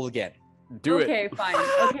as well roll again. Do it. Okay, fine.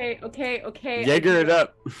 Okay. Jaeger it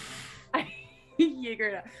up. Jaeger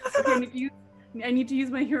it up. Okay, I need to use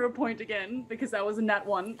my hero point again because that was a nat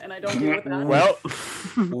 1 and I don't deal with that. Well,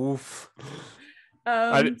 Oof.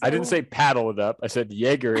 I didn't say paddle it up. I said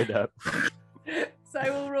Jaeger it up. So I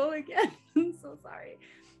will roll again. I'm so sorry.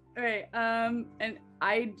 All right.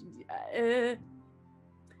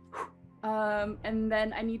 And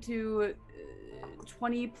then I need to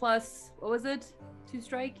 20 plus. What was it? To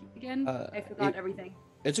strike again? I forgot everything.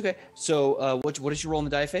 It's okay. So, what did you roll in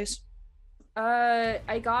the die face?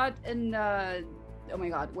 I got an. Oh my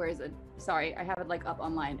God, where is it? Sorry, I have it like up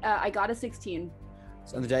online. I got a 16.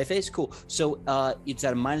 So on the die face, cool. So, it's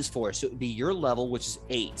at a -4. So it would be your level, which is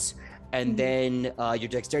 8, and then your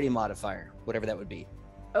dexterity modifier, whatever that would be.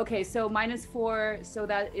 Okay, so -4, so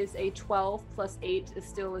that is a 12 plus 8 is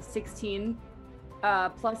still a 16.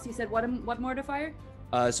 Plus, you said what modifier?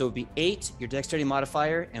 So it would be 8, your dexterity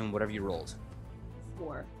modifier, and whatever you rolled.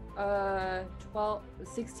 4. 12,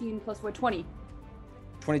 16 plus 4, 20.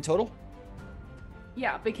 20 total?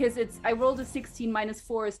 Yeah, because I rolled a 16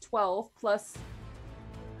 -4 is 12 plus.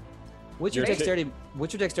 What's your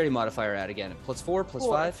dexterity modifier at again? +4,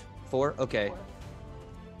 +5? 4? Okay. 4.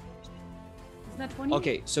 Isn't that 20?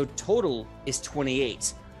 Okay, so total is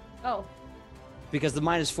 28. Oh. Because the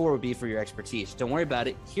 -4 would be for your expertise. Don't worry about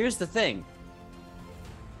it. Here's the thing.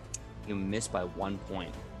 You missed by 1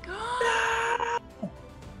 point.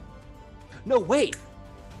 No, wait.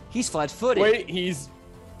 He's flat-footed. Wait,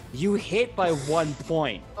 You hit by 1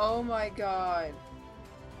 point. Oh my God.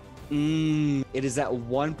 It is that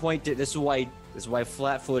 1 point. This is why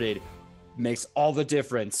flat-footed makes all the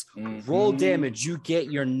difference. Roll damage. You get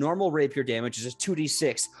your normal rapier damage, which is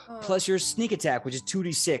 2d6, plus your sneak attack, which is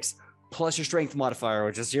 2d6, plus your strength modifier,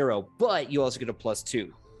 which is 0. But you also get a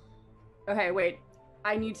 +2. Okay, wait.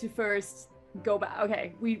 I need to first go back.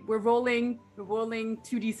 Okay, we're rolling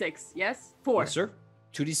 2d6. Yes, 4. Yes, sir.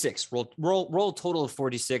 2d6. Roll a total of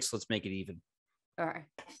 4d6. Let's make it even. All right.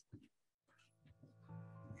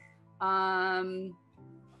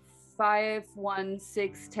 5, 1,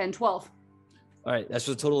 6, 10, 12. All right, that's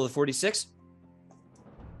for the total of 46.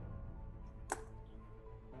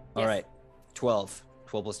 All Yes. right, 12.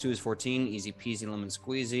 12 plus 2 is 14. Easy peasy lemon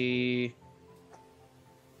squeezy.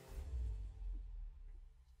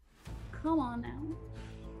 Come on now.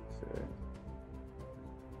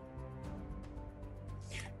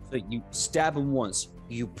 So you stab him once,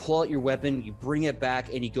 you pull out your weapon, you bring it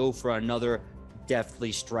back, and you go for another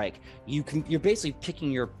deftly strike. You're basically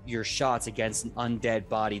picking your shots against an undead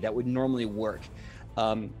body that would normally work.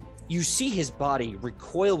 You see his body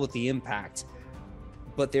recoil with the impact,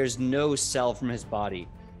 but there's no cell from his body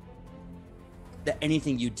that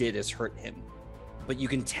anything you did has hurt him. But you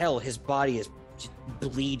can tell his body is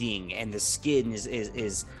bleeding and the skin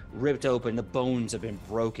is ripped open, the bones have been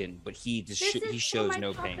broken, but he shows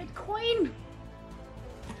no pain. Coin.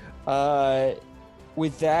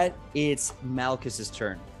 With that, it's Malchus's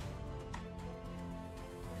turn.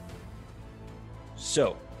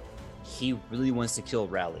 So, he really wants to kill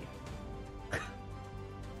Rally.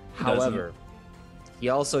 However, he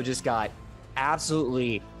also just got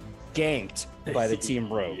absolutely ganked by the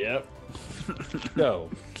Team Rogue. Yep. So,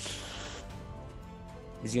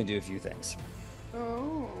 He's gonna do a few things.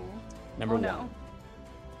 Oh. Number one, no.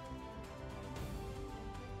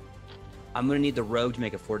 I'm gonna need the rogue to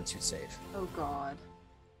make a fortitude save. Oh God.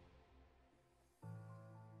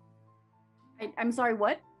 I'm sorry,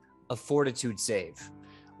 what? A fortitude save.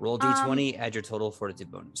 Roll d20, add your total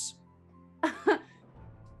fortitude bonus.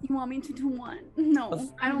 You want me to do one? No,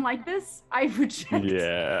 I don't like this. I reject.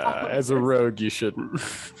 Yeah, as a rogue, you shouldn't.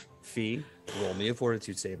 Fee, roll me a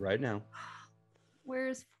fortitude save right now.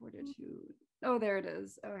 Where's fortitude? Oh, there it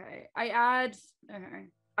is. Okay. I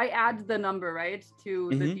add the number, right? To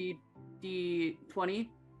the D20.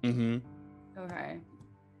 Mm-hmm. Okay.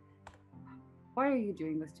 Why are you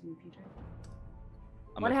doing this to me, Peter?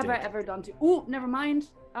 I'm What a have I dick. ever done to? Ooh, never mind.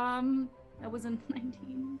 That was in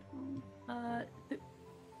 19.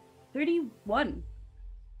 31.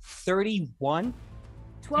 31?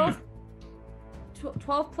 12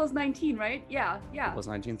 plus 19, right? Yeah. Plus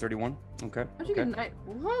 19, 31. Okay. How'd you get a night?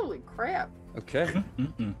 Holy crap. Okay.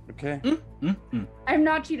 Mm-mm. Okay. Mm-mm. I'm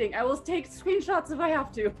not cheating. I will take screenshots if I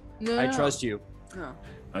have to. No. I trust you. No.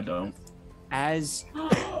 I don't. As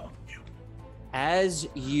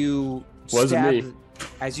you Wasn't me.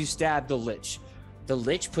 stab the Lich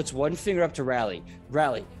puts one finger up to Rally.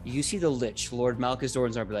 Rally, you see the Lich, Lord Malchus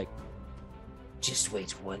Doran's arm, be like, just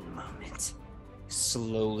wait one moment.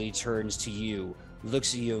 Slowly turns to you,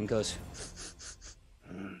 looks at you and goes,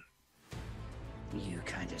 you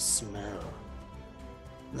kind of smell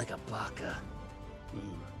like a baka.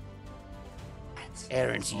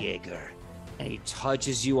 Errant Jaeger. And he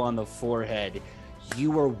touches you on the forehead.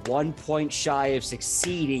 You are 1 point shy of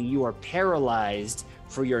succeeding. You are paralyzed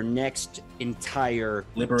for your next entire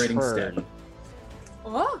Liberating turn. step.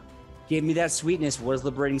 Oh. Give me that sweetness. What does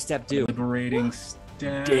liberating step do? Liberating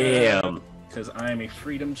step. Damn. Because I am a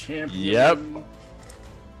freedom champion. Yep.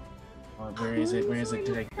 Where is it? Where is it?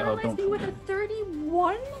 Did I? Oh, Paralyzed don't. me with a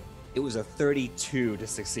 31? It was a 32 to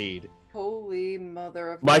succeed. Holy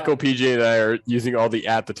mother of Michael, God. PJ, and I are using all the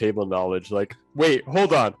at the table knowledge. Like, wait,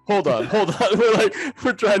 hold on.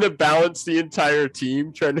 We're trying to balance the entire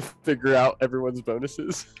team, trying to figure out everyone's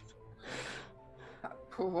bonuses.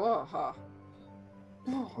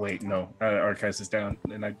 Wait, no. Archives is down,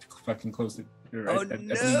 and I fucking closed it. Oh, I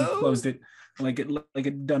no. closed it like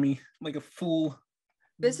a dummy, like a fool.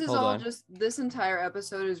 This is Hold all on. just, this entire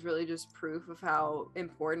episode is really just proof of how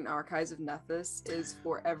important Archives of Nethys is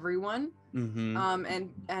for everyone. Mm-hmm.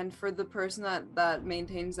 And for the person that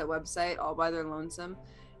maintains that website all by their lonesome,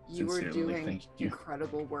 you are Sincerely, doing thank you.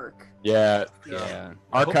 incredible work. Yeah. Yeah.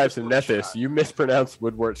 Archives and Hope it Nethys, shot. you mispronounced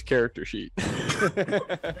Woodward's character sheet.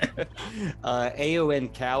 AON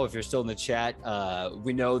Cow, if you're still in the chat,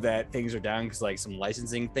 we know that things are down because like some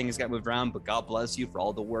licensing things got moved around, but God bless you for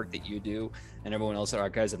all the work that you do and everyone else at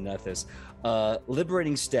Archives of Nethys.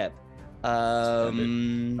 Liberating step.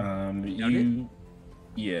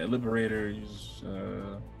 Liberators,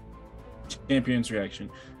 champions reaction.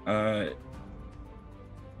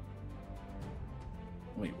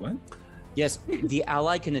 Wait, what? Yes, the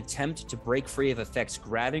ally can attempt to break free of effects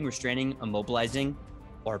grabbing, restraining, immobilizing,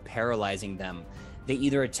 or paralyzing them. They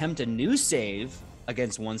either attempt a new save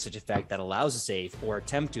against one such effect that allows a save, or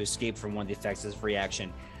attempt to escape from one of the effects as a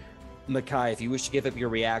reaction. Makai, if you wish to give up your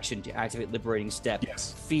reaction to activate Liberating Step,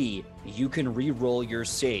 Yes. Fee, you can re-roll your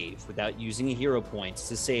save without using a hero point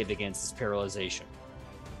to save against this paralyzation.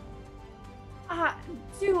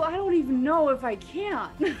 Dude, I don't even know if I can.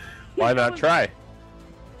 Why not try? You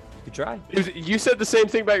could try. You said the same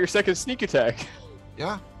thing about your second sneak attack.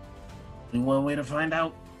 Yeah. One way to find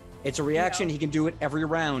out. It's a reaction. Yeah. He can do it every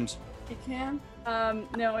round. It can.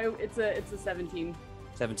 No, it's a 17.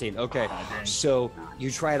 17. Okay. Aw, dang. So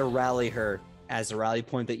you try to rally her as the rally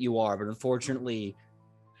point that you are, but unfortunately,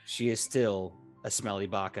 she is still a smelly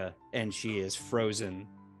baka and she is frozen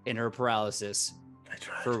in her paralysis I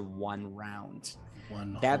tried. for one round.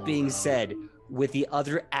 One That whole being round. said, with the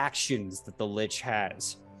other actions that the Lich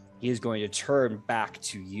has, he is going to turn back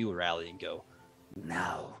to you, Rally, and go,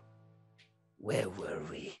 now, where were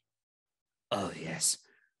we? Oh, yes.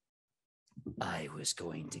 I was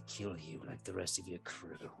going to kill you like the rest of your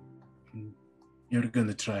crew. You're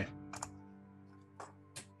gonna try.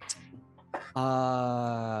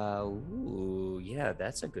 Ooh, yeah,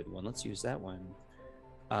 that's a good one. Let's use that one.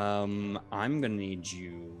 I'm gonna need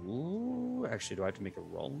you. Actually, do I have to make a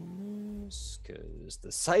roll on this? Because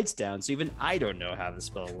the sight's down, so even I don't know how the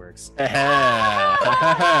spell works.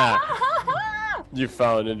 You've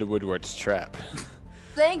fallen into Woodward's trap.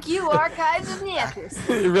 Thank you, Archives of Nethys.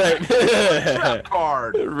 Right.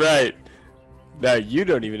 Card. Right. Now you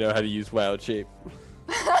don't even know how to use Wild Shape.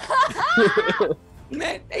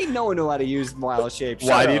 Man, ain't no one know how to use wild shape.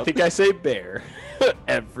 Why Shut do you up. think I say bear?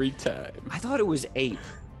 Every time. I thought it was 8.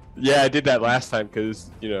 Yeah, I did that last time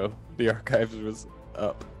because the archives was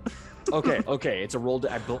up. Okay. It's a roll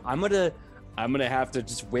to. I'm gonna have to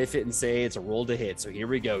just whiff it and say it's a roll to hit. So here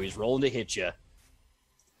we go. He's rolling to hit you.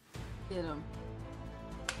 Get him.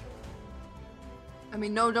 I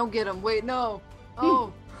mean, no, don't get him. Wait, no.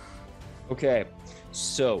 Oh. Okay.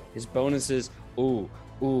 So his bonus is ooh.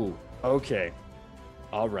 Okay.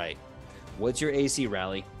 All right. What's your AC,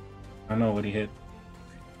 Rally? I don't know what he hit.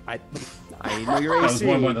 I know your That was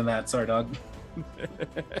AC. more than that. Sorry, dog.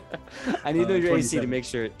 I need to know your AC to 27. make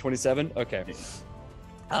sure. 27? Okay.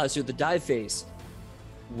 So the dive phase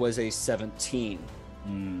was a 17.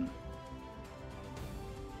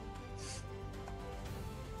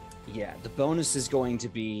 Yeah, the bonus is going to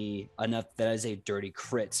be enough. That is a dirty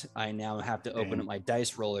crit. I now have to open up my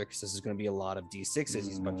dice roller because this is going to be a lot of D6s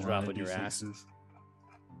he's about to drop on your ass.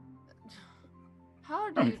 How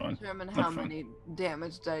do I'm you fine. determine I'm how fine. many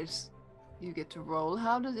damage dice you get to roll?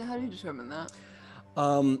 How do you determine that?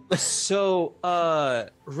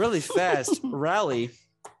 Really fast, Rally,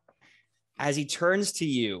 as he turns to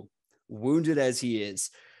you, wounded as he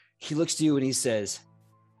is, he looks to you and he says,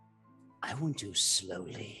 I want to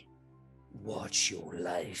slowly watch your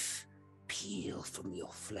life peel from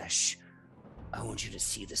your flesh. I want you to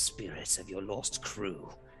see the spirits of your lost crew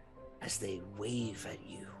as they wave at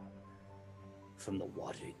you from the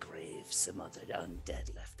watery graves some other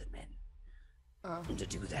undead left them in. And to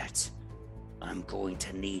do that, I'm going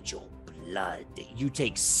to need your blood. You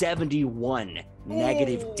take 71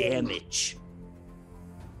 negative damage.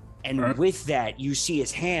 And with that, you see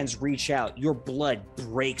his hands reach out. Your blood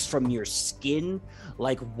breaks from your skin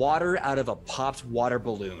like water out of a popped water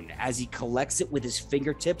balloon as he collects it with his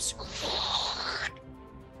fingertips.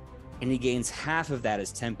 And he gains half of that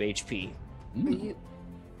as temp HP. I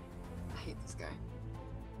hate this guy.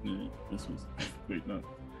 Yeah, this was wait, no.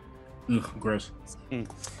 Ugh, gross.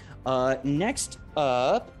 Next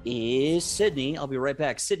up is Sydney. I'll be right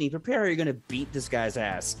back. Sydney, prepare. You're going to beat this guy's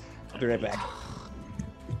ass. I'll be right back.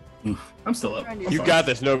 I'm still up. Trying I'm to- fine. got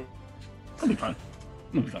this. No. I'll be fine.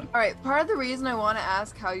 I'll be fine. All right. Part of the reason I want to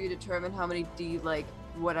ask how you determine how many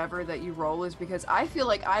whatever that you roll is because I feel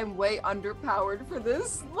like I'm way underpowered for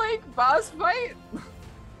this boss fight.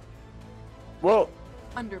 Well,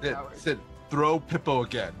 Underpowered. Sid, throw Pippo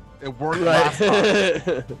again. It worked last time.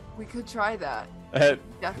 right. We could try that.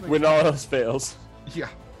 Definitely. When all else fails. Yeah.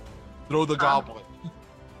 Throw the goblin.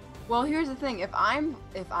 Well, here's the thing. If I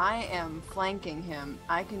am flanking him,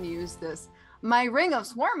 I can use my ring of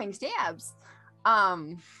swarming stabs.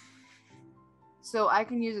 So I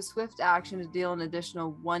can use a swift action to deal an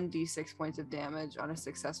additional 1d6 points of damage on a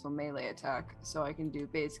successful melee attack. So I can do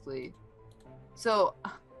basically. So,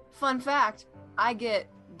 fun fact, I get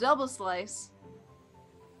double slice.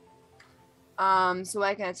 So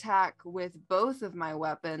I can attack with both of my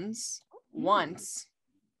weapons once.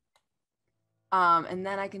 And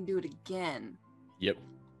then I can do it again. Yep.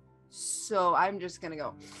 So I'm just gonna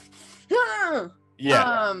go.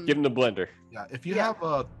 Yeah. Give him the blender. Yeah, if you have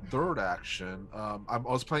a third action, I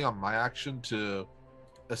was playing on my action to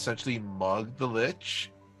essentially mug the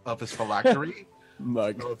Lich of his phylactery.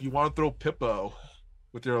 Mug. So if you want to throw Pippo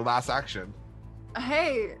with your last action,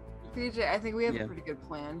 Hey, PJ, I think we have Yeah. a pretty good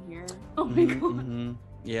plan here. Oh my god. Mhm.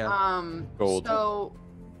 Yeah. Gold. So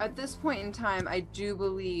at this point in time, I do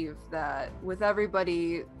believe that with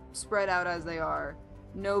everybody spread out as they are,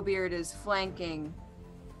 No Beard is flanking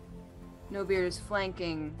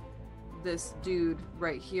this dude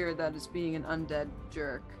right here that is being an undead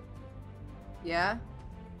jerk. Yeah?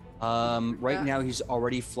 Right now he's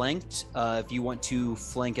already flanked. If you want to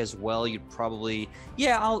flank as well, you'd probably,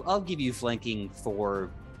 I'll give you flanking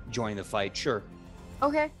for joining the fight. Sure.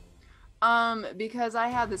 Okay. Because I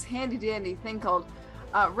have this handy dandy thing called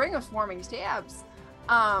Ring of Swarming Stabs.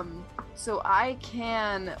 So I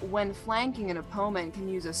can, when flanking an opponent, can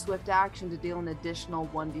use a swift action to deal an additional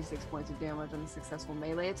 1d6 points of damage on a successful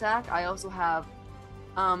melee attack. I also have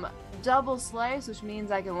double slice, which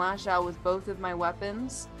means I can lash out with both of my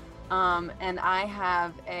weapons. And I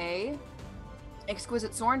have a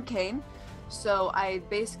exquisite sword cane. So I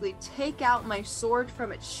basically take out my sword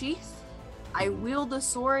from its sheath. I wield the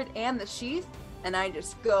sword and the sheath, and I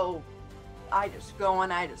just go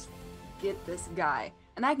and I just get this guy.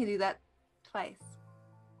 And I can do that twice.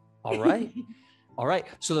 All right. All right.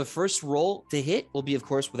 So the first roll to hit will be, of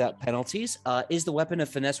course, without penalties. Is the weapon a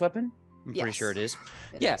finesse weapon? I'm pretty Yes. sure it is.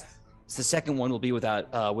 It Yeah. is. So the second one will be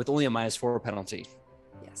without, with only a -4 penalty.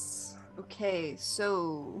 Yes. Okay,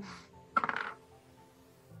 so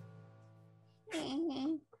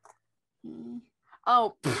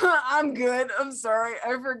Oh, I'm good. I'm sorry.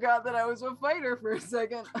 I forgot that I was a fighter for a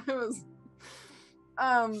second. I was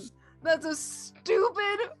that's a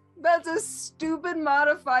stupid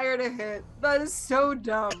modifier to hit. That is so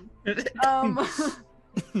dumb. That's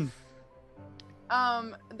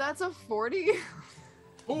a 40.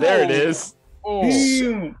 There it is. Oh,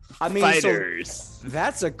 I mean, Fighters. so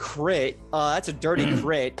that's a crit. That's a dirty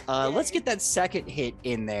crit. Let's get that second hit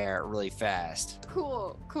in there really fast.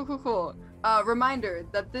 Cool. Reminder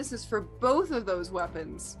that this is for both of those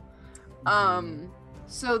weapons. And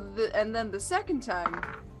then the second time,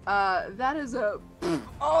 that is a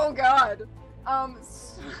oh god.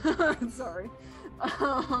 Sorry.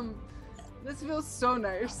 This feels so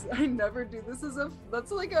nice. I never do. That's a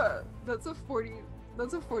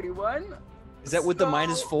 41. Is that with the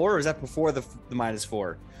 -4, or is that before the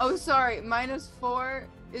 -4? Oh, sorry. -4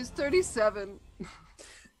 is 37.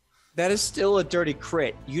 That is still a dirty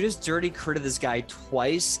crit. You just dirty critted this guy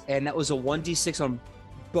twice, and that was a 1d6 on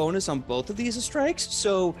bonus on both of these strikes.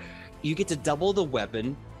 So you get to double the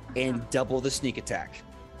weapon and double the sneak attack,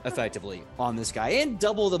 effectively, on this guy, and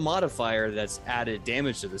double the modifier that's added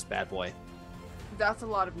damage to this bad boy. That's a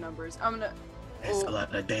lot of numbers. I'm gonna. That's a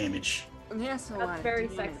lot of damage. That's a lot. That's of very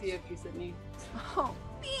damage. sexy of you, Sydney. Oh,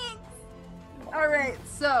 thanks. All right,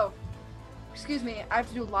 so, excuse me, I have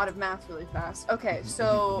to do a lot of math really fast. Okay,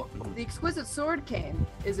 so the exquisite sword cane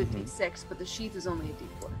is a d6, but the sheath is only a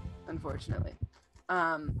d4, unfortunately.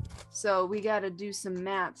 So we gotta do some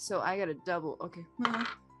math. So I gotta double. Okay.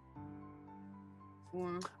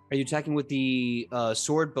 4. Are you attacking with the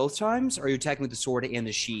sword both times, or are you attacking with the sword and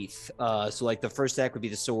the sheath? So like the first attack would be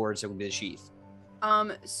the sword, so it would be the sheath.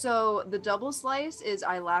 So the double slice is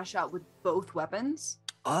I lash out with both weapons.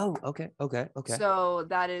 Oh, okay. So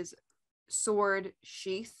that is sword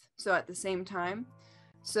sheath. So at the same time.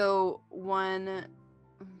 So 1,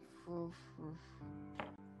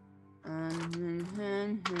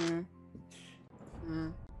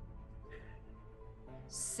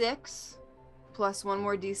 6 plus 1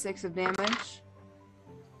 more d6 of damage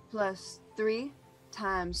plus 3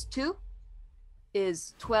 times 2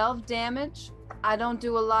 is 12 damage. I don't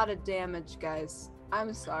do a lot of damage, guys.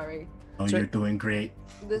 I'm sorry. Oh, you're doing great.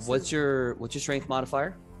 What's your strength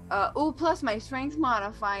modifier? Plus my strength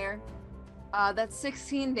modifier. That's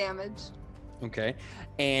 16 damage. Okay.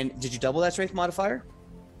 And did you double that strength modifier?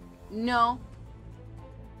 No.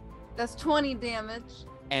 That's 20 damage.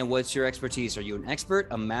 And what's your expertise? Are you an expert,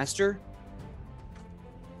 a master?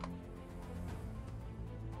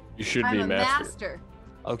 You should I'm be a a master.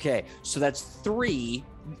 Okay, so that's 3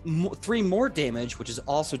 more damage, which is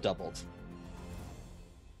also doubled.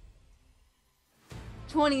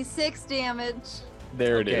 26 damage.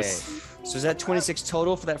 There it Okay. is. So is that 26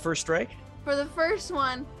 total for that first strike? For the first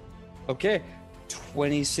one. Okay,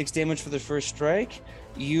 26 damage for the first strike.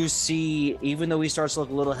 You see, even though he starts to look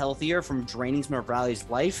a little healthier from draining some of Riley's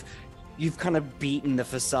life, you've kind of beaten the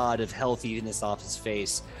facade of healthiness off his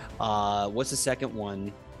face. What's the second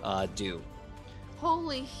one do?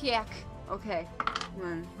 Holy heck. Okay.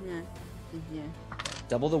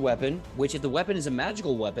 Double the weapon, which if the weapon is a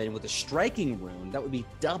magical weapon with a striking rune, that would be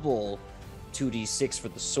double 2d6 for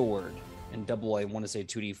the sword, and double, I want to say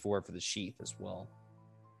 2d4 for the sheath as well.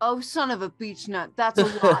 Oh, son of a beach nut. That's a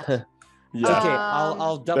lot. Yeah. Okay,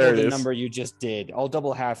 I'll double There it the is. number you just did. I'll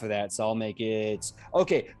double half of that, so I'll make it...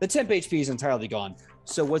 Okay, the temp HP is entirely gone.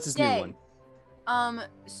 So what's this new Yay. one?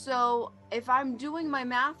 So if I'm doing my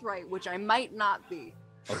math right, which I might not be,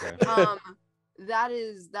 Okay.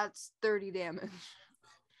 that's 30 damage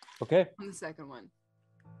Okay. on the second one.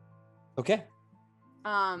 Okay.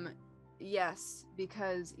 Yes,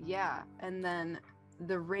 because and then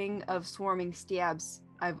the ring of swarming stabs.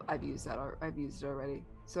 I've used that. I've used it already,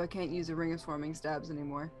 so I can't use a ring of swarming stabs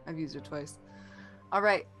anymore. I've used it twice. All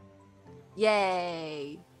right.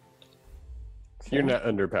 Yay. You're not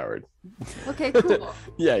underpowered. Okay, cool.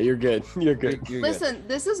 Yeah, you're good. You're good. You're good. Listen,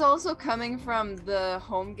 this is also coming from the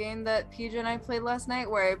home game that PJ and I played last night,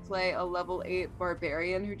 where I play a level 8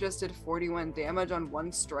 barbarian who just did 41 damage on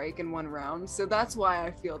 1 strike in 1 round. So that's why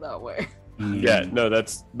I feel that way. Yeah, no,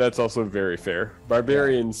 that's also very fair.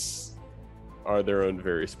 Barbarians are their own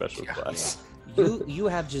very special class. You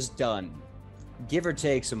have just done, give or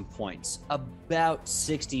take some points, about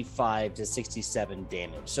 65 to 67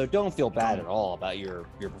 damage. So don't feel bad at all about your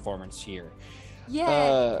performance here.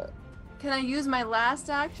 Yeah. Can I use my last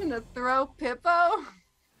action to throw Pippo?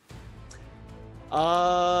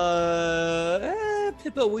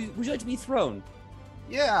 Pippo, would you like to be thrown?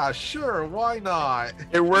 Yeah, sure. Why not?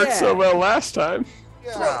 It worked so Yeah. well last time.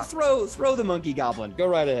 Yeah. Throw the monkey goblin. Go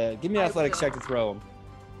right ahead. Give me an I athletics will. check to throw him.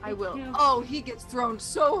 I will. Yeah. Oh, he gets thrown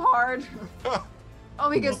so hard. Oh,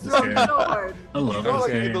 he gets love thrown this so game. hard. I love You know, this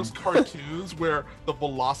like in game. those cartoons where the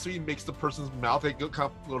velocity makes the person's mouth they go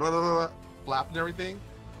kind of flap and everything.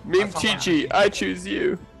 Meme That's how Chi-Chi, I choose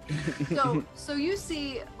you. So you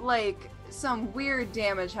see like some weird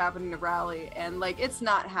damage happening to Rally, and like it's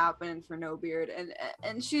not happening for No Beard,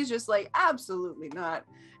 and she's just like absolutely not.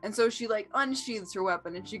 And so she like unsheathes her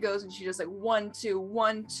weapon and she goes and she just like 1 2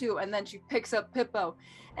 1 2, and then she picks up Pippo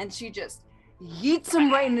and she just yeets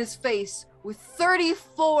him right in his face with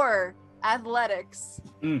 34 athletics.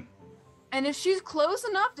 Mm. And if she's close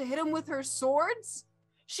enough to hit him with her swords,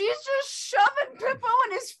 she's just shoving Pippo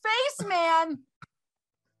in his face, man.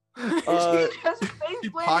 She's just face He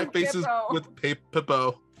pie planting faces Pippo. with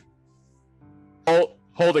Pippo.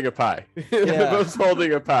 Holding a pie. Yeah. Both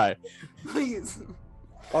holding a pie. Please.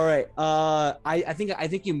 All right. I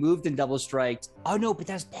think you moved and double striked. Oh no, but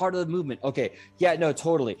that's part of the movement. Okay. Yeah, no,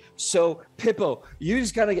 totally. So Pippo, you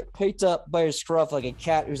just gotta get picked up by your scruff like a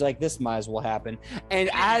cat who's like, this might as well happen. And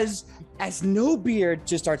as No Beard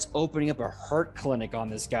just starts opening up a hurt clinic on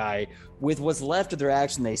this guy, with what's left of their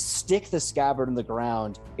action, they stick the scabbard in the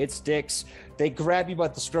ground. It sticks. They grab you by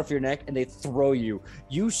the scruff of your neck and they throw you.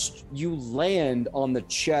 You land on the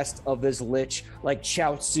chest of this lich like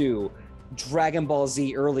Chao Tzu. Dragon Ball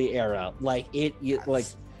Z early era, like you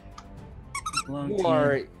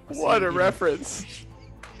are What a reference.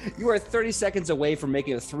 you are 30 seconds away from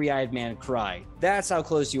making a three-eyed man cry. That's how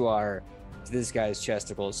close you are to this guy's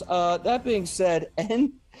chesticles. That being said,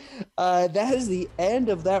 and that is the end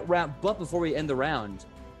of that round. But before we end the round,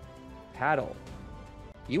 Paddle,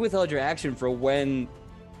 you withheld your action for when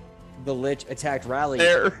the Lich attacked Rally.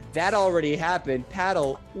 There. That already happened.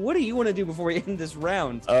 Paddle, what do you want to do before we end this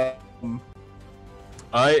round?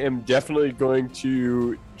 I am definitely going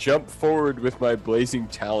to jump forward with my Blazing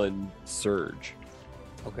Talon Surge.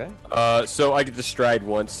 Okay. So I get to stride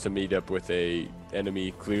once to meet up with a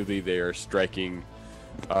enemy. Clearly they are striking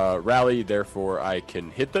Rally, therefore I can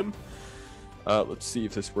hit them. Let's see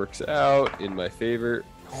if this works out in my favor.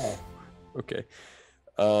 Okay.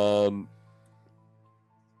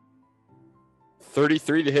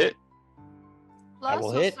 33 to hit. Plus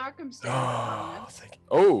will a hit. circumstance.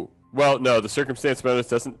 Oh, well, no, the circumstance bonus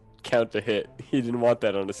doesn't count to hit. He didn't want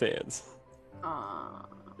that on his hands.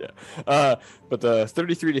 Yeah. But the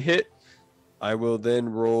 33 to hit, I will then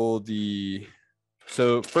roll the...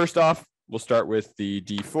 So first off, we'll start with the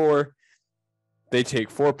D4. They take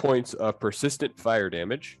 4 points of persistent fire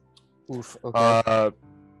damage. Oof. Okay.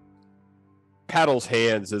 Paddle's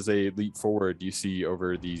hands as they leap forward, you see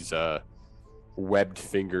over these webbed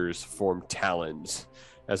fingers form talons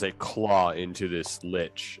as they claw into this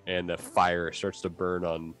lich, and the fire starts to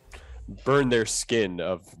burn their skin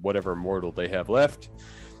of whatever mortal they have left.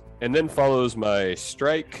 And then follows my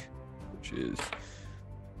strike, which is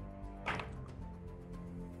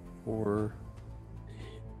 4,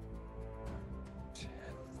 8,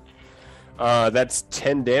 10. That's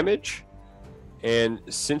 10 damage. And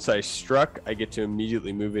since I struck, I get to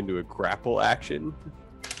immediately move into a grapple action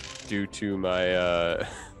due to my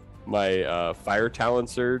my Fire Talon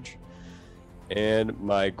Surge. And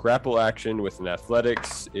my grapple action with an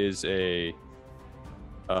athletics is a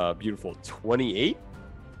beautiful 28.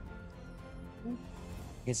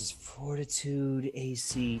 This is Fortitude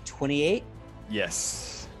AC 28.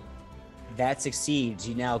 Yes. That succeeds.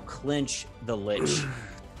 You now clinch the Lich.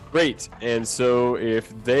 Great. And so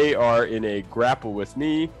if they are in a grapple with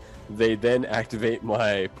me, they then activate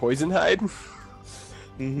my Poison Hide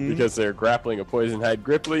because they're grappling a Poison Hide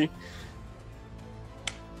Gripply.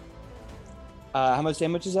 How much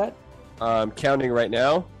damage is that? I'm counting right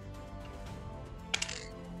now.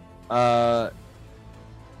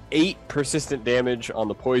 8 persistent damage on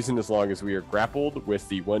the poison as long as we are grappled, with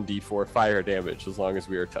the 1d4 fire damage as long as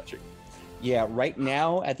we are touching. Yeah, right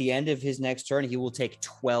now, at the end of his next turn, he will take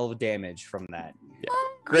 12 damage from that. Yeah.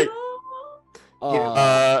 Great.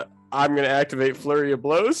 I'm going to activate Flurry of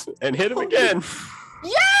Blows and hit him again.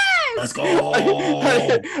 Yes! Let's go.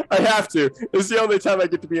 I have to. It's the only time I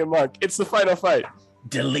get to be a monk. It's the final fight.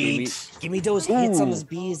 Delete. Give me those hits on Ooh. this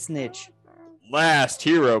bee's snitch. Last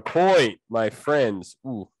hero point, my friends.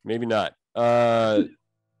 Ooh, maybe not.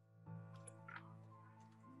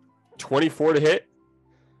 24 to hit.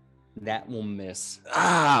 That will miss.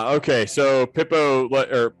 Okay. So Paddle.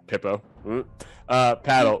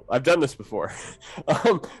 I've done this before.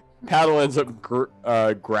 Paddle ends up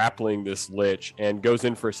grappling this Lich and goes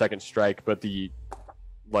in for a second strike, but the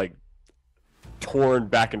torn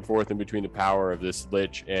back and forth in between the power of this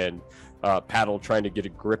Lich and Paddle trying to get a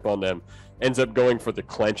grip on them ends up going for the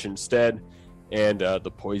clench instead, and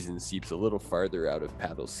the poison seeps a little farther out of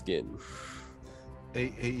Paddle's skin.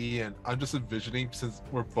 Hey, Ian, I'm just envisioning, since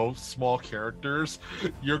we're both small characters,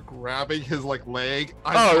 you're grabbing his like leg.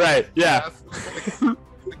 Oh, right, yeah.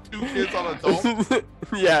 Like 2 kids on adults.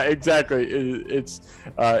 Yeah, exactly. It's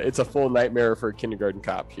a full nightmare for a kindergarten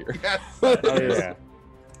cop here. Yes. Oh yeah.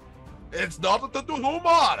 It's not the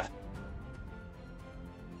humor.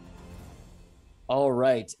 All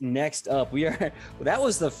right. Next up, that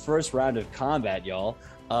was the first round of combat, y'all.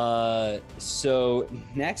 So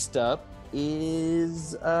next up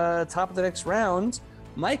is top of the next round.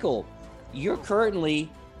 Michael, you're currently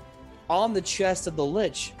on the chest of the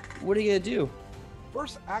Lich. What are you gonna do?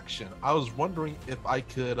 First action, I was wondering if I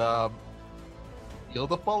could heal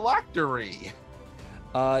the phylactery.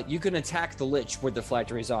 You can attack the Lich where the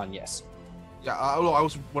phylactery is on. Yes. Yeah, I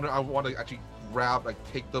was wondering. I want to actually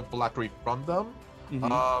take the phylactery from them.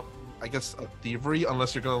 Mhm. I guess a thievery,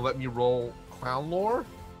 unless you're gonna let me roll clown lore,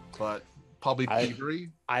 but probably thievery.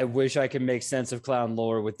 I wish I could make sense of clown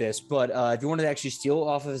lore with this, but if you want to actually steal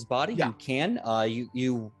off of his body, Yeah. you can.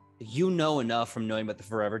 You know enough from knowing about the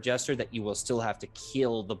Forever Jester that you will still have to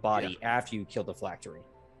kill the body after you kill the phylactery.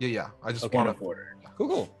 Yeah. I just Okay. want Point of to order.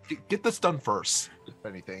 Cool. get this done first, if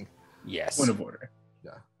anything. Yes. Point of order.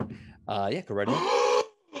 Yeah, go right in.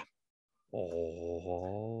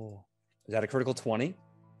 Oh, is that a critical 20?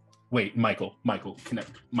 Wait, Michael,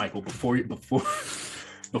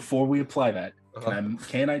 before we apply that,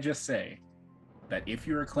 can I just say that if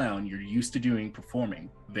you're a clown, you're used to performing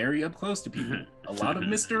very up close to people, a lot of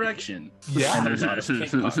misdirection, Yeah. and a lot of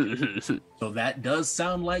pickpocketing. So that does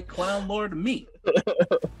sound like clown lore to me.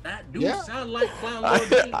 That do sound like clown lore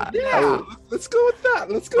to me. Yeah, let's go with that.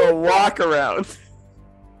 Let's go. The walk around.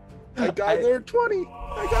 I got there 20.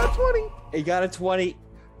 I got 20. You got a 20.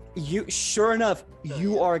 Sure enough,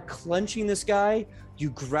 you are clenching this guy. You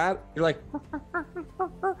grab the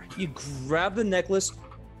necklace,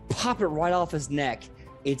 pop it right off his neck.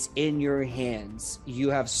 It's in your hands. You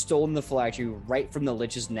have stolen the phylactery right from the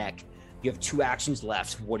Lich's neck. You have 2 actions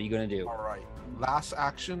left. What are you gonna do? All right. Last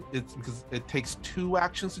action, it's because it takes 2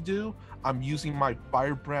 actions to do. I'm using my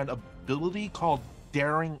Firebrand ability called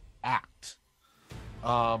Daring Act.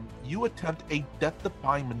 You attempt a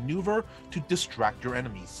death-defying maneuver to distract your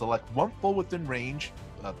enemy. Select one foe within range,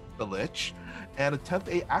 the Lich, and attempt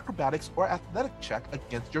a acrobatics or athletic check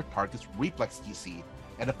against your target's reflex DC.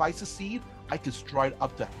 And if I succeed, I can stride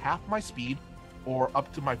up to half my speed or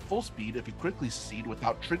up to my full speed if you critically succeed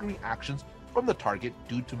without triggering actions from the target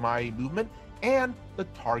due to my movement, and the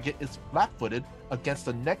target is flat-footed against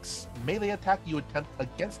the next melee attack you attempt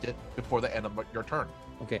against it before the end of your turn.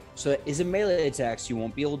 Okay, so that is a melee attack, so you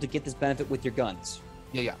won't be able to get this benefit with your guns.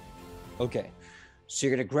 Yeah. Okay, so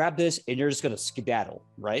you're gonna grab this and you're just gonna skedaddle,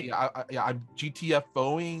 right? I'm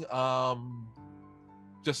GTFOing,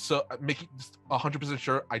 just so making just 100%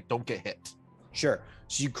 sure I don't get hit. Sure.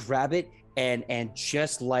 So you grab it and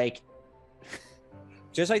just like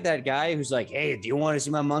that guy who's like, hey, do you want to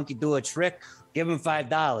see my monkey do a trick? Give him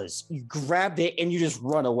 $5. You grabbed it and you just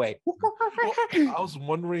run away. I was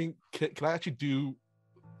wondering, can I actually do?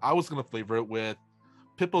 I was gonna flavor it with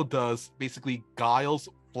Pippo does basically Guile's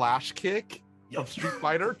flash kick of Street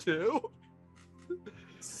Fighter 2,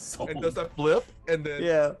 and does that flip and then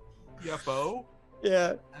TFO.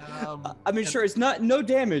 Yeah. I mean, sure, it's no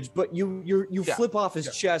damage, but you flip off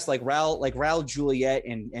his chest like Raul Juliet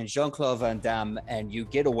and Jean-Claude Van Damme, and you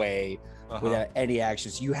get away without any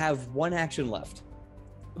actions. You have 1 action left.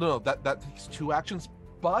 No, that takes 2 actions,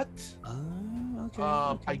 but okay.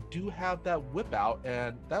 I do have that whip out,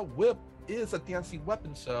 and that whip is a dancing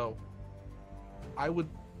weapon, so I would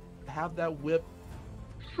have that whip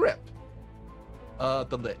trip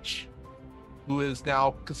the Lich, who is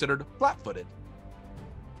now considered flat-footed.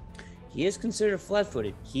 He is considered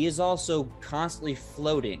flat-footed. He is also constantly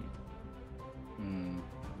floating.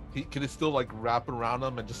 Can it still like wrap around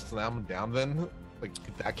him and just slam him down then? Like,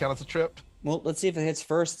 could that count as a trip? Well, let's see if it hits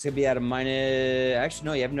first. It's gonna be at a minus. Actually,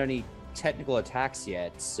 no, you haven't done any technical attacks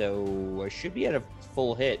yet, so I should be at a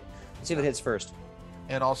full hit. Let's see if it hits first.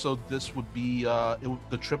 And also, this would be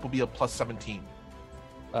the trip will be a plus 17.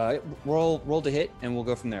 Roll to hit, and we'll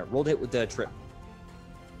go from there. Roll to hit with the trip.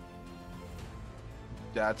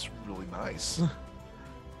 That's really nice.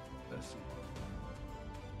 Let's see.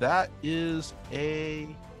 That is a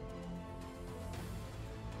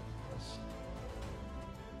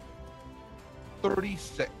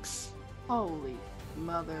 36. Holy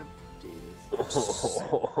mother Jesus.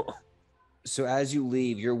 So as you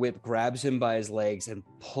leave, your whip grabs him by his legs and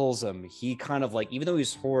pulls him. He kind of like, even though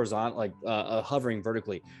he's horizontal, like hovering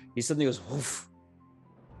vertically, he suddenly goes, woof,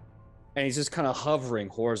 and he's just kind of hovering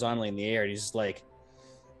horizontally in the air. And he's just like,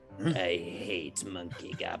 I hate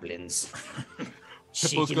monkey goblins.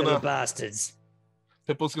 Cheeky little bastards.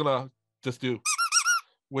 Pippo's gonna just do,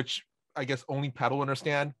 which I guess only Pat will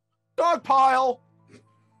understand. Dog pile.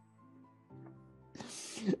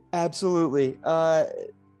 Absolutely.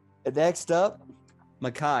 Next up,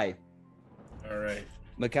 Makai. All right.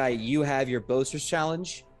 Makai, you have your Boaster's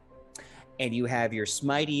Challenge, and you have your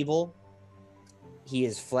Smite Evil. He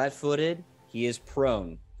is flat-footed. He is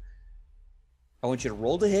prone. I want you to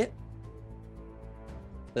roll to hit.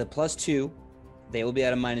 With a +2, they will be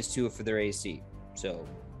at a -2 for their AC. So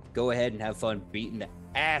go ahead and have fun beating the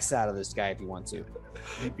ass out of this guy if you want to.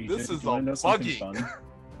 Hey, PJ, This is do you wanna know a something buggy. fun?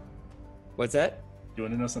 What's that? Do you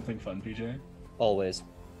want to know something fun, PJ? Always.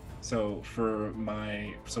 So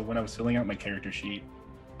when I was filling out my character sheet,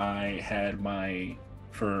 I had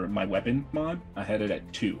for my weapon mod, I had it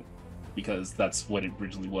at 2 because that's what it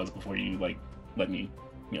originally was before you like let me,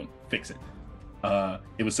 fix it.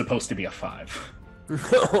 It was supposed to be a 5.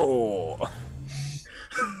 Oh.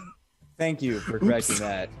 Thank you for correcting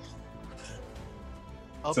that.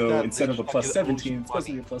 Up So that instead bitch of a like it owes +17, you it's supposed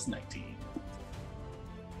to money. be a +19.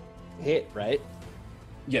 Hit, right?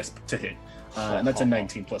 Yes, to hit. And that's a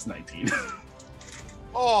 19 plus 19.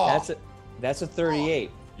 Oh, That's a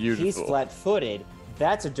 38. Beautiful. He's flat-footed.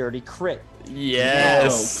 That's a dirty crit.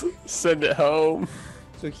 Yes. Send it home.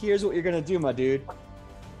 So here's what you're gonna do, my dude.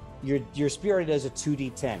 Your spear already does a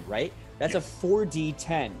 2d10, right? That's a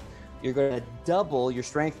 4d10. You're gonna double your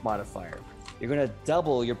strength modifier. You're gonna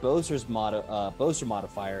double your boaster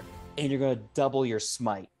modifier, and you're gonna double your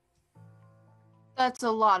smite. That's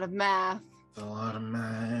a lot of math. A lot of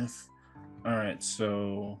math. All right,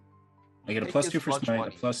 so I get a Take +2 his for lunch smite,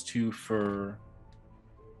 money. a +2 for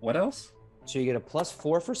what else? So you get a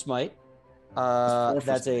 +4 for smite. +4 for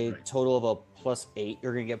That's a smite, right. total of a +8.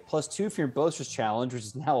 You're gonna get +2 for your boaster's challenge, which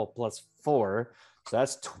is now a +4. So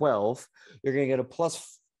that's 12. You're gonna get a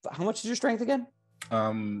how much is your strength again?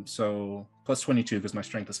 So +22 because my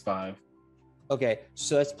strength is 5. Okay,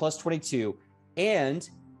 so that's +22 and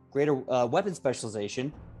greater weapon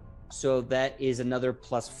specialization. So that is another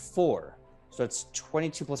 +4. So that's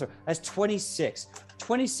 22 plus 4. That's 26.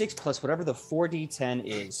 26 plus whatever the 4d10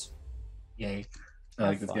 is. Yay! I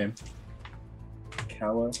like Have this fun. game.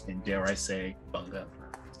 Kawa and dare I say bunga.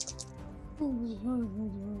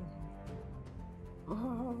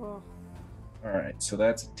 All right, so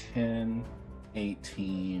that's 10,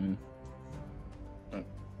 18. Oh,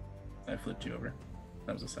 I flipped you over.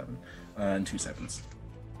 That was a 7. And 2 7s.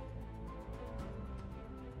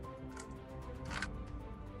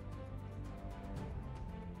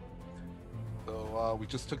 So we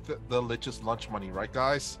just took the Lich's lunch money, right,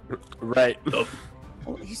 guys? Right.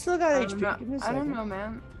 Oh, you still got I HP. don't know, Give me a I don't second. know,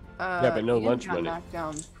 man. but no Ian lunch got money. knocked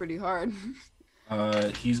down pretty hard.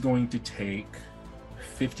 He's going to take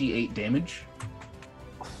 58 damage.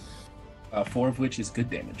 4 of which is good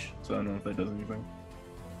damage. So I don't know if that does anything.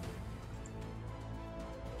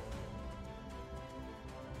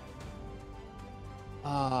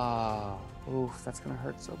 Ah, oof, that's gonna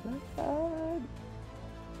hurt so bad.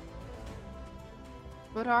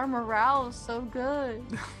 But our morale is so good.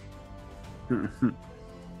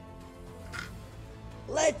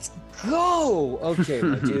 Let's go. Okay,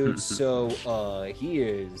 my dude. So he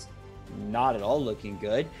is not at all looking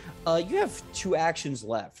good. You have 2 actions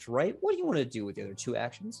left, right? What do you want to do with the other 2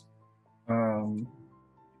 actions? I'm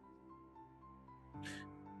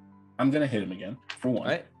gonna hit him again for 1. All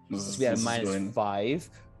right. This This is- will be at this is going- -5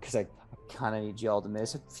 because I kind of need y'all to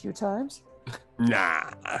miss a few times.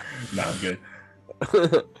 Nah. Nah, I'm good.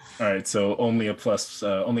 All right, so only a plus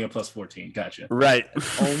 14. Gotcha. Right.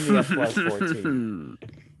 Only a +14.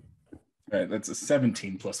 All right, that's a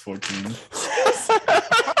 17 plus 14.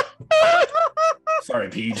 Sorry,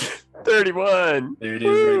 Peach. 31. There it is,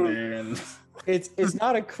 right there. And It's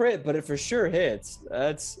not a crit, but it for sure hits.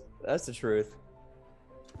 That's the truth.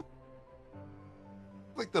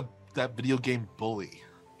 Like that video game Bully.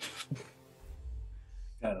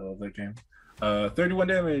 God, I love that game. 31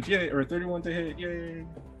 damage, yay! Or 31 to hit, yay!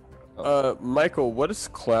 Michael, what is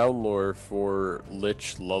clown lore for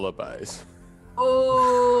Lich lullabies?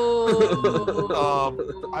 Oh.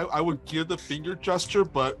 I would give the finger gesture,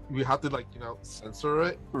 but we have to censor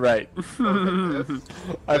it. Right.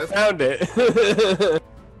 I Yes. found it.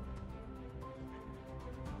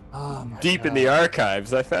 Oh my Deep in the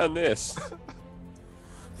archives, I found this.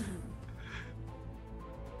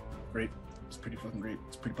 Great. It's pretty fucking great.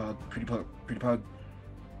 It's pretty pog. Pretty pog. Pretty pog.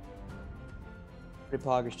 Pretty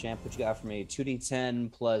poggers, champ. What you got for me? 2d10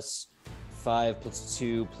 plus 5 plus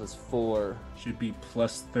 2 plus 4. Should be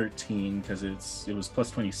plus 13 because it was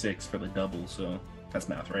plus 26 for the double, so that's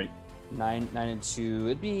math, right? 9 and 2.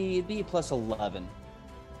 It'd be plus 11.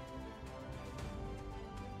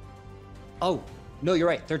 Oh, no, you're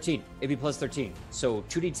right. 13. It'd be plus 13. So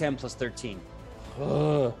 2d10 plus 13.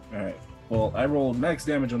 All right. Well, I rolled max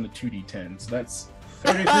damage on the 2d10, so that's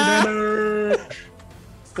 33 damage.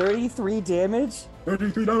 33 damage?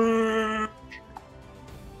 33 damage.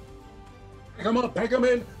 Pick him up, pack him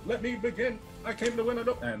in. Let me begin. I came to win it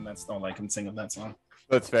up. And that's all I can sing of that song.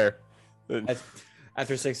 That's fair.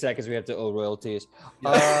 After 6 seconds, we have to owe royalties.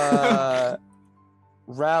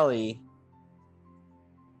 Rally.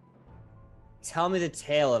 Tell me the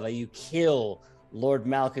tale of how you kill Lord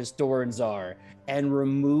Malchus Doranzar and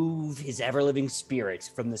remove his ever-living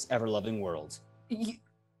spirit from this ever-loving world.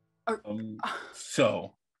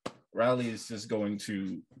 So, Rally is just going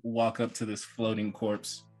to walk up to this floating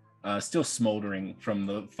corpse, still smoldering from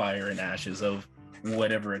the fire and ashes of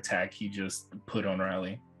whatever attack he just put on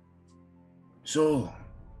Rally. So,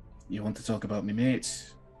 you want to talk about me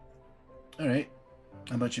mates? All right.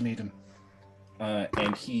 How about you meet him?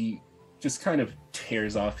 And he just kind of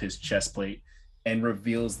tears off his chest plate and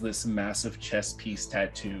reveals this massive chest piece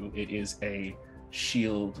tattoo. It is a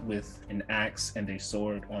shield with an axe and a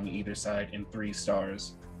sword on either side and 3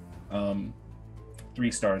 stars.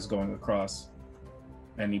 3 stars going across.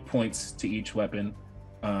 And he points to each weapon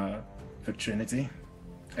for Trinity.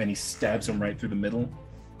 And he stabs him right through the middle.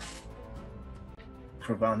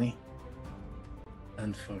 For Vani.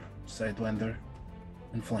 And for Sidewinder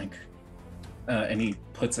and flank. And he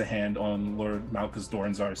puts a hand on Lord Malchus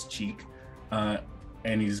Doranzar's cheek.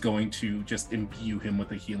 And he's going to just imbue him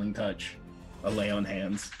with a healing touch. A lay on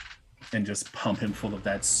hands. And just pump him full of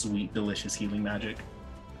that sweet, delicious healing magic.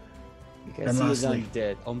 Because he is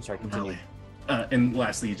undead. Oh, I'm sorry, continue. And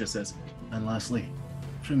lastly, he just says, and lastly,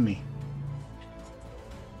 from me.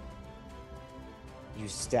 You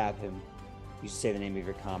stab him. You say the name of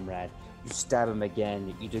your comrade. You stab him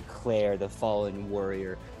again. You declare the fallen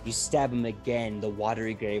warrior. You stab him again. The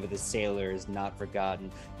watery grave of the sailor is not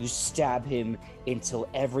forgotten. You stab him until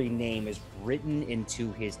every name is written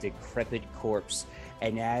into his decrepit corpse.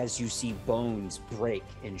 And as you see bones break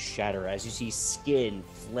and shatter, as you see skin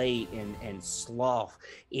flay and slough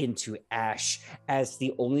into ash, as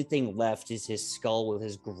the only thing left is his skull with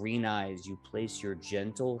his green eyes, you place your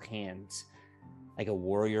gentle hands like a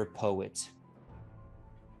warrior poet.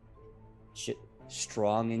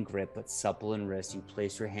 Strong in grip, but supple in wrist, you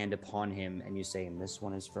place your hand upon him and you say, and this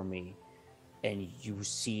one is for me. And you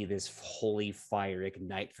see this holy fire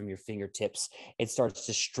ignite from your fingertips. It starts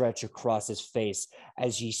to stretch across his face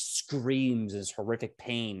as he screams his horrific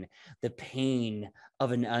pain, the pain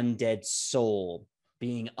of an undead soul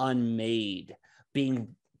being unmade,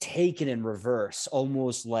 being taken in reverse,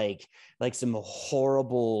 almost like some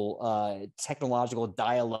horrible technological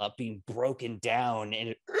dial-up being broken down,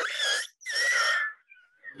 and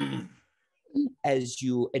as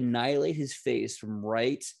you annihilate his face from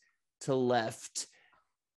right to left,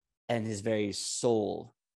 and his very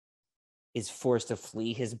soul is forced to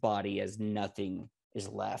flee his body as nothing is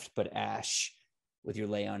left but ash. With your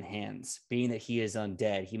lay on hands, being that he is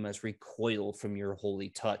undead, he must recoil from your holy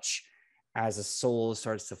touch. As a soul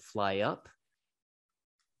starts to fly up,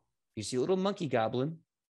 you see a little monkey goblin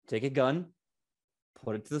take a gun,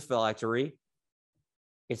 put it to the phylactery.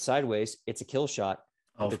 It's sideways. It's a kill shot.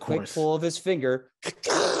 With a quick pull of his finger,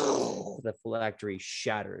 the phylactery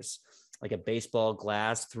shatters like a baseball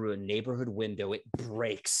glass through a neighborhood window. It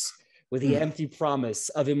breaks with the empty promise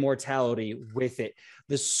of immortality with it.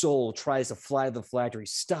 The soul tries to fly to the phylactery,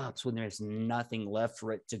 stops when there's nothing left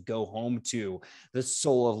for it to go home to. The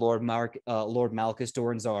soul of Lord Malchus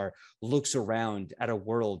Doranzar looks around at a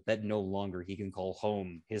world that no longer he can call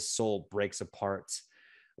home. His soul breaks apart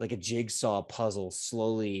like a jigsaw puzzle,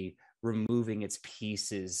 slowly removing its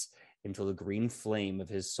pieces until the green flame of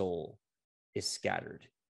his soul is scattered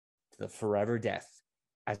to the forever death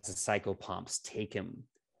as the psychopomps take him.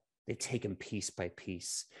 They take him piece by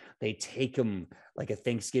piece. They take him like a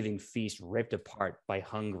Thanksgiving feast ripped apart by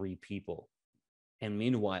hungry people. And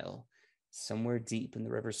meanwhile, somewhere deep in the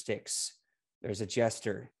river Styx, there's a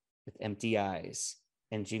jester with empty eyes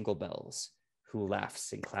and jingle bells who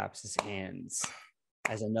laughs and claps his hands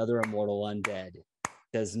as another immortal undead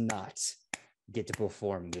does not get to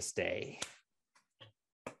perform this day.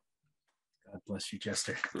 God bless you,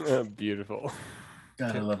 Jester. Beautiful.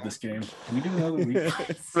 God, I love this game. Can we do another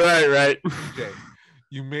week? Right. Okay.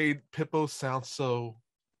 You made Pippo sound so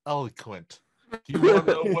eloquent. Do you want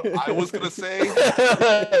to know what I was going to say?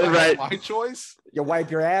 Right. My choice? You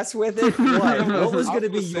wipe your ass with it? What was going to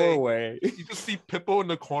be your way? You just see Pippo in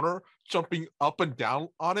the corner jumping up and down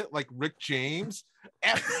on it like Rick James.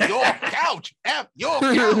 F your couch! F your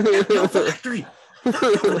couch! F your factory!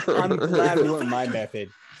 I'm glad we went my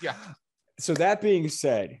method. Yeah. So that being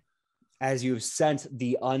said, As you have sent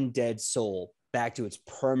the undead soul back to its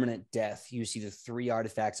permanent death, you see the 3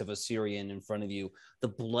 artifacts of Assyrian in front of you. The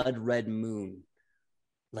blood red moon,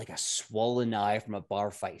 like a swollen eye from a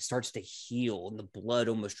bar fight, starts to heal, and the blood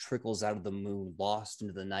almost trickles out of the moon, lost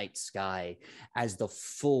into the night sky, as the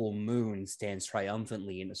full moon stands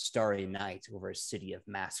triumphantly in a starry night over a city of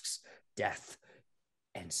masks, death,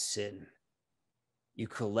 and sin. You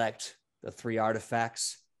collect the 3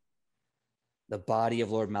 artifacts. The body of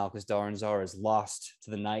Lord Malchus Daranzar is lost to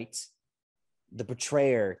the night. The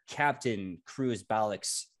betrayer, Captain Cruz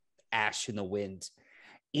Balix, ash in the wind.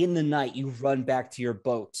 In the night, you run back to your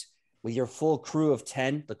boat with your full crew of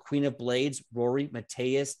 10, the Queen of Blades, Rory,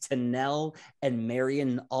 Mateus, Tanel, and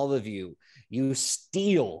Marion, all of you. You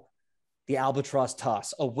steal the Albatross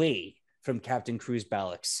Toss away from Captain Cruz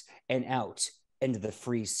Balix and out into the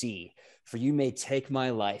free sea. For you may take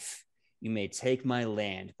my life, you may take my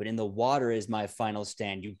land, but in the water is my final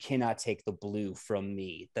stand. You cannot take the blue from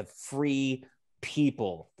me. The free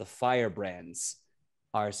people, the Firebrands,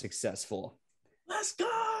 are successful. Let's go.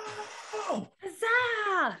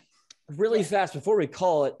 Huzzah! Really fast before we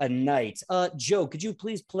call it a night, Joe, could you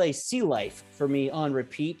please play Sea Life for me on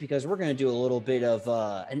repeat? Because we're going to do a little bit of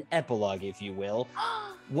an epilogue, if you will.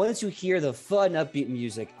 Once you hear the fun, upbeat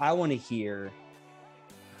music, I want to hear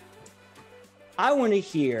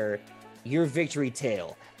your victory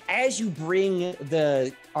tale as you bring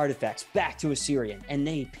the artifacts back to Assyrian, and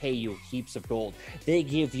they pay you heaps of gold. They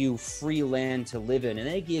give you free land to live in, and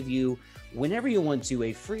they give you, whenever you want to,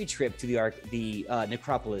 a free trip to the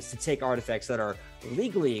necropolis to take artifacts that are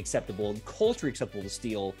legally acceptable and culturally acceptable to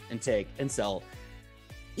steal and take and sell.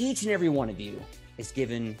 Each and every one of you is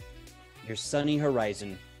given your sunny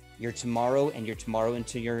horizon, your tomorrow, and your tomorrow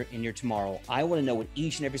into your tomorrow. I want to know what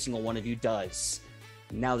each and every single one of you does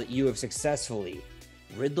now that you have successfully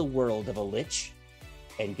rid the world of a Lich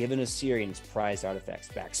and given Assyrians prized artifacts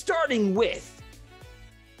back. Starting with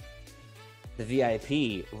the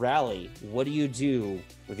VIP, Rally. What do you do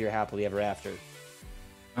with your happily ever after?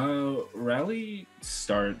 Rally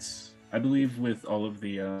starts, I believe, with all of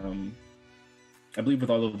the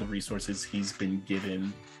resources he's been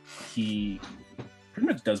given. He pretty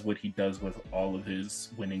much does what he does with all of his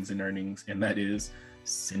winnings and earnings, and that is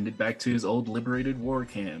send it back to his old liberated war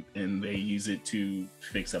camp, and they use it to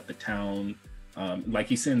fix up the town. Like,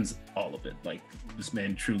 he sends all of it. Like, this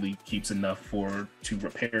man truly keeps enough to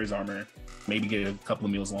repair his armor, maybe get a couple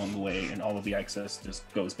of meals along the way, and all of the excess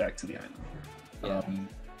just goes back to the island.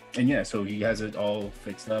 So he has it all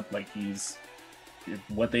fixed up. Like,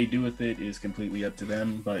 what they do with it is completely up to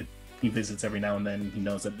them, but he visits every now and then. He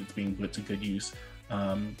knows that it's being put to good use,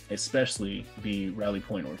 especially the Rally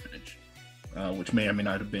Point Orphanage, which may or may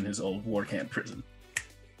not have been his old war camp prison.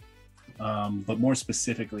 But more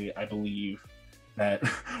specifically, I believe that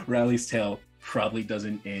Rally's tale probably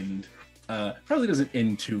doesn't end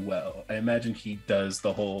too well. I imagine he does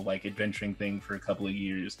the whole adventuring thing for a couple of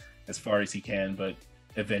years as far as he can, but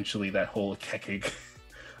eventually that whole a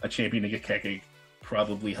champion of Kekek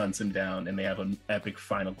probably hunts him down, and they have an epic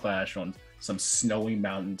final clash on some snowy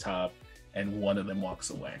mountaintop, and one of them walks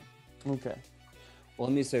away. Okay. Well,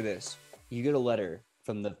 let me say this. You get a letter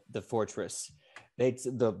from the fortress. It's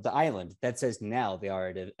the island that says now they are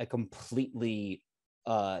at a completely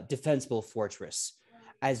defensible fortress.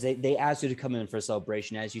 As they ask you to come in for a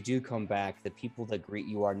celebration, as you do come back, the people that greet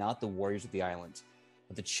you are not the warriors of the island,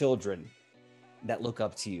 but the children that look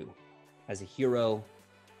up to you as a hero,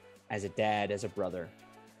 as a dad, as a brother,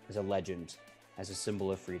 as a legend, as a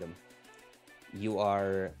symbol of freedom.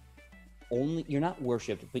 You're not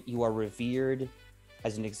worshipped, but you are revered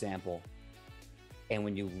as an example. And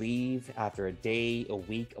when you leave after a day, a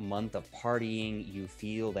week, a month of partying, you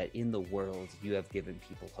feel that in the world you have given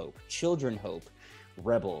people hope. Children hope,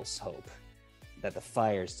 rebels hope, that the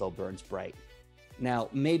fire still burns bright. Now,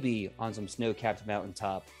 maybe on some snow-capped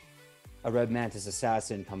mountaintop, a red mantis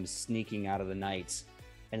assassin comes sneaking out of the night,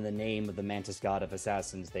 and in the name of the mantis god of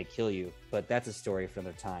assassins, they kill you. But that's a story for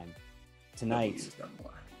another time. Tonight,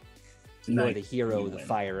 you're the hero of the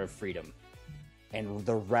fire of freedom, and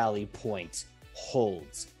the Rally Point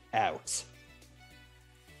holds out.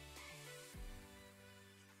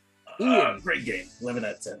 Ian, great game. 11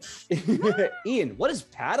 out of 10. Ian, what does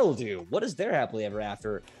Paddle do? What is their happily ever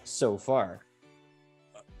after so far?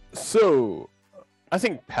 So, I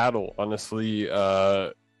think Paddle, honestly,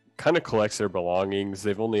 kind of collects their belongings.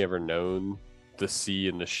 They've only ever known the sea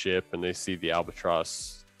and the ship, and they see the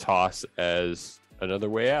Albatross Toss as another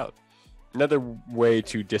way out. Another way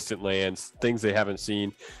to distant lands, things they haven't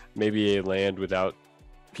seen, maybe a land without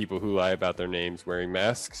people who lie about their names wearing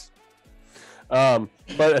masks. But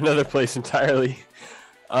another place entirely.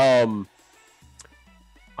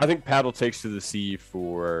 I think Paddle takes to the sea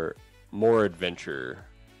for more adventure,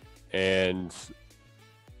 and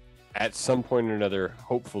at some point or another,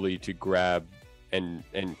 hopefully to grab and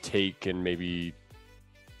take and maybe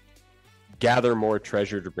gather more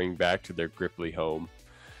treasure to bring back to their Gripply home,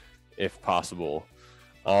 if possible.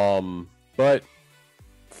 But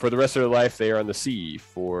for the rest of their life, they are on the sea.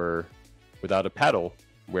 For without a paddle,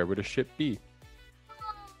 where would a ship be?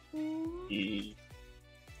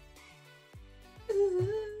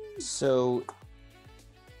 So,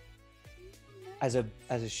 as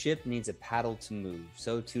a ship needs a paddle to move,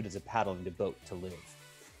 so too does a paddle need a boat to live.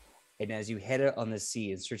 And as you head out on the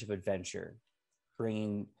sea in search of adventure,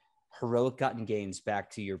 bringing heroic gotten gains back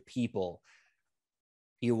to your people,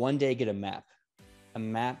 you one day get a map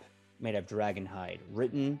made of dragon hide,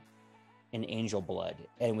 written in angel blood,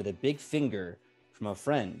 and with a big finger from a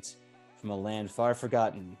friend from a land far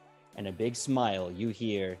forgotten, and a big smile, you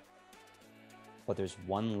hear, "But there's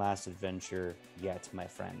one last adventure yet, my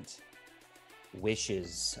friend.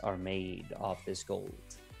 Wishes are made off this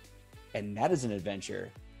gold." And that is an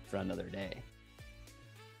adventure for another day.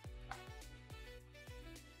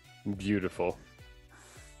 Beautiful.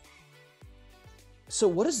 So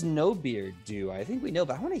what does No Beard do? I think we know,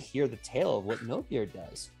 but I want to hear the tale of what No Beard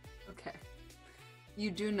does. Okay.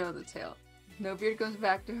 You do know the tale. Nobeard goes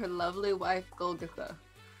back to her lovely wife, Golgotha,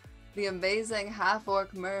 the amazing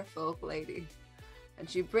half-orc merfolk lady. And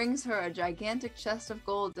she brings her a gigantic chest of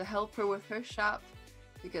gold to help her with her shop,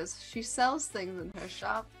 because she sells things in her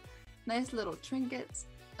shop, nice little trinkets,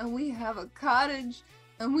 and we have a cottage,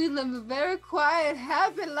 and we live a very quiet,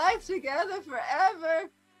 happy life together forever.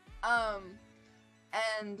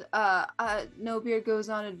 Nobeard goes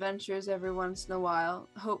on adventures every once in a while,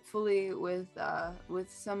 hopefully with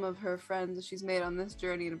some of her friends that she's made on this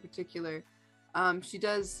journey in particular. She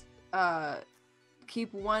does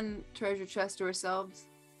keep one treasure chest to herself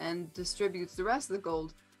and distributes the rest of the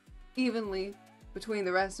gold evenly between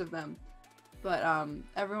the rest of them. But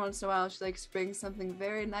every once in a while she likes to bring something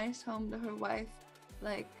very nice home to her wife,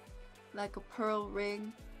 like a pearl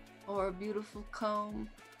ring or a beautiful comb,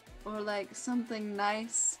 or like something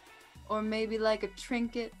nice, or maybe like a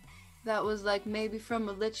trinket that was like maybe from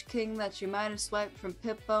a Lich King that she might have swiped from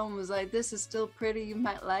Pippo and was like, "This is still pretty, you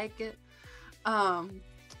might like it."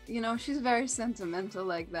 You know, she's very sentimental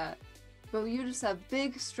like that. But you just have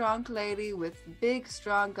big strong lady with big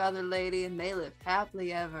strong other lady, and they live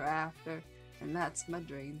happily ever after, and that's my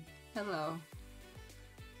dream. Hello.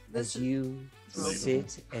 As you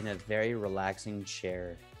sit in a very relaxing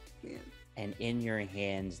chair, Yeah. and in your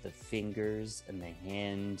hands, the fingers and the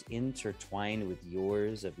hand intertwined with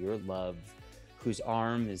yours of your love, whose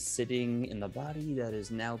arm is sitting in the body that is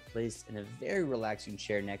now placed in a very relaxing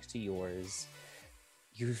chair next to yours,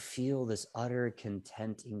 you feel this utter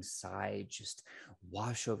contenting sigh just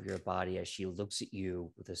wash over your body as she looks at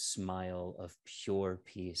you with a smile of pure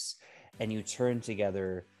peace. And you turn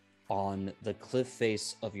together on the cliff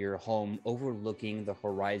face of your home, overlooking the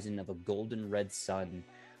horizon of a golden red sun.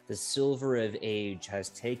 The silver of age has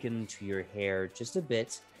taken to your hair just a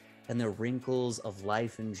bit, and the wrinkles of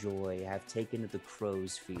life and joy have taken to the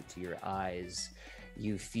crow's feet to your eyes.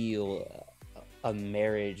 You feel a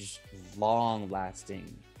marriage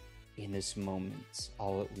long-lasting in this moment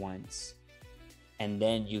all at once. And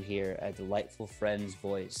then you hear a delightful friend's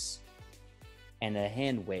voice and a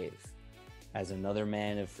hand wave as another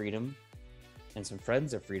man of freedom and some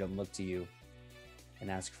friends of freedom look to you and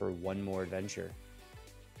ask for one more adventure.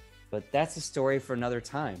 But that's a story for another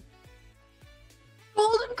time.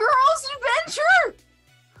 Golden Girls Adventure!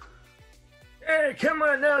 Hey, come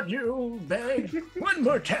on out, you old bag. One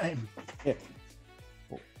more time.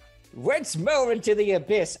 Once more into the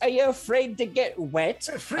abyss. Are you afraid to get wet?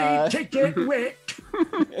 Afraid to get wet.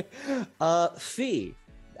 Fee,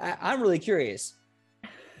 I'm really curious.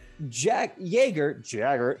 Jaeger,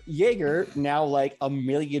 now like 1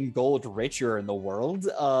 million gold richer in the world,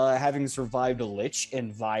 having survived a Lich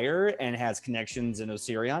and Vire and has connections in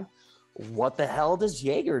Osirion. What the hell does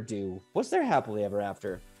Jaeger do? What's their happily ever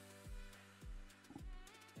after?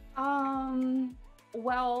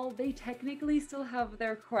 Well, they technically still have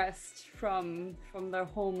their quest from their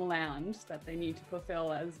homeland that they need to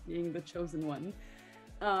fulfill as being the chosen one.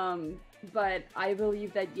 But I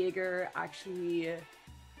believe that Jaeger actually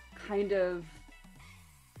kind of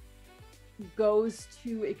goes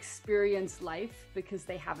to experience life because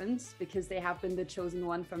they have been the chosen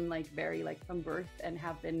one from from birth and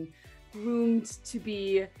have been groomed to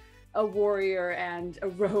be a warrior and a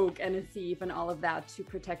rogue and a thief and all of that to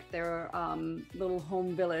protect their little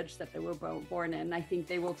home village that they were born in. I think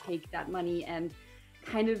they will take that money and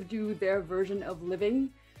kind of do their version of living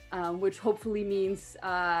which hopefully means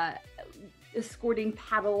escorting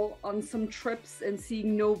Paddle on some trips and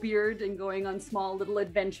seeing No Beard and going on small little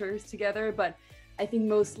adventures together. But I think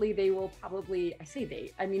mostly they will probably,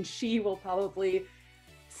 she will probably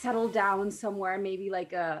settle down somewhere, maybe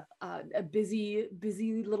like a busy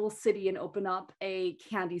little city, and open up a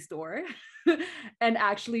candy store and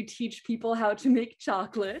actually teach people how to make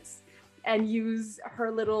chocolates and use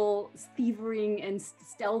her little thieving and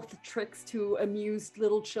stealth tricks to amuse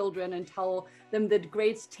little children and tell them the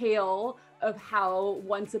great tale of how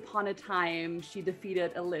once upon a time she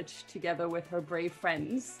defeated a Lich together with her brave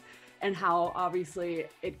friends, and how obviously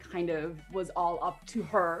it kind of was all up to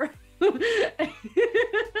her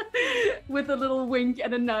with a little wink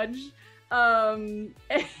and a nudge. And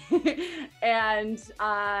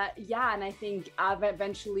I think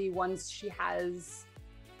eventually, once she has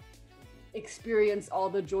experienced all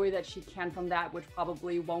the joy that she can from that, which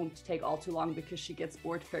probably won't take all too long because she gets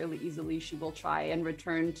bored fairly easily, she will try and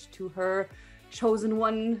return to her chosen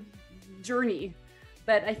one journey.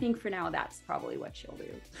 But I think for now, that's probably what she'll do.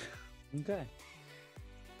 Okay.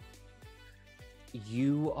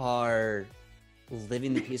 You are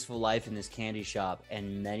living the peaceful life in this candy shop,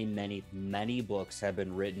 and many books have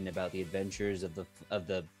been written about the adventures of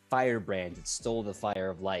the Firebrands that stole the fire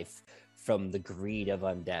of life from the greed of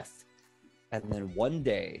undeath. And then one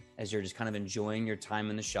day, as you're just kind of enjoying your time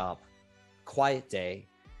in the shop, quiet day,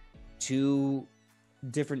 2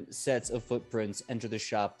 different sets of footprints enter the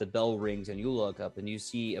shop. The bell rings, and you look up and you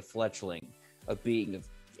see a fletchling, a being of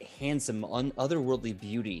handsome, otherworldly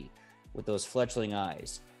beauty with those fletchling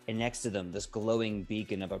eyes. And next to them, this glowing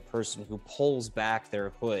beacon of a person who pulls back their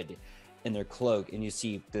hood in their cloak, and you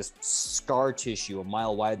see this scar tissue a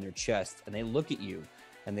mile wide in their chest. And they look at you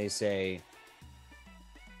and they say,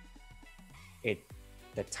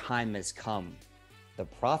 the time has come. The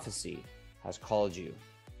prophecy has called you.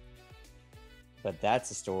 But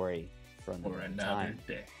that's a story for another time.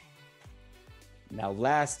 Day. Now,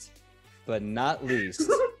 last but not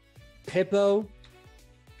least, Pippo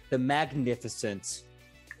the Magnificent.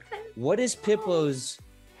 What is Pippo's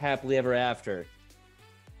happily ever after?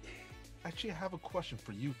 Actually, I have a question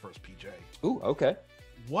for you first, PJ. Ooh, okay.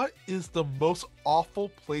 What is the most awful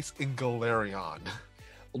place in Golarion?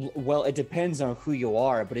 Well, it depends on who you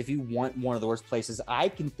are, but if you want one of the worst places I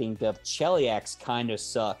can think of, Cheliax kind of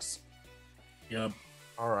sucks. Yep.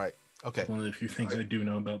 All right. Okay. One of the few things I do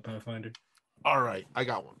know about Pathfinder. All right. I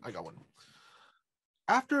got one.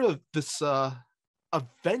 After this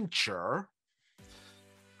adventure,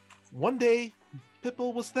 one day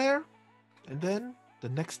Pippo was there, and then the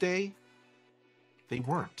next day they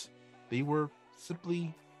weren't. They were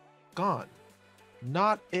simply gone.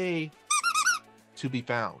 Not a to be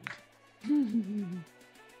found.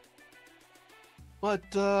 But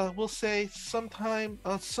we'll say sometime,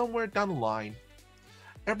 somewhere down the line,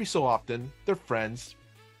 every so often, their friends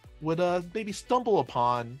would maybe stumble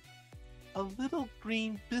upon a little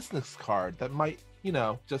green business card that might,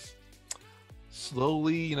 just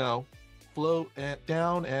slowly, float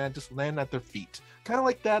down and just land at their feet. Kind of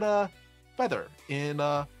like that feather in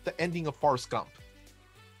the ending of Forrest Gump.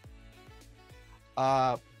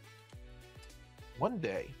 One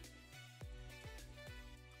day,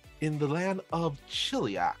 in the land of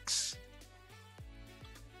Cheliax,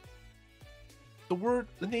 the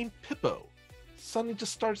name Pippo suddenly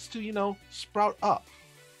just starts to, sprout up.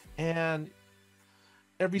 And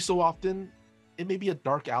every so often, it may be a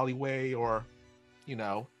dark alleyway or, in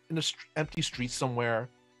an empty street somewhere,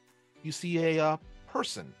 you see a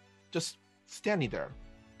person just standing there,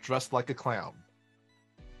 dressed like a clown.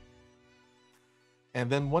 And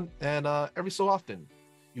then every so often,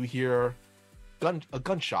 you hear a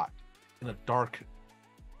gunshot in a dark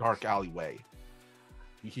alleyway.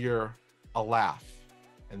 You hear a laugh,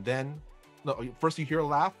 and then first you hear a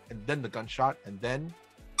laugh, and then the gunshot, and then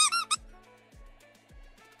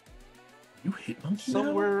you hit me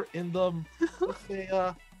somewhere in the let's say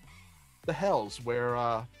the hells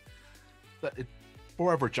where the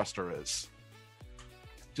Forever Juster is.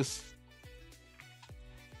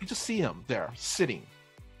 You just see him there sitting,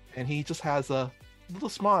 and he just has a little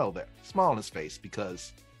smile on his face,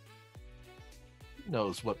 because he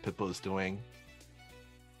knows what Pippo's doing.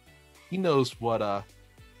 He knows what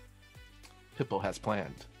Pippo has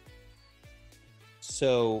planned.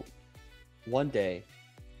 So one day,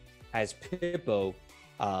 as Pippo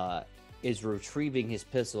is retrieving his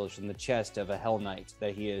pistols from the chest of a Hell Knight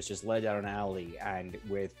that he has just led down an alley, and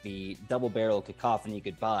with the double-barrel cacophony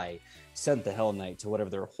goodbye, sent the Hell Knight to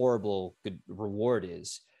whatever their horrible good reward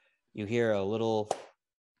is, you hear a little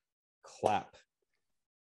clap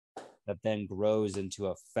that then grows into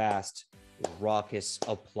a fast, raucous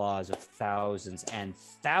applause of thousands and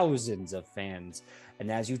thousands of fans.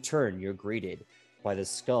 And as you turn, you're greeted by the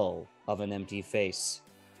skull of an empty face,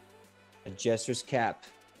 a jester's cap,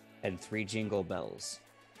 and 3 jingle bells.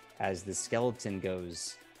 As the skeleton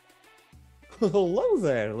goes, "Hello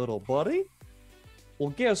there, little buddy. Well,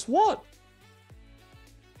 guess what?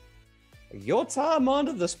 Your time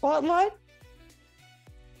under the spotlight,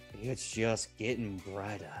 it's just getting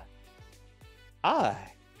brighter. I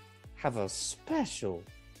have a special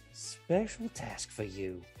task for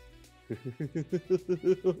you."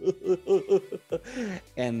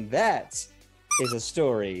 And that is a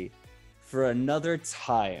story for another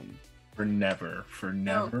time. For never.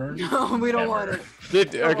 No, we don't want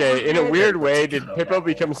it. Okay, in a weird way, did Pippo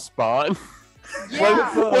become Spawn?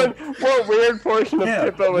 Yeah. What weird portion of Yeah,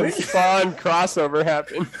 Pippo and wait. Spawn crossover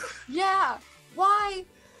happened? Yeah. Why?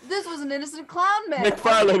 This was an innocent clown man.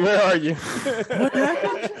 McFarlane, where are you? What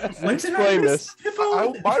happened? When did I Explain miss this.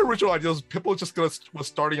 Hippo? My original idea was Pippo was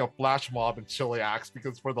starting a flash mob in Chiliax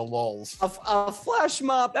because for the lulz. A flash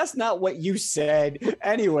mob? That's not what you said.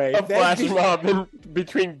 Anyway, A flash mob in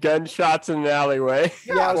between gunshots in an alleyway.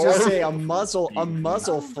 Yeah, I was gonna say a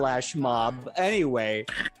muzzle flash mob. Anyway,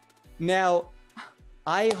 now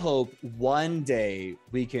I hope one day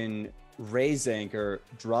we can raise anchor,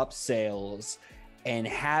 drop sails, and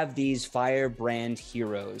have these Firebrand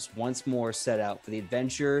heroes once more set out for the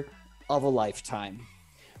adventure of a lifetime.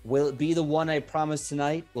 Will it be the one I promised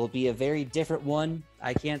tonight? Will it be a very different one?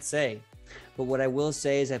 I can't say. But what I will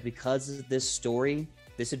say is that because of this story,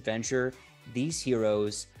 this adventure, these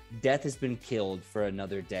heroes, death has been killed for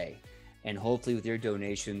another day. And hopefully with your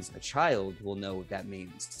donations, a child will know what that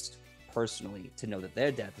means personally, to know that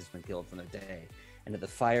their death has been killed for another day, and that the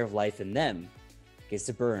fire of life in them gets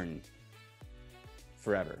to burn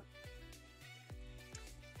forever.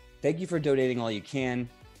 Thank you for donating all you can.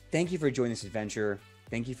 Thank you for joining this adventure.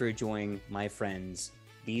 Thank you for enjoying my friends,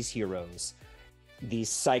 these heroes, these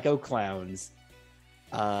psycho clowns.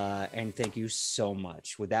 And thank you so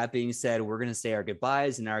much. With that being said, we're going to say our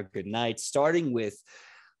goodbyes and our good nights, starting with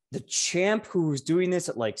the champ who's doing this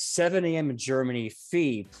at like 7 a.m. in Germany.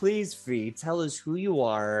 Fee, please, Fee, tell us who you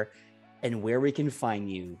are and where we can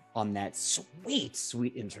find you on that sweet,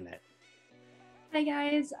 sweet internet. Hi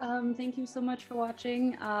guys, thank you so much for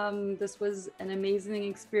watching. This was an amazing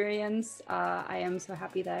experience. I am so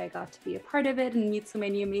happy that I got to be a part of it and meet so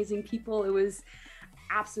many amazing people. It was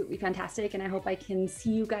absolutely fantastic, and I hope I can see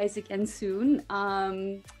you guys again soon.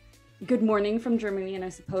 Good morning from Germany, and I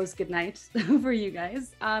suppose good night for you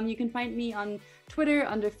guys. You can find me on Twitter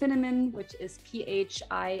under Finnemin, which is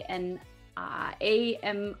PHINAMIN.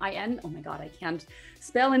 Oh my god, I can't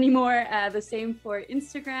spell anymore. The same for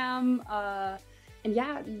Instagram. And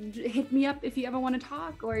yeah, hit me up if you ever want to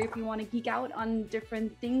talk, or if you want to geek out on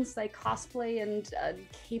different things like cosplay and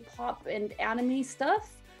K-pop and anime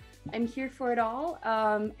stuff. I'm here for it all.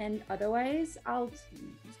 And otherwise, I'll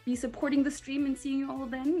be supporting the stream and seeing you all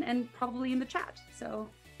then, and probably in the chat. So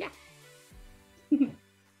yeah.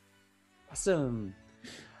 Awesome.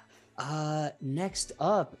 Next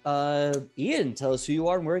up, Ian, tell us who you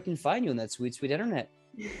are and where we can find you on that sweet, sweet internet.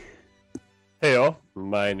 Hey all,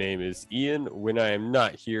 my name is Ian. When I am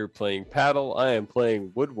not here playing paddle, I am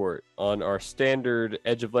playing Woodwort on our standard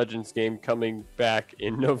Edge of Legends game coming back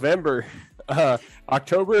in November.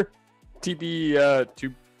 October, TBA,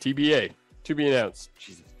 to be announced.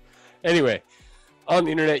 Jesus. Anyway, on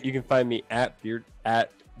the internet, you can find me at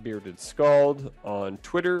Bearded Scald on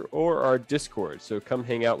Twitter or our Discord. So come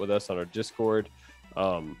hang out with us on our Discord.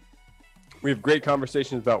 We have great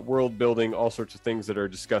conversations about world building, all sorts of things that are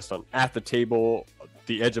discussed on At the Table.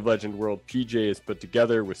 The Edge of Legend world PJ is put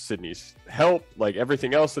together with Sydney's help, like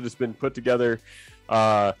everything else that has been put together.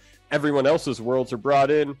 Everyone else's worlds are brought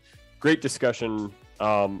in. Great discussion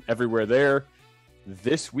everywhere there.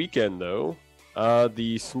 This weekend, though,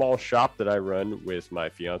 the small shop that I run with my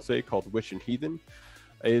fiance called Witch and Heathen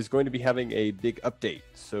is going to be having a big update.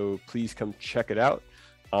 So please come check it out.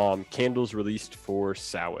 Candles released for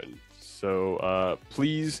Samhain. So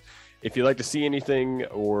please, if you'd like to see anything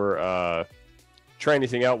or try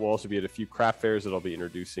anything out, we'll also be at a few craft fairs that I'll be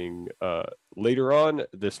introducing later on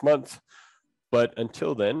this month. But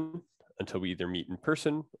until then, until we either meet in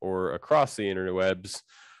person or across the interwebs,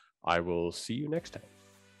 I will see you next time.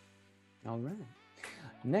 All right.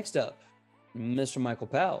 Next up, Mr. Michael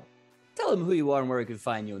Powell. Tell him who you are and where we can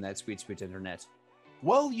find you on that sweet, sweet internet.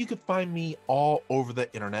 Well, you can find me all over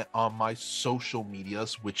the internet on my social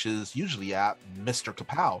medias, which is usually at Mr.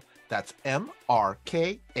 Kapow. That's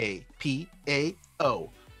MRKAPAO.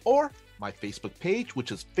 Or my Facebook page,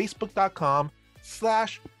 which is facebook.com/Mr.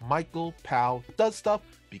 youtube.com/MichaelPowDoesStuff,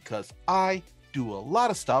 because I do a lot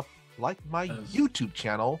of stuff like my YouTube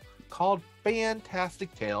channel called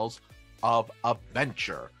Fantastic Tales of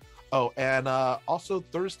Adventure. Oh, and also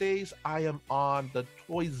Thursdays, I am on the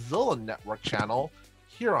Toyzilla Network channel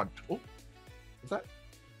here on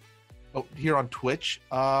here on Twitch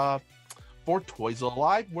for Toyzilla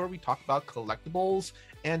Live, where we talk about collectibles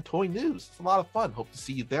and toy news. It's a lot of fun. Hope to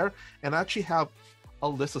see you there. And I actually have a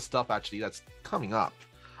list of stuff that's coming up.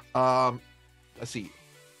 Let's see.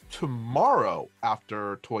 Tomorrow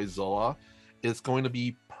after Toyzilla is going to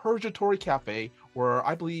be Purgatory Cafe, where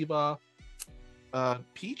I believe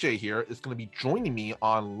PJ here is going to be joining me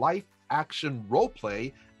on live action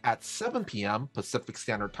roleplay at 7 p.m. Pacific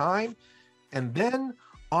Standard Time. And then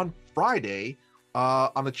on Friday,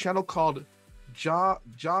 on a channel called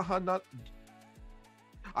Jahanat,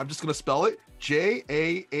 I'm just going to spell it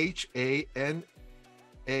JAHANANON.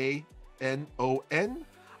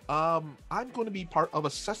 I'm going to be part of a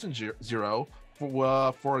Session Zero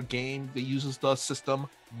for a game that uses the system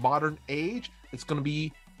Modern Age. It's going to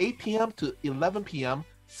be 8 p.m. to 11 p.m.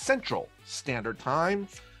 Central Standard Time.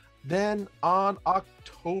 Then on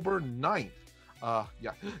October 9th, got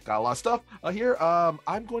a lot of stuff here.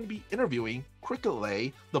 I'm going to be interviewing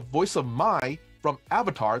Cricket, the voice of Mai from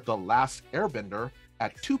Avatar: The Last Airbender,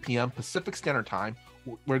 at 2 p.m. Pacific Standard Time.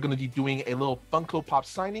 We're going to be doing a little Funko Pop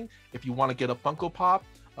signing. If you want to get a Funko Pop,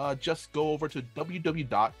 just go over to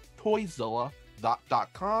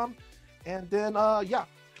www.toyzilla.com. And then,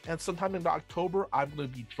 and sometime in October, I'm going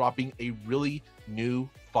to be dropping a really new,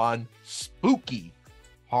 fun, spooky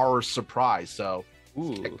horror surprise. So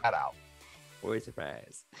check that out. Horror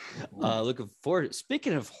surprise. Looking forward.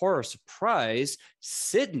 Speaking of horror surprise,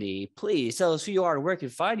 Sydney, please tell us who you are and where can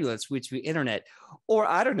find you on Sweet Sweet Internet, or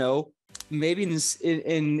I don't know, maybe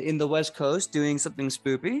in the West Coast doing something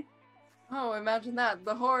spoopy. Oh, imagine that.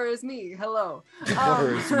 The horror is me. Hello.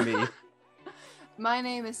 Horror is me. My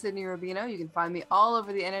name is Sydney Rubino. You can find me all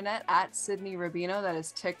over the internet at Sydney Rubino. That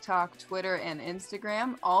is TikTok, Twitter, and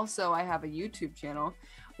Instagram. Also, I have a YouTube channel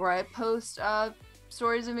where I post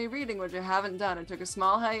stories of me reading, which I haven't done. I took a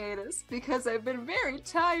small hiatus because I've been very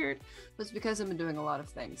tired. But it's because I've been doing a lot of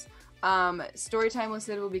things. Storytime with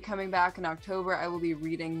Sid will be coming back in October. I will be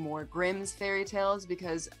reading more Grimm's fairy tales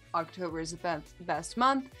because October is the best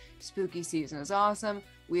month. Spooky season is awesome.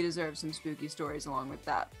 We deserve some spooky stories along with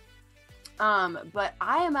that. But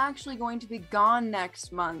I am actually going to be gone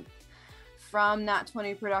next month from Nat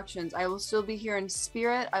 20 Productions. I will still be here in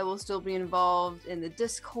spirit. I will still be involved in the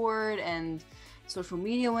Discord and social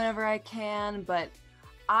media whenever I can, but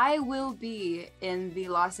I will be in the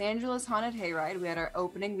Los Angeles Haunted Hayride. We had our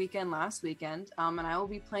opening weekend last weekend, and I will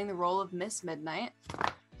be playing the role of Miss Midnight.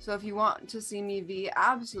 So if you want to see me be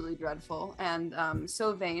absolutely dreadful and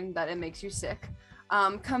so vain that it makes you sick,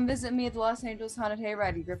 come visit me at the Los Angeles Haunted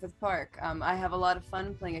Hayride in Griffith Park. I have a lot of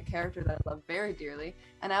fun playing a character that I love very dearly,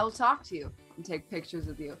 and I will talk to you and take pictures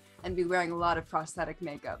with you and be wearing a lot of prosthetic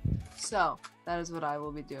makeup. So that is what I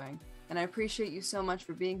will be doing. And I appreciate you so much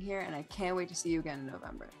for being here, and I can't wait to see you again in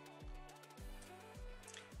November.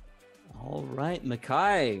 All right,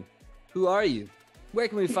 Makai, who are you? Where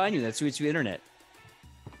can we find you on that Sweet Sweet Internet?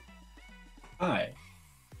 Hi,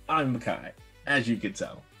 I'm Makai, as you can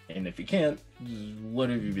tell. And if you can't, what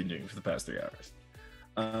have you been doing for the past 3 hours?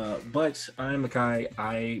 But I'm Makai.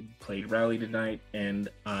 I played Rally tonight, and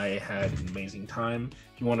I had an amazing time.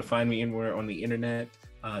 If you want to find me anywhere on the internet,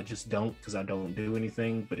 just don't, because I don't do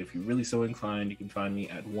anything. But if you're really so inclined, you can find me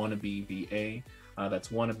at wannabeVA. That's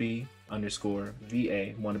wannabe_VA.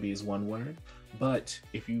 Wannabe is one word. But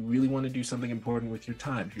if you really want to do something important with your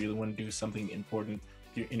time, if you really want to do something important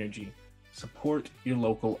with your energy, support your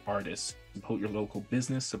local artists, support your local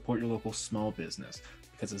business, support your local small business.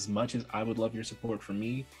 Because as much as I would love your support from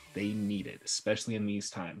me, they need it, especially in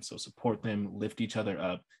these times. So support them, lift each other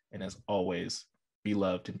up, and as always, be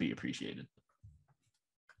loved and be appreciated.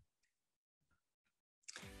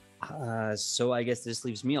 So I guess this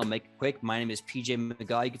leaves me. I'll make it quick. My name is PJ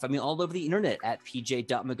McGaw. You can find me all over the internet at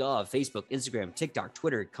pj.mcgaw, Facebook, Instagram, TikTok,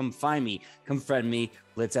 Twitter. Come find me. Come friend me.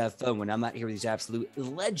 Let's have fun. When I'm not here with these absolute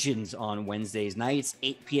legends on Wednesdays nights,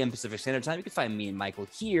 8 p.m. Pacific Standard Time, you can find me and Michael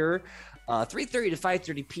here, 3:30 to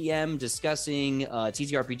 5:30 p.m. discussing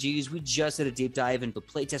TTRPGs. We just did a deep dive into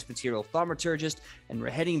playtest material Thaumaturgist, and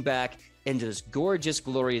we're heading back into this gorgeous,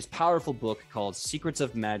 glorious, powerful book called Secrets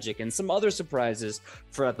of Magic and some other surprises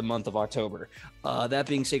throughout the month of October. That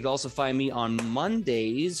being said, you can also find me on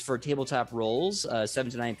Mondays for Tabletop Rolls,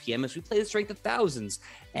 7 to 9 p.m. as we play the Strength of Thousands.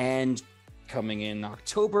 And coming in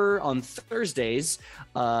October on Thursdays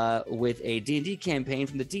with a D&D campaign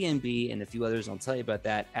from the DMB and a few others. I'll tell you about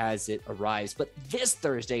that as it arrives. But this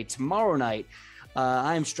Thursday, tomorrow night,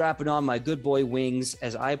 I'm strapping on my good boy wings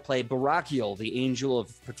as I play Barakiel, the Angel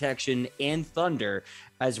of Protection and Thunder,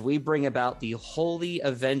 as we bring about the Holy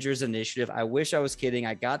Avengers Initiative. I wish I was kidding.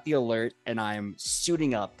 I got the alert, and I'm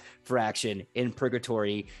suiting up for action in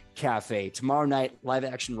Purgatory Cafe. Tomorrow night, live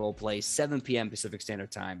action role play, 7 p.m. Pacific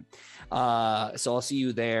Standard Time. So I'll see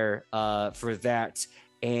you there for that.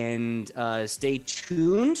 And stay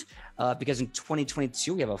tuned because in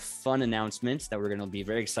 2022, we have a fun announcement that we're going to be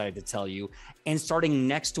very excited to tell you. And starting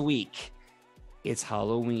next week, it's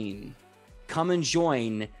Halloween. Come and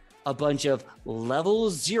join a bunch of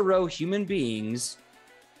level 0 human beings.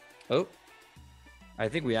 Oh, I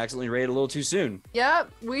think we accidentally raided a little too soon.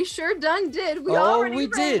 Yep, we sure did. We already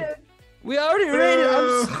did. We already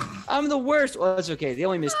raided. I'm the worst. Well, that's okay. They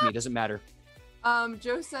only missed me. Doesn't matter.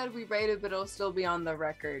 Joe said we rated, but it'll still be on the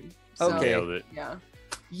record. So, Okay. Yeah.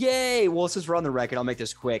 Yay! Well, since we're on the record, I'll make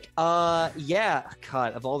this quick. Yeah,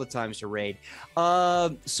 God, of all the times to raid.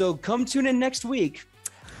 So come tune in next week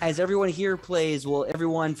as everyone here plays, well,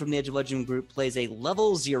 everyone from the Edge of Legend group plays a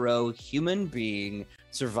level 0 human being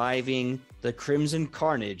surviving the Crimson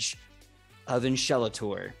Carnage of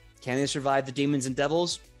Inshelator. Can they survive the demons and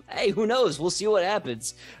devils? Hey, who knows? We'll see what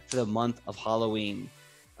happens for the month of Halloween.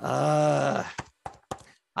 I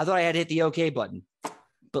thought I had to hit the OK button,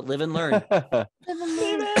 but live and learn.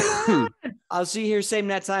 I'll see you here, same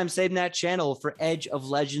that time, same that channel for Edge of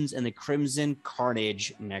Legends and the Crimson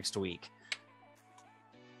Carnage next week.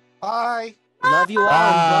 Bye. Love you all.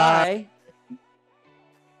 Bye.